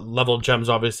on. Level gems,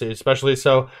 obviously, especially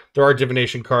so. There are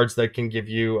divination cards that can give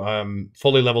you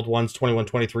fully leveled ones,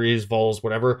 21-23s, vols,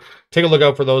 whatever. Take a look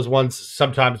out for those ones.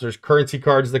 Sometimes there's currency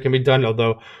cards that can be done,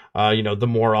 although you know, the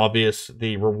more obvious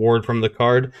the reward from the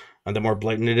card, and the more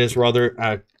blatant it is,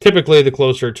 rather. Typically, the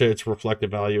closer to its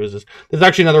reflective value is. There's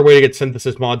actually another way to get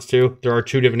synthesis mods, too. There are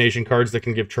 2 divination cards that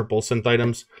can give triple synth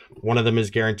items. One of them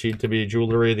is guaranteed to be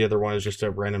jewelry. The other one is just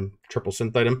a random triple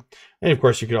synth item. And, of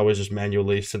course, you could always just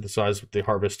manually synthesize with the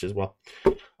harvest as well.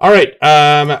 All right.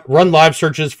 Run live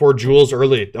searches for jewels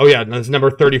early. Oh, yeah. That's number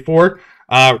 34.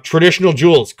 Traditional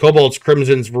jewels. Cobalts,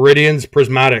 Crimsons, Viridians,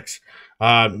 Prismatics.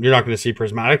 You're not going to see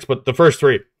Prismatics, but the first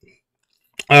 3.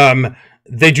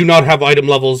 They do not have item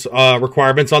levels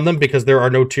requirements on them because there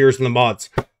are no tiers in the mods.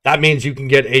 That means you can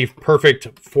get a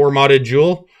perfect 4-modded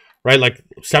jewel, right? Like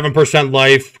 7%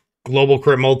 life, global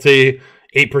crit multi,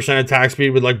 8% attack speed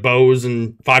with like bows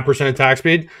and 5% attack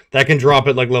speed. That can drop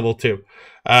at like level 2.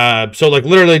 So like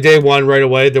literally day 1 right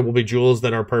away, there will be jewels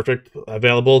that are perfect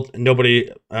available.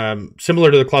 Nobody, similar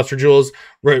to the cluster jewels,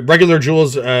 regular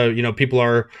jewels, you know, people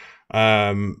are...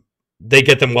 they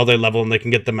get them while they level, and they can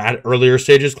get them at earlier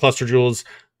stages. Cluster jewels,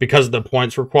 because of the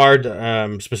points required,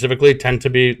 specifically, tend to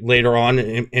be later on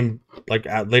in like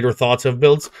later thoughts of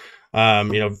builds. You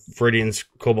know, Viridians,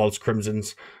 Cobalts,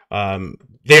 Crimsons,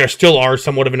 they still are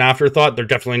somewhat of an afterthought. They're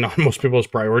definitely not most people's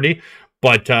priority,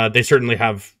 but they certainly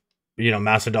have, you know,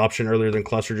 mass adoption earlier than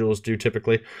cluster jewels do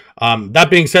typically.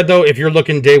 That being said, though, if you're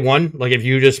looking day 1, like if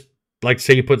you just like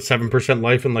say you put 7%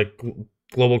 life in like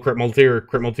global crit multi or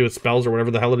crit multi with spells or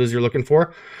whatever the hell it is you're looking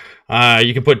for,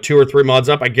 you can put 2 or 3 mods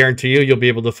up. I guarantee you'll be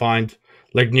able to find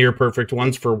like near perfect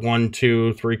ones for 1,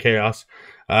 2, 3 chaos.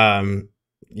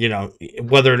 you know,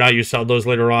 whether or not you sell those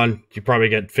later on, you probably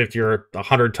get 50 or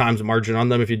 100 times margin on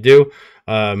them if you do.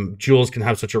 Jewels can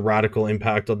have such a radical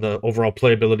impact on the overall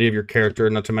playability of your character,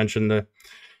 not to mention the,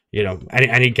 you know,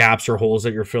 any gaps or holes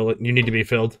that you need to be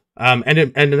filled.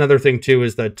 And another thing too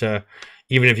is that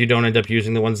even if you don't end up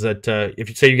using the ones that, if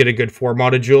you say you get a good 4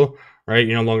 modded jewel, right,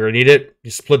 you no longer need it,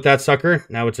 you split that sucker.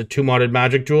 Now it's a 2 modded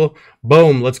magic jewel.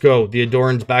 Boom, let's go. The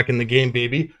Adorn's back in the game,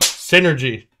 baby.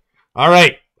 Synergy. All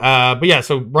right. But yeah,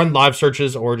 so run live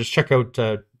searches or just check out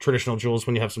traditional jewels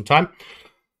when you have some time.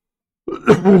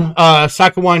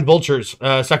 Sakawine Vultures.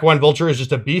 Sakawine Vulture is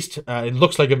just a beast. It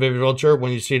looks like a Vivid Vulture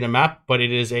when you see it in a map, but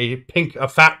it is a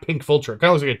fat pink vulture. It kind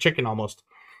of looks like a chicken almost.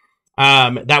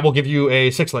 That will give you a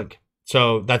 6-link.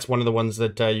 So that's one of the ones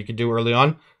that you can do early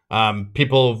on.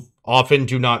 People often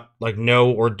do not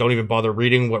know or don't even bother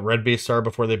reading what red beasts are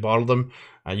before they bottle them.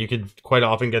 You could quite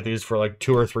often get these for like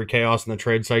 2 or 3 chaos in the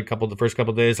trade site the first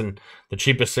couple of days, and the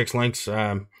cheapest 6 links.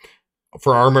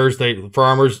 For armors,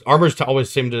 armors always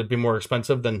seem to be more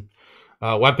expensive than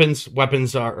weapons.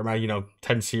 Weapons are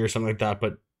 10C or something like that.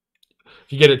 But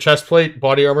if you get a chest plate,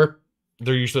 body armor,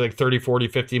 they're usually like 30, 40,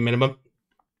 50 minimum.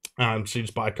 So you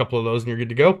just buy a couple of those and you're good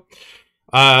to go.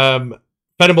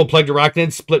 Venomable Plagued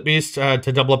Arachnid, Split Beast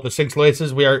to double up the 6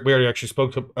 laces. We already actually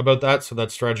spoke about that, so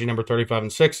that's strategy number 35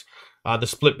 and 6. The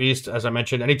Split Beast, as I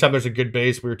mentioned, anytime there's a good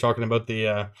base, we were talking about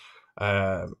the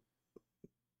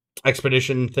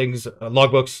expedition things,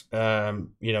 logbooks,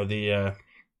 the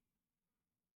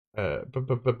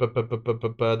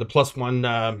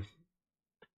 +1,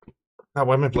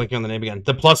 why am I blanking on the name again?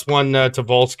 The +1 to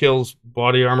Vol skills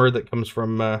body armor that comes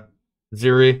from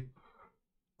Ziri.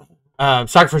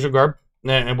 Sacrificial Garb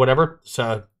and whatever.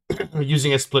 So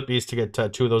using a Split Beast to get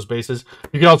 2 of those bases.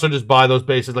 You can also just buy those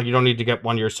bases. Like, you don't need to get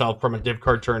one yourself from a div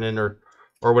card turn in or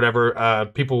whatever.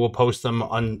 People will post them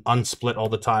unsplit all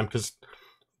the time because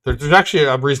there's actually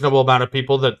a reasonable amount of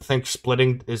people that think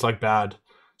splitting is like bad.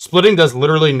 Splitting does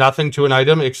literally nothing to an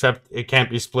item except it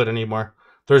can't be split anymore.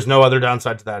 There's no other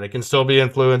downside to that. It can still be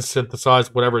influenced,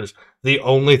 synthesized, whatever it is. The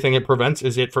only thing it prevents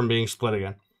is it from being split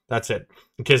again. That's it.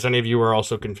 In case any of you are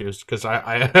also confused, because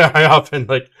I often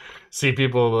see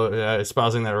people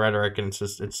espousing that rhetoric, and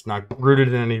it's not rooted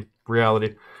in any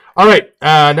reality. All right,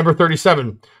 number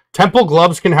 37. Temple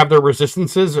gloves can have their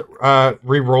resistances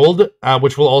re-rolled,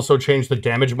 which will also change the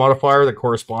damage modifier that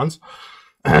corresponds.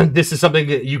 This is something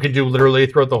that you can do literally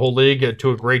throughout the whole league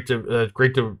to a great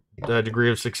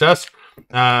degree of success.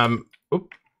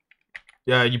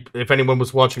 Yeah, if anyone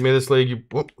was watching me this league,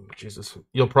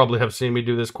 you'll probably have seen me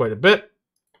do this quite a bit.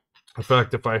 In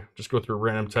fact, if I just go through a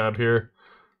random tab here,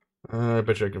 I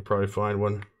bet you I can probably find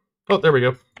one. Oh, there we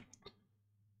go.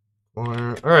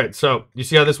 All right, so you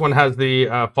see how this one has the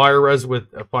fire res with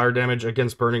fire damage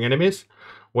against burning enemies?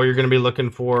 What you're going to be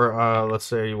looking for, let's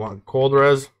say you want cold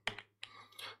res.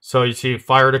 So you see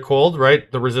fire to cold,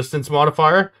 right? The resistance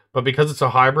modifier, but because it's a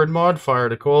hybrid mod, fire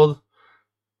to cold,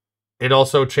 it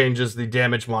also changes the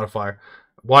damage modifier.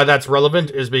 Why that's relevant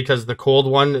is because the cold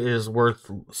one is worth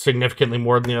significantly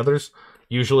more than the others,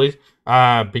 usually,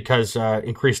 because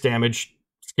increased damage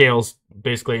scales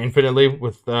basically infinitely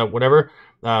with whatever.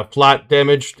 Flat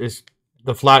damage is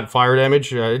the flat fire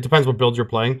damage. It depends what build you're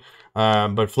playing,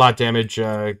 but flat damage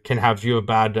can have you a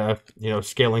bad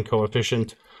scaling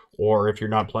coefficient, or if you're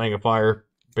not playing a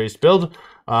fire-based build,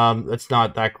 it's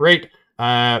not that great.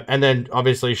 And then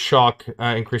obviously shock,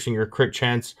 increasing your crit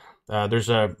chance. There's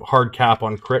a hard cap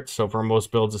on crit, so for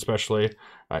most builds, especially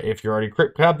if you're already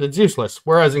crit capped, it's useless.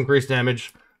 Whereas increased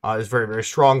damage is very, very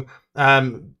strong.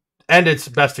 And it's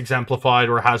best exemplified,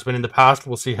 or has been in the past.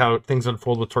 We'll see how things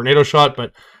unfold with Tornado Shot,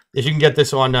 but if you can get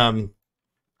this on,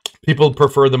 people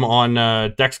prefer them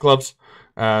on Dex gloves,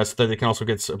 so that they can also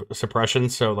get suppression.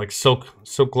 So like silk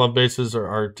glove bases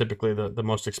are typically the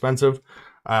most expensive.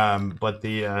 But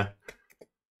the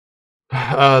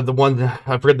one,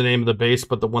 I forget the name of the base,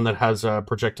 but the one that has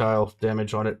projectile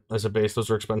damage on it as a base, those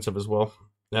are expensive as well.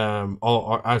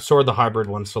 I saw the hybrid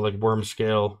ones, so like Worm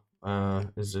Scale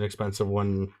is an expensive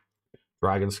one,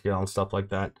 Dragon Scale and stuff like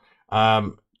that.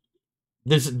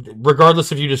 This,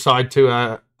 regardless if you decide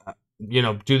to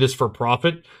do this for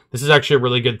profit, this is actually a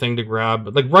really good thing to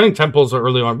grab. Like running temples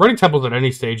early on, running temples at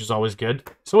any stage is always good.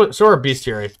 So are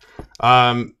bestiary.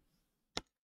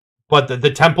 But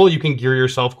the temple, you can gear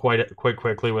yourself quite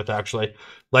quickly with, actually.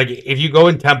 Like, if you go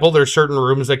in temple, there's certain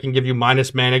rooms that can give you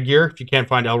minus mana gear if you can't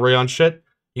find Elrayon shit.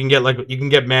 You can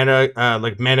get mana,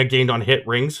 mana gained on hit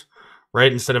rings,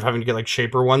 right? Instead of having to get like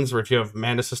shaper ones, or if you have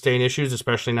mana sustain issues,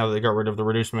 especially now that they got rid of the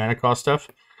reduced mana cost stuff.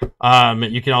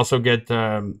 You can also get,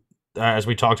 as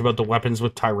we talked about, the weapons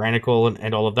with tyrannical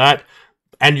and all of that.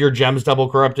 and your gems double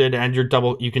corrupted, and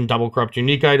you can double corrupt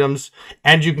unique items,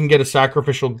 and you can get a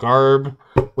sacrificial garb,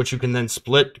 which you can then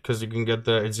split because you can get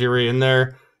the Aziri in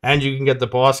there, and you can get the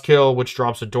boss kill, which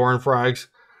drops a Doran frags.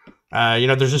 You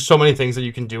know, there's just so many things that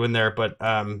you can do in there, but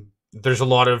there's a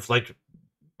lot of like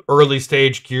early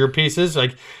stage gear pieces.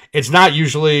 Like, it's not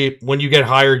usually when you get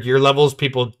higher gear levels,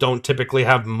 people don't typically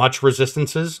have much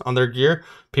resistances on their gear.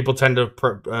 People tend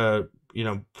to you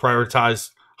know,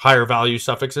 prioritize higher value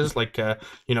suffixes like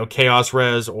you know, chaos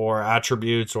res or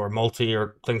attributes or multi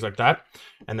or things like that,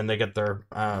 and then they get their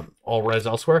all res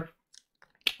elsewhere,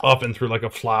 often through like a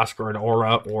flask or an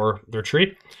aura or their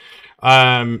tree.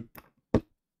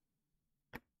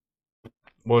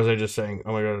 What was I just saying?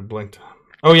 Oh my god, I blinked.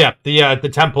 Oh yeah, the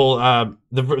temple.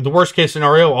 The worst case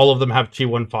scenario, all of them have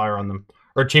T1 fire on them,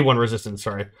 or T1 resistance.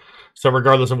 Sorry. So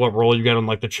regardless of what roll you get on,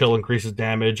 like the chill increases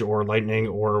damage or lightning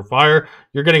or fire,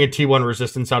 you're getting a T1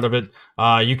 resistance out of it.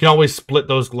 You can always split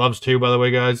those gloves too, by the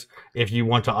way, guys. If you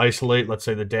want to isolate, let's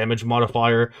say the damage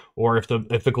modifier, or if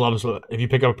the gloves, if you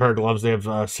pick up a pair of gloves, they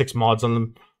have 6 mods on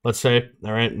them. Let's say,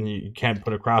 all right, and you can't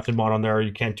put a crafted mod on there, or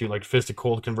you can't do like Fist of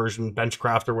Cold conversion, bench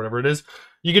craft, or whatever it is.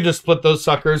 You can just split those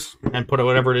suckers and put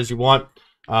whatever it is you want.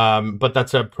 But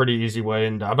that's a pretty easy way,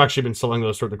 and I've actually been selling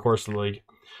those through the course of the league.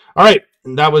 All right,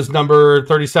 that was number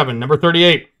 37. Number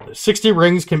 38, 60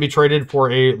 rings can be traded for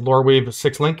a Lore Weave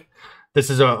 6-link. This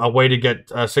is a way to get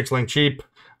 6-link cheap.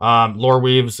 Lore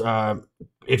Weaves,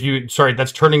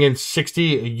 that's turning in 60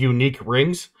 unique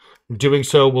rings. Doing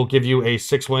so will give you a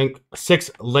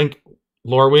 6-link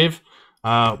Lore Weave,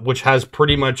 which has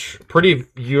pretty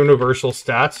universal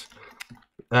stats.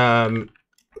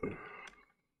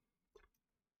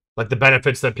 Like the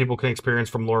benefits that people can experience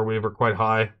from Lore Weave are quite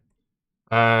high.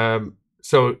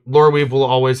 So Lore Weave will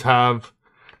always have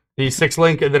the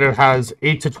 6-link, and then it has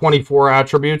 8 to 24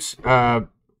 attributes, 10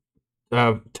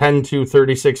 to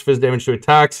 36 phys damage to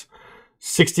attacks,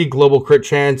 60 global crit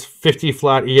chance, 50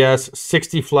 flat ES,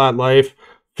 60 flat life,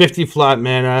 50 flat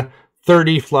mana,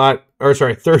 30 IIR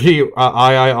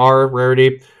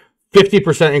rarity,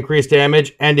 50% increased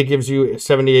damage, and it gives you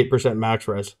 78% max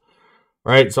res.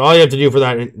 Right, so all you have to do for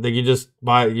that, like, you just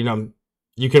buy, you know,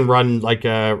 you can run like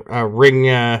a ring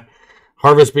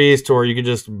harvest beast, or you can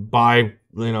just buy,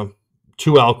 you know,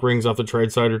 2 elk rings off the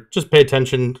trade site, or just pay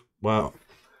attention, well,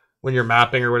 when you're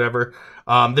mapping or whatever.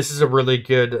 This is a really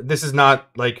good, this is not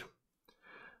like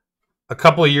a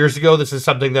couple of years ago, this is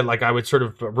something that like I would sort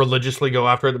of religiously go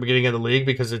after at the beginning of the league,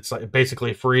 because it's like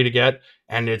basically free to get,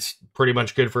 and it's pretty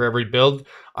much good for every build.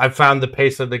 I've found the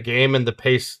pace of the game and the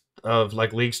pace of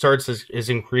like league starts is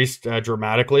increased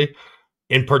dramatically,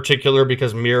 in particular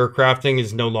because mirror crafting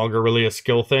is no longer really a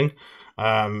skill thing.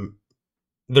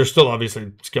 There's still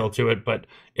obviously skill to it, but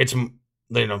it's, you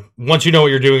know, once you know what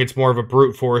you're doing, it's more of a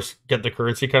brute force, get the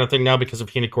currency kind of thing now because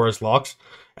of Hinokora's locks.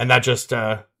 And that just,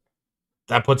 that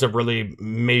puts a really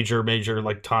major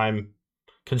like time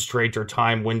constraint or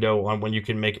time window on when you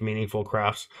can make meaningful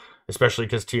crafts, especially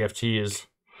because TFT is,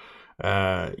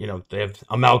 you know, they have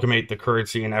amalgamate the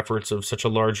currency and efforts of such a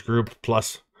large group,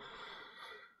 plus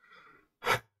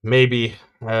maybe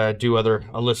do other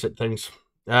illicit things.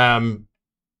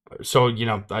 So, you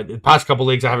know, the past couple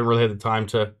leagues, I haven't really had the time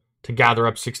to gather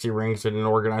up 60 rings in an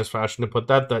organized fashion to put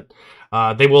that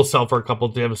they will sell for a couple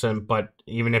divs, but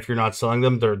even if you're not selling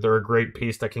them, they're a great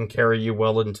piece that can carry you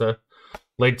well into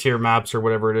late tier maps or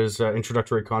whatever it is,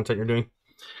 introductory content you're doing.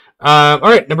 All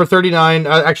right, number 39.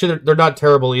 Actually, they're not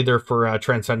terrible either for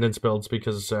Transcendence builds,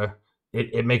 because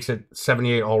it makes it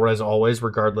 78 all res always,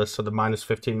 regardless. So the minus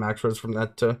 15 max res from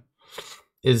that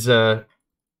is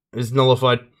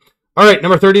nullified. All right,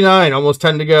 number 39, almost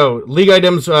 10 to go. League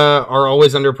items are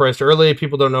always underpriced early.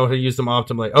 People don't know how to use them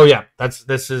optimally. Oh yeah,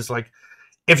 this is like,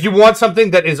 if you want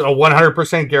something that is a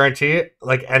 100% guarantee,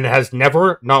 like, and has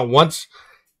never, not once,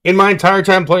 in my entire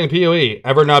time playing PoE,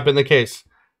 ever not been the case.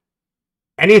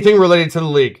 Anything related to the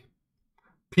league,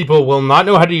 people will not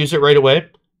know how to use it right away,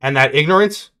 and that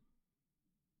ignorance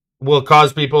will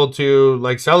cause people to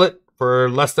like sell it for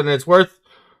less than it's worth,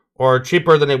 or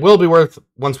cheaper than it will be worth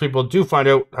once people do find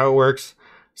out how it works,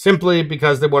 simply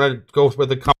because they want to go with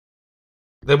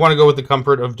the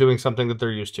comfort of doing something that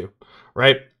they're used to,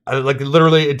 right? Like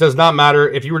literally, it does not matter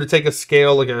if you were to take a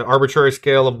scale, like an arbitrary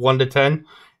scale of 1 to 10,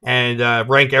 and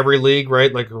rank every league,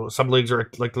 right? Like some leagues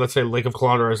are like, let's say Lake of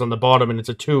Calandra is on the bottom and it's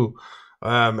a 2,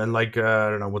 and like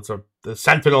I don't know, the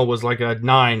Sentinel was like a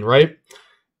 9, right?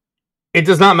 It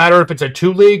does not matter if it's a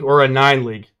 2 league or a 9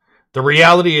 league. The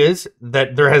reality is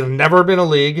that there has never been a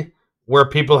league where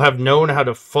people have known how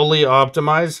to fully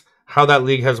optimize how that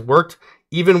league has worked,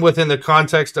 even within the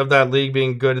context of that league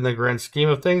being good in the grand scheme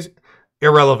of things.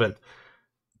 Irrelevant.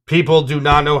 people do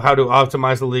not know how to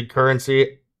optimize the league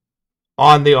currency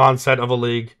on the onset of a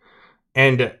league,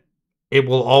 and it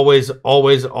will always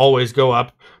go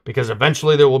up, because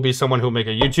eventually there will be someone who will make a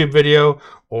YouTube video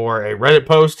or a Reddit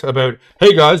post about,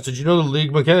 hey guys, did you know the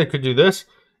league mechanic could do this?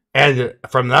 And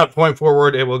from that point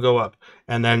forward, it will go up.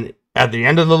 And then at the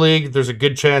end of the league, there's a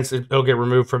good chance it'll get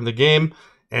removed from the game,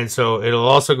 and so it'll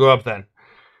also go up then.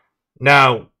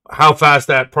 Now, how fast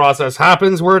that process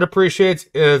happens where it appreciates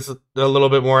is a little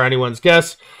bit more anyone's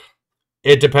guess.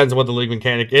 It depends on what the league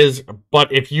mechanic is,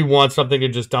 but if you want something to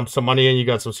just dump some money in, you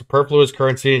got some superfluous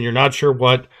currency and you're not sure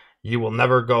what, you will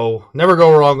never go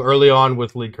wrong early on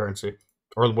with league currency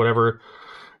or whatever,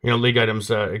 league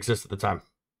items exist at the time.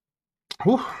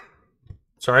 Whew.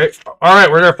 Sorry. All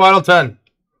right, we're in our final 10.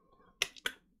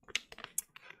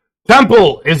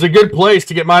 Temple is a good place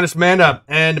to get minus mana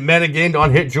and mana gained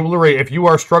on hit jewelry if you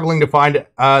are struggling to find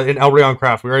an Elrond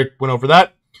craft. We already went over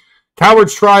that.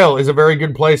 Coward's Trial is a very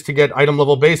good place to get item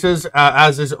level bases,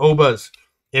 as is Obas.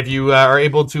 If you are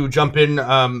able to jump in,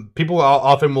 people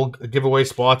often will give away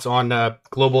spots on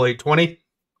Global 820.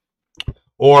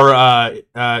 Or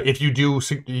if you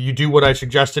do what I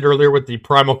suggested earlier with the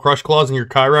Primal Crush Claws in your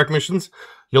Kyrak missions,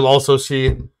 you'll also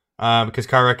see, because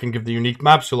Kyrak can give the unique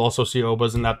maps, you'll also see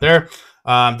Obas in that there.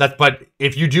 But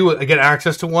if you do get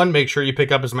access to one, make sure you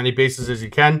pick up as many bases as you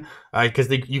can, because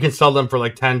you can sell them for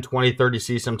like 10, 20,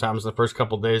 30C sometimes in the first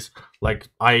couple days, like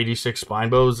I-86 spine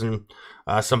bows and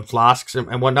some flasks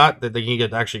and whatnot, that they can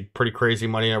get actually pretty crazy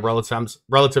money in a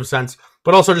relative sense,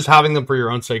 but also just having them for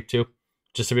your own sake too,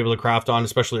 just to be able to craft on,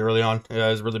 especially early on,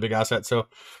 is a really big asset. So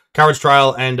Coward's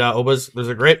Trial and Obas, those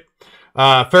are great.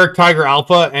 Ferric Tiger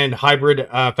Alpha and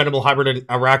Fenimal Hybrid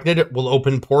Arachnid will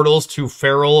open portals to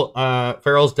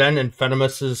Feral's Den and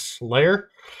Fenimus's Lair.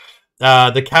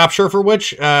 The capture for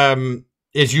which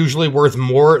is usually worth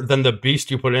more than the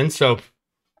beast you put in. So,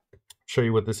 show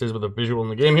you what this is with a visual in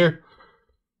the game here.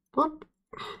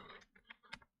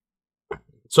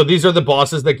 So these are the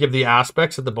bosses that give the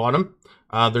aspects at the bottom.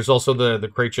 There's also the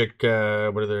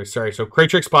Kraychik, what are they? Sorry, so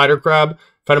Kraychik Spider Crab,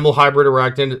 Fenimal Hybrid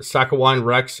Arachnid, Sakawine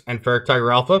Rex, and Ferric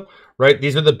Tiger Alpha, right?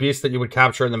 These are the beasts that you would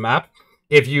capture in the map.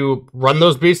 If you run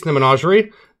those beasts in the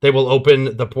menagerie, they will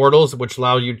open the portals, which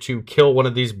allow you to kill one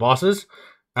of these bosses,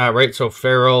 right? So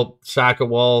Feral,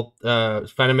 Sakawal,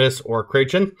 Fenimus, or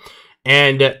Kraychin.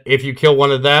 And if you kill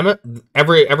one of them,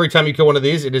 every time you kill one of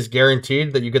these, it is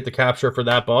guaranteed that you get the capture for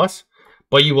that boss.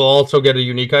 But you will also get a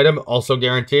unique item, also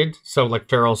guaranteed. So like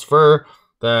Feral's Fur,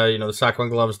 the Sakawine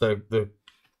Gloves, the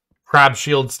Crab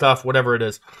Shield stuff, whatever it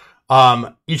is.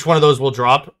 Each one of those will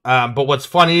drop. But what's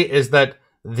funny is that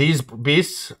these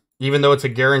beasts, even though it's a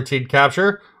guaranteed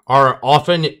capture, are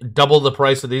often double the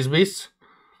price of these beasts.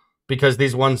 Because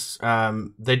these ones,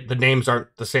 the names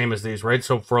aren't the same as these, right?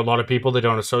 So for a lot of people, they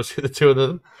don't associate the two of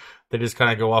them. They just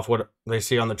kind of go off what they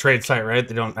see on the trade site, right?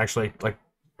 They don't actually like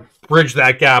bridge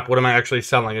that gap. What am I actually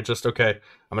selling? It's just, okay,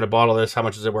 I'm going to bottle this. How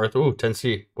much is it worth? Ooh,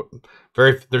 10C.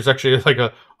 There's actually like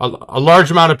a large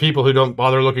amount of people who don't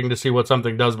bother looking to see what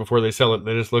something does before they sell it.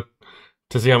 They just look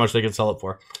to see how much they can sell it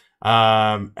for.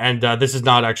 This is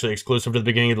not actually exclusive to the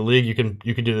beginning of the league. You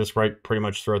can do this right pretty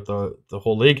much throughout the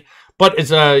whole league. But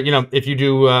it's if you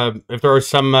do if there are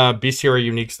some bestiary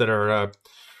uniques that are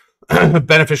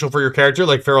beneficial for your character,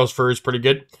 like Feral's Fur is pretty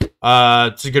good.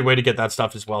 It's a good way to get that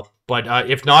stuff as well. But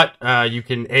if not, you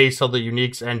can A, sell the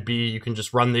uniques, and B, you can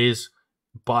just run these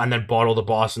and then bottle the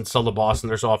boss and sell the boss, and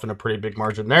there's often a pretty big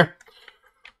margin there.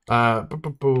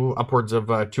 Upwards of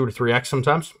 2 to 3x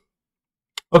sometimes.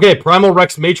 Okay, Primal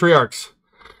Rex Matriarchs.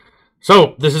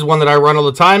 So, this is one that I run all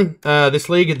the time. This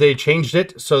league, they changed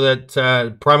it so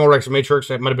that Primal Rex Matriarchs,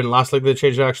 it might have been last league they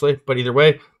changed it actually, but either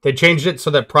way, they changed it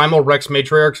so that Primal Rex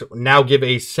Matriarchs now give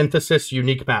a Synthesis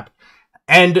unique map.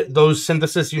 And those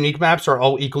Synthesis unique maps are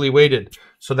all equally weighted.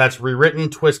 So that's Rewritten,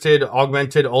 Twisted,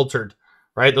 Augmented, Altered,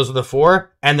 right? Those are the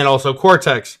 4. And then also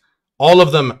Cortex. All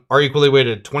of them are equally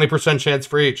weighted, 20% chance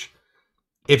for each.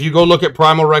 If you go look at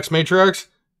Primal Rex Matriarchs,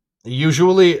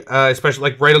 usually, especially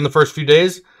like right on the first few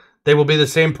days, they will be the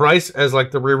same price as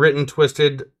like the Rewritten,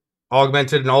 Twisted,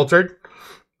 Augmented, and Altered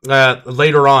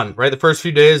later on, right? The first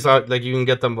few days, like you can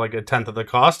get them like a 10th of the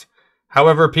cost.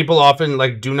 However, people often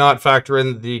like do not factor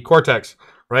in the Cortex,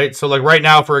 right? So like right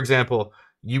now, for example,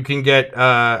 you can get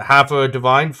half a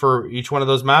Divine for each one of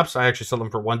those maps. I actually sell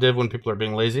them for 1 div when people are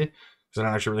being lazy, because I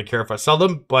don't actually really care if I sell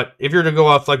them. But if you're to go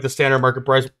off like the standard market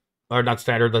price, or not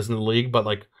standard, that's in the league, but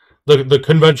like the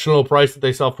conventional price that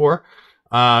they sell for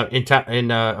in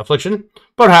Affliction,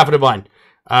 about half a Divine.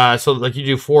 So like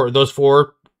you do those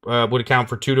 4 would account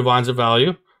for 2 Divines of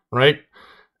value, right?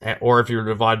 Or if you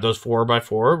divide those 4 by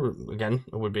 4, again,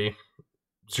 it would be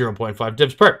 0.5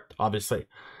 divs per, obviously.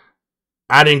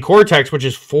 Adding Cortex, which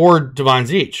is 4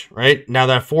 divines each, right? Now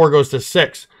that 4 goes to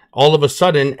 6. All of a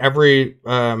sudden, every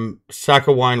every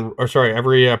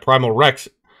Primal Rex,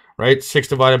 right? 6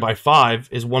 divided by 5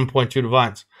 is 1.2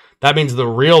 divines. That means the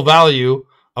real value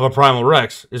of a Primal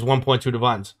Rex is 1.2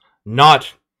 divines,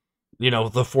 not,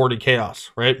 the 40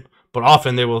 chaos, right? But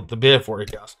often they will be at 40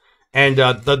 chaos. And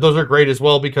those are great as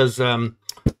well because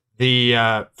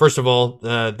first of all,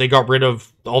 they got rid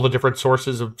of all the different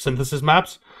sources of synthesis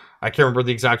maps. I can't remember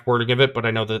the exact wording of it, but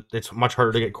I know that it's much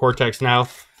harder to get Cortex now.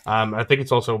 I think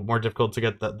it's also more difficult to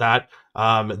get that.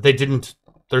 They didn't.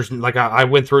 There's I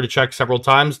went through to check several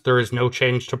times. There is no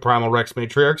change to Primal Rex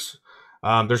Matriarchs.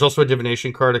 There's also a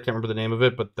divination card. I can't remember the name of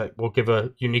it, but that will give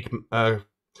a unique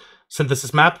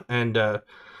synthesis map, and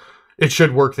it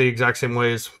should work the exact same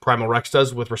way as Primal Rex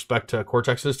does with respect to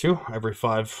Cortexes too. Every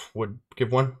 5 would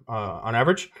give one on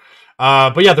average.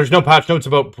 But yeah, there's no patch notes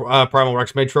about Primal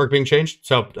Rex Matriarch being changed.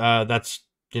 So that's,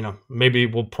 maybe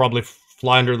we'll probably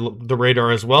fly under the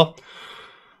radar as well.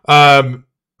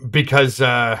 Because,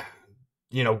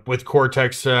 with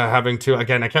Cortex having to,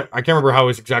 again, I can't remember how it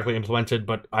was exactly implemented,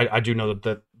 but I do know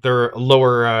that there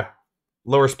are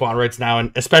lower spawn rates now,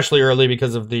 and especially early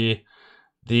because of the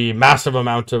massive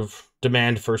amount of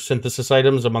demand for synthesis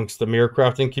items amongst the mirror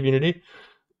crafting community.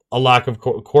 A lack of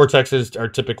Cortexes are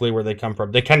typically where they come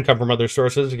from. They can come from other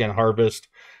sources, again, Harvest,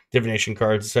 divination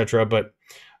cards, etc. But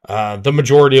the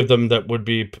majority of them that would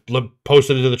be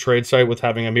posted to the trade site with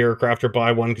having a mirror crafter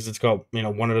buy one because it's got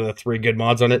one of the 3 good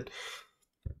mods on it.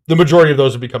 The majority of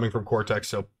those would be coming from Cortex.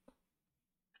 So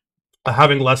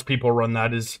having less people run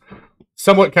that is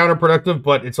somewhat counterproductive,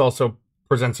 but it's also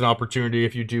presents an opportunity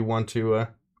if you do want to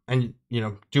do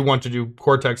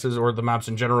Cortexes or the maps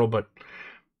in general. But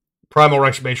Primal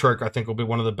Rex Matriarch, I think, will be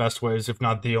one of the best ways, if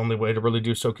not the only way, to really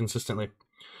do so consistently.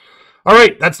 All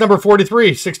right, that's number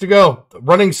 43. 6 to go.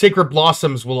 Running Sacred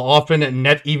Blossoms will often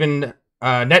net even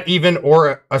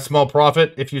or a small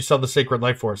profit if you sell the Sacred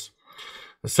Life Force.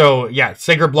 So yeah,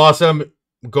 Sacred Blossom,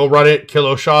 go run it, kill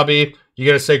Oshabi, you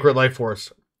get a Sacred Life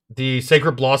Force. The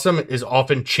Sacred Blossom is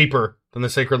often cheaper than the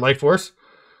Sacred Life Force.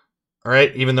 All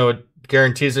right, even though it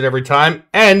guarantees it every time,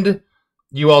 and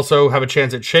you also have a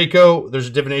chance at Shaco. There's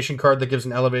a divination card that gives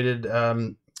an elevated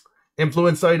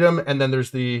influence item, and then there's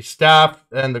the staff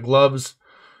and the gloves,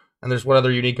 and there's one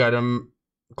other unique item,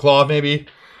 claw maybe.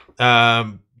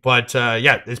 Yeah,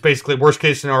 it's basically worst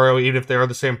case scenario. Even if they are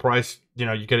the same price,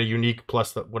 you get a unique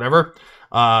plus the whatever.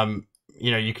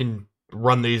 You can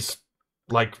run these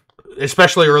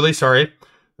especially early. Sorry,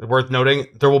 worth noting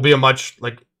there will be a much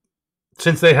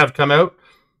since they have come out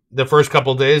the first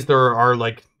couple days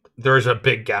there's a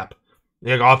big gap.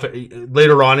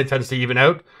 Later on, it tends to even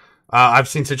out. I've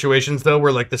seen situations though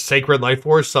where the Sacred Life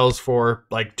Force sells for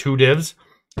 2 divs.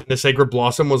 And the Sacred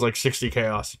Blossom was 60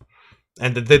 chaos,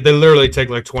 and they literally take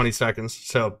 20 seconds.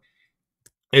 So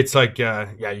it's you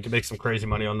can make some crazy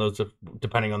money on those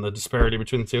depending on the disparity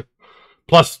between the two.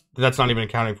 Plus, that's not even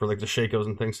accounting for the Shakos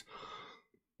and things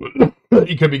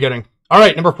you could be getting. All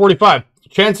right, number 45.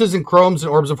 Chances in Chromes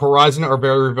and Orbs of Horizon are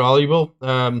very valuable.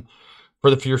 For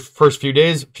the first few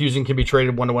days, fusing can be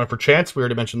traded 1-to-1 for chance. We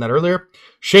already mentioned that earlier.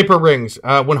 Shaper Rings.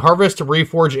 When Harvest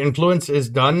Reforge Influence is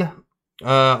done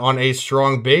on a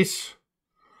strong base.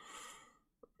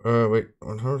 Wait.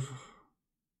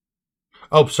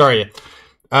 Oh, sorry.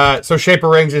 So Shaper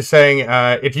Rings is saying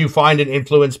if you find an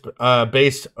influence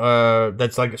base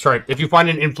that's if you find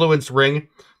an influence ring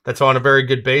that's on a very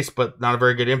good base but not a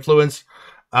very good influence,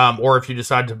 or if you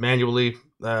decide to manually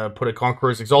put a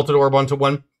Conqueror's Exalted Orb onto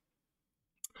one,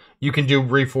 you can do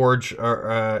Reforge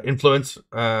or Influence,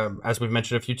 as we've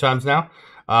mentioned a few times now.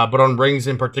 But on rings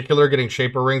in particular, getting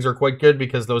Shaper Rings are quite good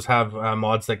because those have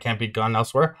mods that can't be gone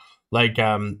elsewhere. Life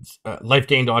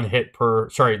gained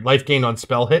on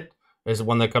spell hit is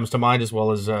one that comes to mind, as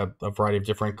well as a variety of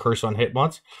different curse on hit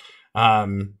mods.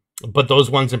 But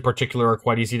those ones in particular are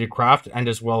quite easy to craft, and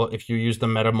as well, if you use the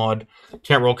meta mod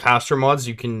can't roll caster mods,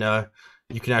 you can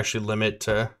actually limit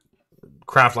to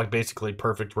craft basically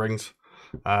perfect rings.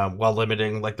 While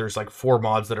limiting, there's 4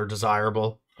 mods that are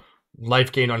desirable: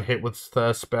 life gained on hit with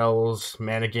spells,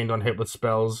 mana gained on hit with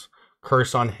spells,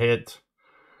 curse on hit,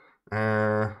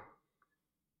 cast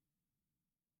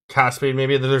speed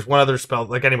maybe. There's one other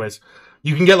spell. Anyways,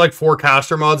 you can get 4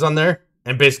 caster mods on there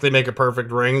and basically make a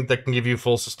perfect ring that can give you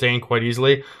full sustain quite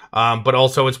easily. But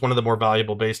also it's one of the more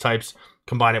valuable base types.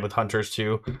 Combine it with hunters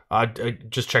too.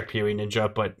 Just check PoE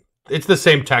Ninja, but it's the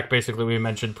same tech basically we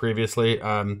mentioned previously.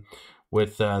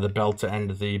 With the belt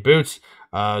and the boots.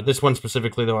 This one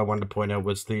specifically, though, I wanted to point out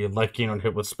was the life gain on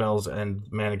hit with spells and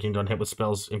mana gained on hit with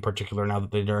spells in particular now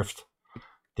that they nerfed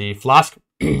the flask.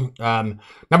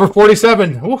 Number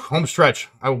 47. Ooh, home stretch.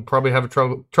 I will probably have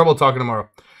trouble talking tomorrow.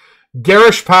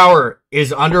 Garish Power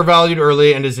is undervalued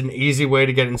early and is an easy way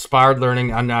to get inspired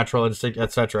learning, unnatural instinct,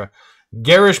 etc.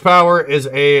 Garish Power is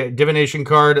a divination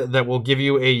card that will give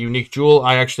you a unique jewel.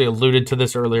 I actually alluded to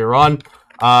this earlier on.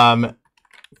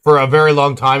 For a very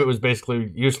long time, it was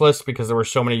basically useless because there were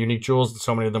so many unique jewels and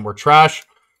so many of them were trash.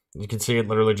 You can see it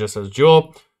literally just says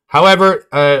jewel. However,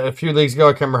 a few leagues ago,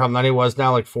 I can't remember how many it was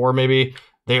now, like 4 maybe,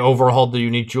 they overhauled the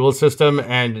unique jewel system,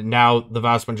 and now the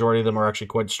vast majority of them are actually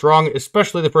quite strong,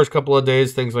 especially the first couple of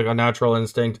days. Things like Unnatural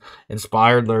Instinct,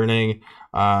 Inspired Learning,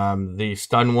 the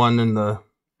Stun one, and the...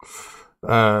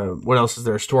 what else is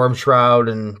there? Storm Shroud,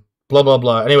 and blah, blah,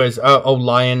 blah. Anyways,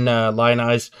 Lion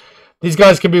Eyes. These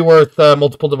guys can be worth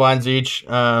multiple divines each.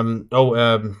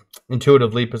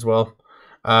 Intuitive Leap as well.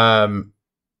 And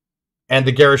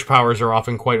the Garish Powers are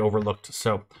often quite overlooked,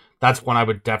 so that's one I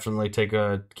would definitely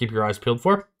keep your eyes peeled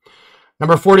for.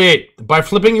 Number 48. By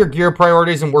flipping your gear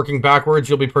priorities and working backwards,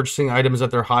 you'll be purchasing items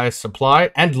at their highest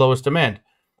supply and lowest demand.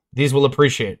 These will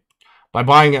appreciate. By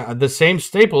buying the same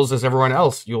staples as everyone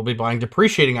else, you'll be buying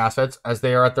depreciating assets as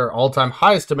they are at their all-time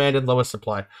highest demand and lowest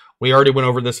supply. We already went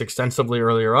over this extensively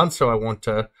earlier on, so I won't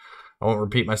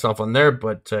repeat myself on there,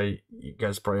 but you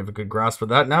guys probably have a good grasp of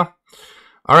that now.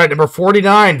 All right, number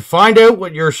 49. Find out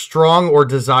what your strong or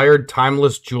desired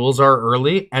timeless jewels are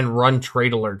early and run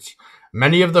trade alerts.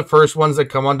 Many of the first ones that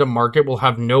come onto market will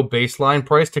have no baseline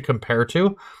price to compare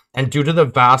to, and due to the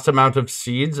vast amount of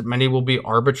seeds, many will be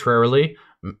arbitrarily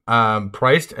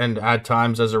priced and at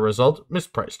times, as a result,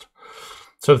 mispriced.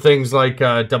 So things like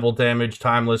double damage,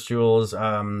 timeless jewels,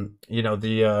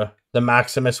 the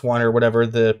Maximus one or whatever,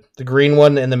 the green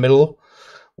one in the middle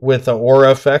with the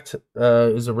aura effect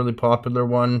is a really popular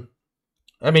one.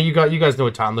 I mean, you guys know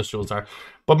what timeless jewels are,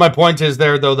 but my point is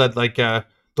there though that like the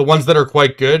ones that are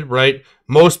quite good, right?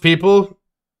 Most people,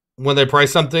 when they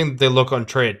price something, they look on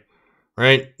trade,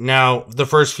 right? Now the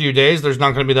first few days, there's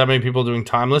not going to be that many people doing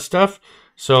timeless stuff.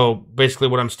 So basically,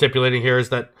 what I'm stipulating here is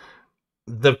that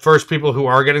the first people who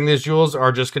are getting these jewels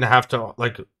are just going to have to,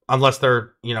 like, unless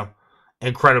they're,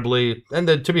 incredibly, and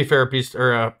then to be fair,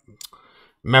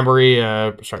 memory,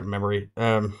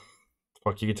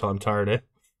 fuck, you can tell I'm tired, eh?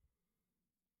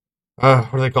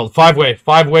 What are they called?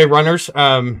 Five-way runners.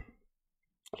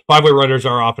 Five-way runners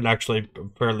are often actually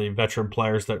fairly veteran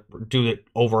players that do it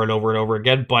over and over and over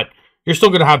again, but you're still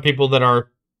going to have people that are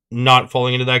not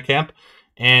falling into that camp.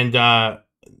 And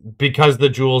because the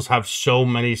jewels have so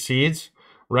many seeds,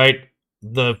 right,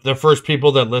 the first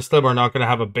people that list them are not going to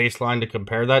have a baseline to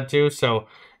compare that to. So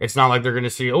it's not like they're going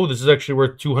to see, oh, this is actually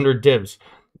worth 200 divs.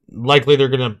 Likely they're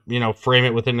going to, frame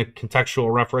it within a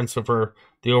contextual reference for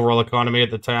the overall economy at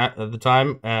the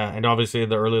time. And obviously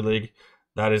the early league,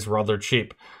 that is rather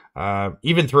cheap.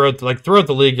 Even throughout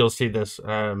the league, you'll see this,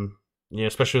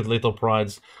 especially with Lethal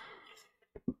Prides,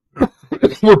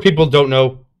 where people don't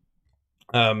know,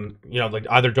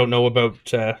 either don't know about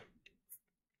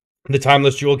the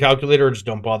timeless jewel calculator or just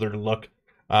don't bother to look.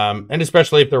 And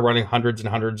especially if they're running hundreds and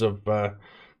hundreds of,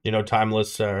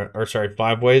 timeless,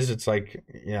 five ways, it's like,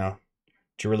 do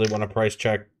you really want to price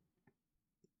check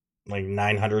like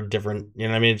 900 different,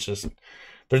 I mean? It's just,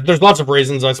 there's lots of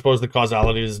reasons. I suppose the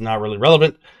causality is not really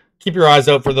relevant. Keep your eyes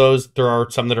out for those. There are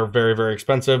some that are very, very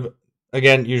expensive.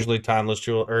 Again, usually timeless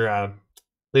jewel or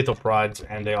Lethal Prides,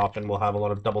 and they often will have a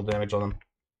lot of double damage on them.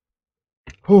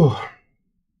 Whew.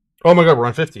 Oh my god, we're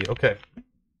on 50. Okay.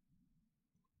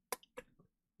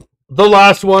 The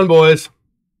last one, boys.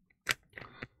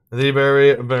 The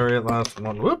very, very last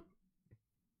one. Whoop.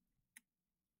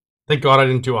 Thank god I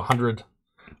didn't do 100.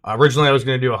 Originally, I was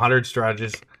going to do 100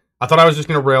 strategies. I thought I was just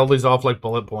going to rail these off like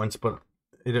bullet points, but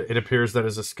it appears that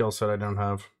is a skill set I don't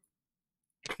have.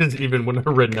 Because even when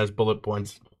they're written as bullet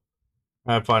points,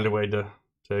 I find a way to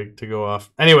go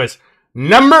off. Anyways,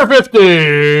 number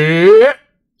 50.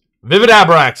 Vivid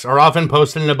Abrax are often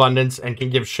posted in abundance and can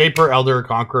give Shaper, Elder, or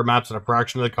Conqueror maps at a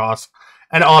fraction of the cost,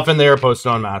 and often they are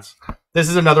posted on mats. This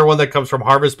is another one that comes from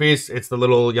Harvest Beast. It's the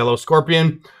little yellow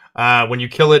scorpion. When you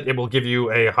kill it, it will give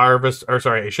you a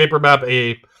a Shaper map,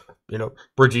 a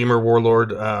Redeemer,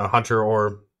 Warlord, Hunter,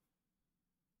 or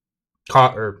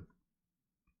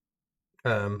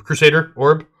Crusader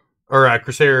orb, or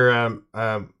Crusader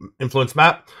influence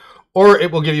map, or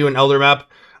it will give you an Elder map.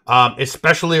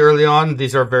 Especially early on,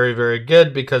 these are very, very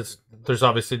good because there's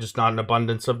obviously just not an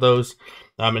abundance of those,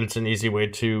 and it's an easy way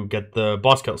to get the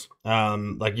boss kills.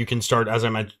 Like you can start, as I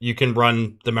mentioned, you can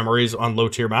run the memories on low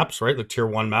tier maps, right, like tier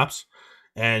 1 maps,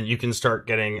 and you can start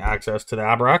getting access to the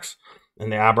Abrax,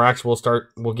 and the Abrax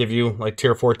will give you like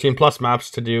tier 14 plus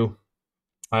maps to do,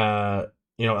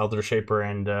 Elder Shaper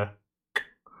and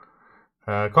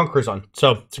Conqueror's on.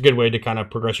 So it's a good way to kind of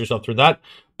progress yourself through that.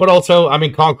 But also, I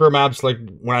mean, Conqueror maps, like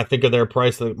when I think of their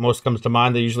price, that most comes to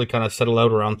mind, they usually kind of settle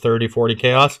out around 30, 40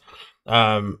 chaos.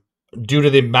 Due to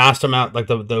the vast amount, like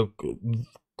the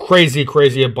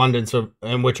crazy abundance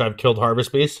in which I've killed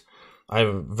Harvest Beasts. I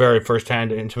have very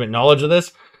first-hand intimate knowledge of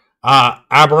this.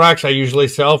 Aberrax I usually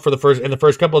sell for in the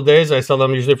first couple of days. I sell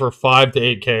them usually for 5 to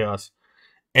 8 chaos.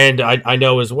 And I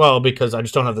know as well, because I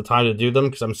just don't have the time to do them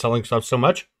because I'm selling stuff so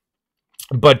much.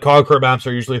 But Conqueror maps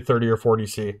are usually 30 or 40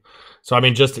 C. So, I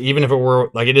mean, just even if it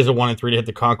were, like, it is a 1 in 3 to hit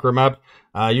the Conqueror map,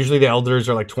 usually the Elders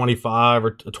are like 25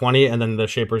 or 20, and then the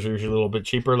Shapers are usually a little bit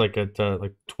cheaper, like at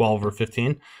like 12 or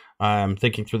 15. I'm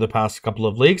thinking through the past couple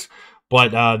of leagues.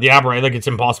 But the Aberrate, like, it's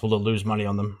impossible to lose money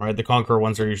on them, right? The Conqueror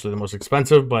ones are usually the most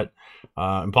expensive, but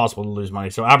impossible to lose money.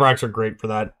 So Aberrax are great for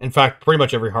that. In fact, pretty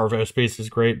much every Harvest piece is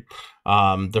great.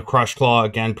 The Crush Claw,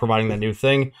 again, providing that new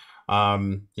thing.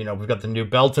 We've got the new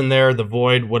Belton there, the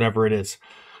Void, whatever it is.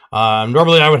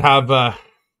 Normally I would have,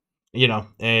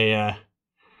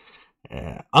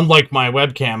 unlike my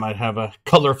webcam, I'd have a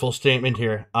colorful statement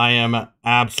here. I am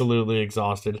absolutely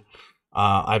exhausted.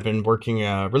 I've been working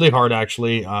really hard,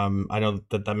 actually. I know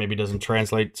that maybe doesn't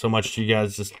translate so much to you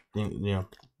guys. Just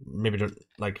maybe don't,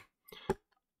 like,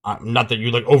 not that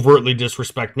you like overtly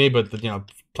disrespect me, but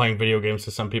playing video games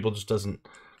to some people just doesn't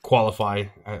qualify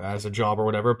as a job or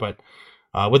whatever. But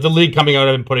with the league coming out,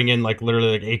 I've been putting in like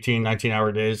literally like 18,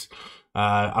 19-hour days.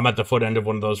 I'm at the foot end of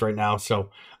one of those right now.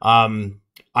 So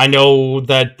I know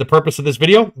that the purpose of this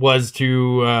video was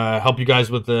to help you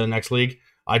guys with the next league.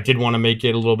 I did want to make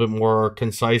it a little bit more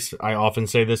concise. I often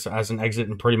say this as an exit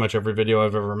in pretty much every video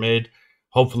I've ever made.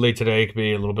 Hopefully today could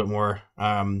be a little bit more,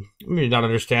 maybe not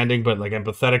understanding, but like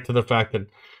empathetic to the fact that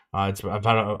I've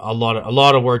had a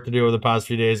lot of work to do over the past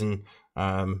few days, and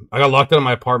I got locked out of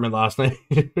my apartment last night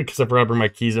because I forgot to bring my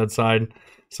keys outside.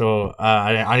 So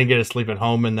I didn't get to sleep at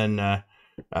home, and then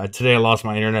today I lost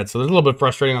my internet. So it's a little bit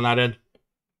frustrating on that end.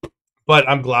 But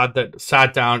I'm glad that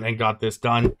sat down and got this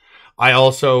done. I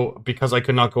also, because I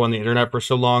could not go on the internet for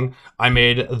so long, I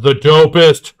made the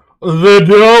dopest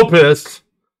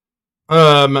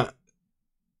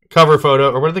cover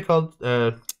photo, or what are they called? What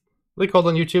are they called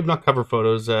on YouTube? Not cover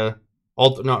photos. Not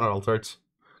alt arts.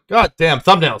 God damn,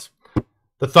 thumbnails.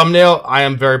 The thumbnail, I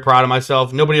am very proud of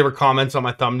myself. Nobody ever comments on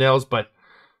my thumbnails, but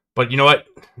you know what?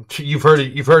 You've heard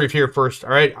it here first.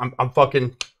 All right,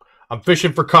 I'm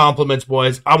fishing for compliments,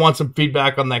 boys. I want some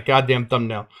feedback on that goddamn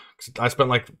thumbnail. I spent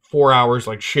like 4 hours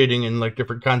like shading in like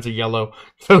different kinds of yellow,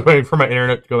 waiting for my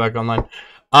internet to go back online.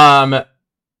 And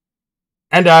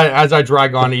as I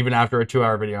drag on even after a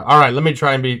 2-hour video. All right, let me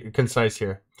try and be concise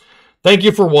here. Thank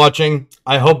you for watching.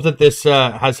 I hope that this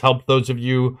has helped those of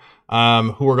you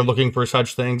who are looking for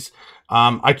such things.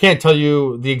 I can't tell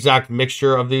you the exact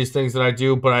mixture of these things that I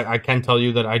do, but I can tell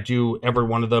you that I do every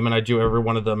one of them, and I do every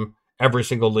one of them every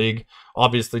single league,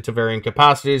 obviously to varying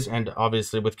capacities, and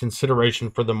obviously with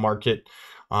consideration for the market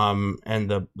and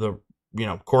the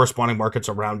corresponding markets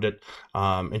around it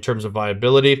in terms of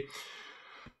viability.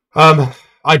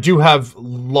 I do have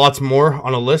lots more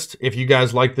on a list. If you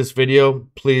guys like this video,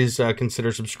 please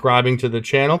consider subscribing to the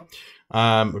channel.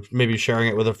 Maybe sharing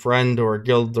it with a friend or a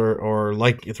guild, or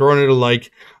like throwing it a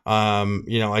like.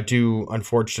 I do,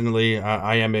 unfortunately,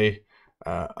 I am a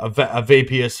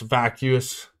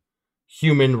vacuous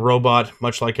human robot,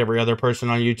 much like every other person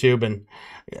on YouTube, and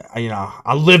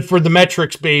I live for the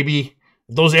metrics, baby.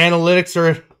 Those analytics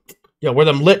are, where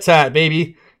them lits at,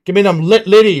 baby. Give me them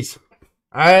litties.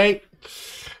 All right.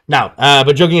 Now,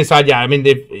 but joking aside, yeah, I mean,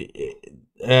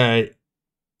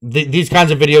 these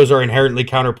kinds of videos are inherently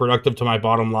counterproductive to my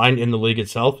bottom line in the league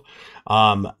itself.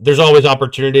 There's always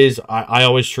opportunities. I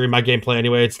always stream my gameplay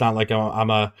anyway. It's not like I'm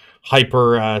a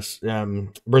hyper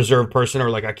reserved person, or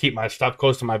like I keep my stuff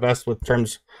close to my vest with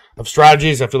terms of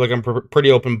strategies. I feel like I'm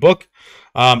pretty open book.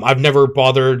 I've never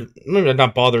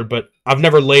not bothered, but I've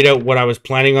never laid out what I was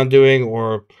planning on doing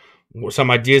or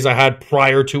some ideas I had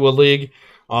prior to a league.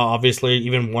 Obviously,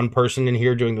 even one person in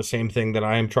here doing the same thing that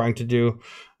I am trying to do,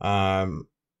 as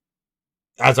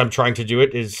I'm trying to do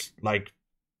it, is like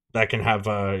that can have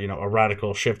a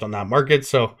radical shift on that market.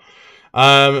 So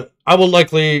I will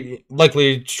likely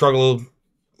struggle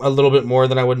a little bit more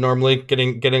than I would normally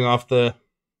getting off the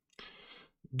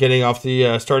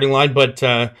starting line, but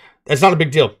it's not a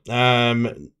big deal.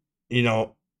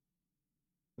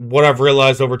 What I've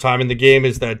realized over time in the game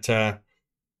is that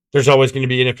there's always going to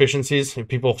be inefficiencies. If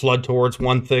people flood towards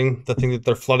one thing, the thing that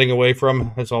they're flooding away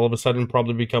from has all of a sudden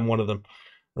probably become one of them,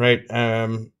 right?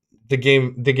 The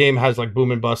game has like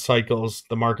boom and bust cycles.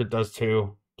 The market does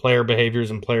too. player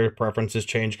behaviors and player preferences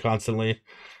change constantly.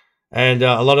 And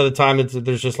a lot of the time,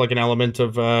 there's just like an element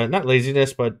of not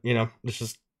laziness, but you know, this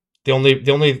is the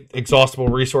only exhaustible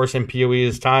resource in PoE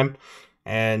is time,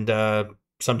 and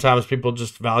sometimes people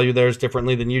just value theirs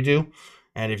differently than you do.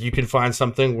 And if you can find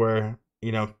something where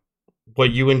you know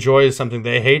what you enjoy is something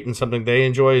they hate, and something they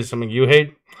enjoy is something you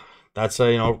hate, that's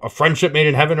a a friendship made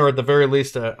in heaven, or at the very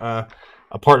least a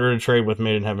partner to trade with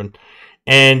made in heaven.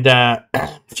 And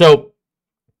so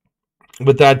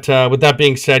with that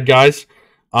being said, guys.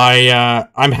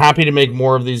 I'm happy to make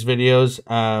more of these videos.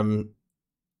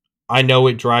 I know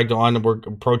it dragged on, and we're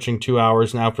approaching 2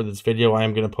 hours now for this video. I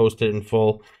am going to post it in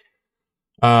full.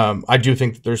 I do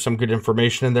think that there's some good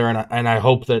information in there, and I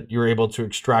hope that you're able to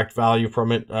extract value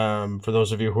from it. For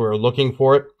those of you who are looking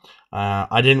for it,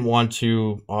 I didn't want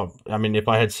to. I mean, if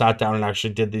I had sat down and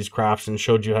actually did these crafts and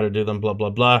showed you how to do them, blah blah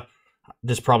blah,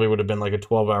 this probably would have been like a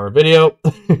 12-hour video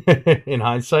in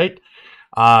hindsight.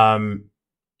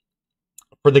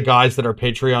 For the guys that are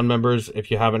Patreon members,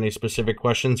 if you have any specific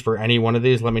questions for any one of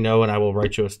these, let me know, and I will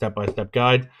write you a step-by-step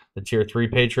guide. The Tier 3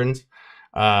 patrons.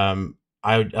 A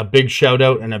big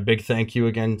shout-out and a big thank you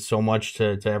again so much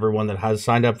to everyone that has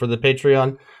signed up for the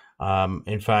Patreon.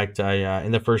 In fact,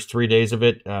 in the first 3 days of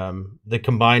it, the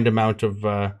combined amount of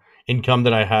income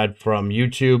that I had from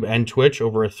YouTube and Twitch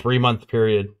over a 3-month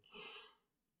period.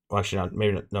 Well, actually, not a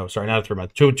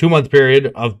 3-month, 2-month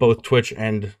period of both Twitch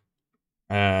and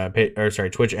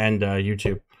Twitch and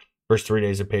YouTube. First 3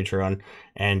 days of Patreon,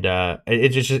 and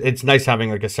it's nice having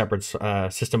like a separate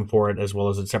system for it, as well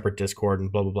as a separate Discord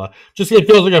and blah blah blah. Just it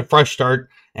feels like a fresh start,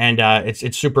 and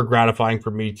it's super gratifying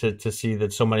for me to see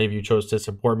that so many of you chose to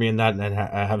support me in that, and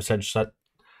have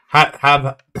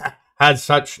had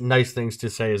such nice things to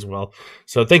say as well.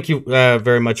 So thank you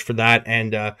very much for that.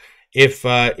 And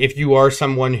if you are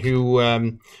someone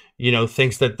who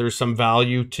thinks that there's some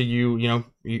value to you,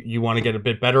 you want to get a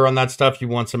bit better on that stuff, you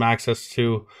want some access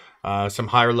to some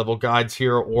higher level guides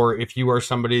here, or if you are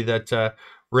somebody that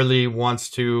really wants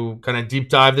to kind of deep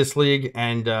dive this league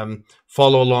and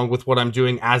follow along with what I'm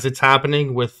doing as it's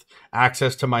happening, with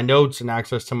access to my notes and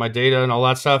access to my data and all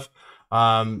that stuff,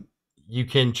 you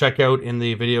can check out in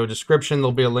the video description.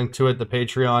 There'll be a link to it, the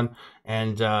Patreon,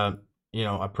 and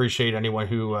appreciate anyone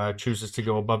who chooses to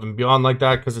go above and beyond like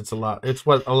that, because it's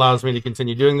what allows me to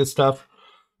continue doing this stuff.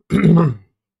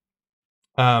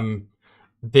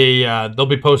 They'll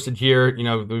be posted here.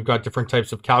 We've got different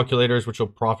types of calculators which will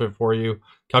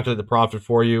calculate the profit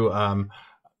for you.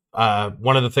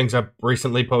 One of the things I've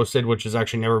recently posted, which has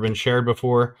actually never been shared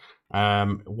before,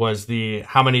 was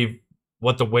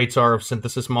what the weights are of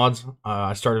synthesis mods.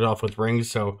 I started off with rings,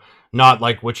 so not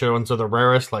like which ones are the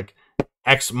rarest, like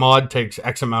X mod takes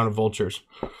X amount of vultures.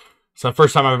 So the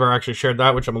first time I've ever actually shared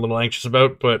that, which I'm a little anxious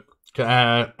about, but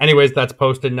anyways, that's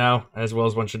posted now, as well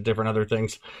as a bunch of different other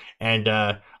things. And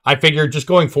I figured just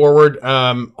going forward,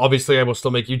 obviously I will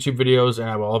still make YouTube videos, and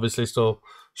I will obviously still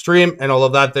stream and all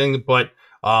of that thing, but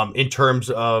in terms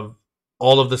of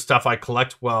all of the stuff I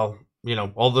collect, all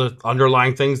the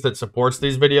underlying things that supports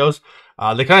these videos,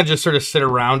 they kind of just sort of sit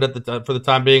around for the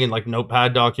time being in like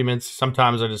notepad documents.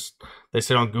 Sometimes they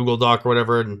sit on Google Doc or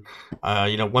whatever, and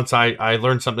once I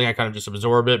learn something, I kind of just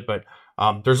absorb it. But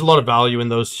there's a lot of value in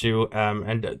those too.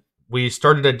 And we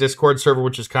started a Discord server,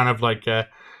 which is kind of like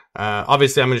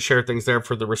obviously I'm going to share things there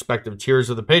for the respective tiers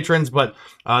of the patrons, but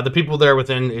the people there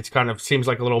within, it's kind of seems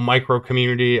like a little micro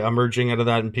community emerging out of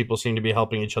that, and people seem to be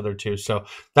helping each other too. So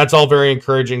that's all very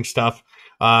encouraging stuff.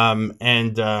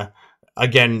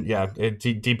 Again,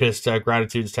 deepest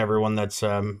gratitudes to everyone that's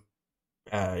given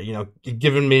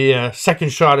me a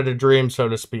second shot at a dream, so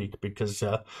to speak, because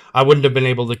I wouldn't have been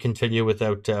able to continue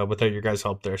without your guys'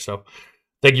 help there. So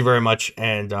thank you very much,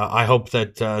 and I hope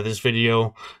that this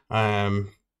video can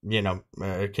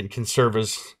serve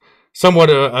as somewhat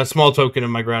a small token of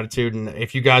my gratitude. And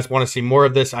if you guys want to see more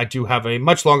of this, I do have a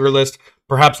much longer list.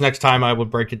 Perhaps next time I will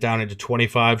break it down into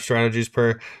 25 strategies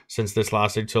per, since this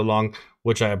lasted so long,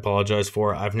 which I apologize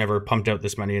for. I've never pumped out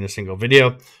this many in a single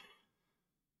video.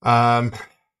 Is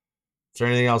there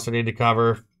anything else I need to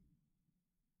cover?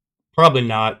 Probably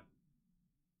not.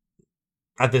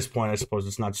 At this point, I suppose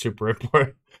it's not super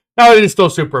important. No, it is still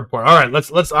super important. All right,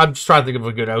 let's. I'm just trying to think of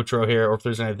a good outro here, or if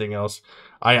there's anything else.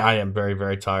 I am very,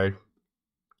 very tired.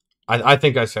 I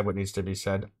think I said what needs to be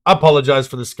said. I apologize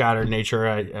for the scattered nature.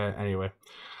 Anyway.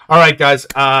 All right, guys.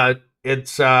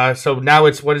 It's so now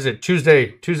it's, what is it?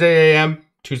 Tuesday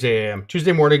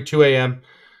morning, 2 a.m.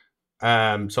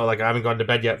 So like I haven't gone to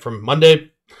bed yet from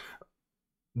Monday.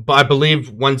 but I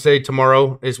believe Wednesday,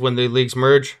 tomorrow, is when the leagues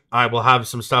merge. I will have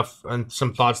some stuff and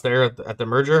some thoughts there at the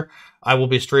merger. I will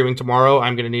be streaming tomorrow.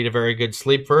 I'm going to need a very good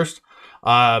sleep first.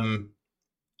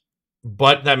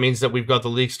 But that means that we've got the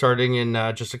league starting in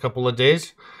just a couple of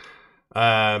days.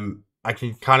 I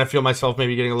can kind of feel myself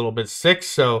maybe getting a little bit sick,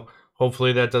 so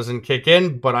hopefully that doesn't kick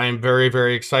in. But I am very,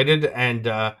 very excited.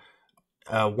 And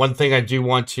one thing I do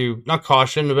want to not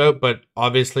caution about, but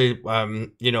obviously,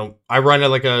 you know, I run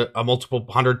like a multiple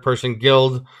 100-person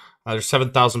guild. There's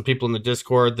 7,000 people in the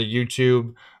Discord, the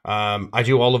YouTube. I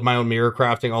do all of my own mirror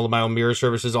crafting, all of my own mirror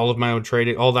services, all of my own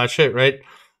trading, all that shit, right?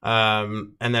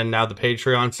 And then now the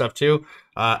Patreon stuff too.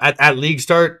 At league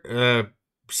start,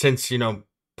 since, you know,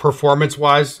 performance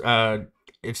wise,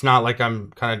 it's not like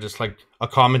I'm kind of just like a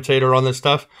commentator on this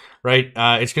stuff, right?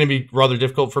 It's going to be rather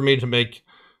difficult for me to make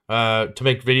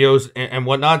videos and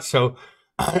whatnot. So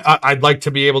I'd like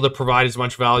to be able to provide as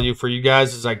much value for you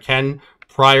guys as I can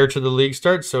prior to the league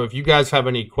start. So if you guys have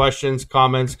any questions,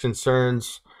 comments,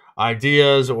 concerns,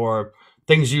 ideas, or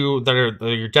things that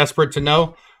you're desperate to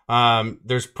know,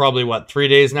 there's probably 3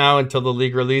 days now until the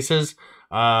league releases.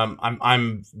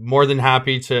 I'm more than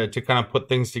happy to kind of put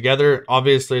things together.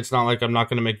 Obviously, it's not like I'm not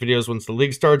going to make videos once the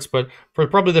league starts, but for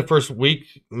probably the first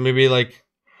week, maybe like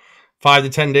 5 to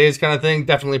 10 days kind of thing.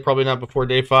 Definitely probably not before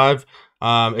day 5.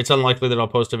 It's unlikely that I'll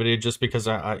post a video just because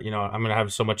I'm going to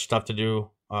have so much stuff to do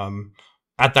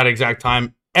at that exact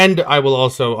time. And I will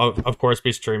also, of course,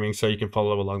 be streaming, so you can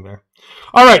follow along there.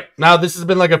 All right, now this has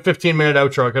been like a 15-minute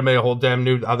outro. I could make a whole damn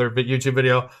new other YouTube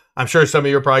video. I'm sure some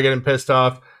of you are probably getting pissed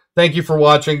off. Thank you for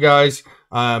watching, guys.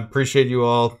 Appreciate you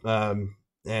all.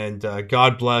 And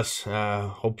God bless.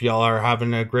 Hope y'all are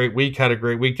having a great week, had a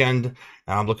great weekend.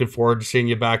 I'm looking forward to seeing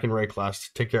you back in Ray class.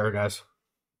 Take care, guys.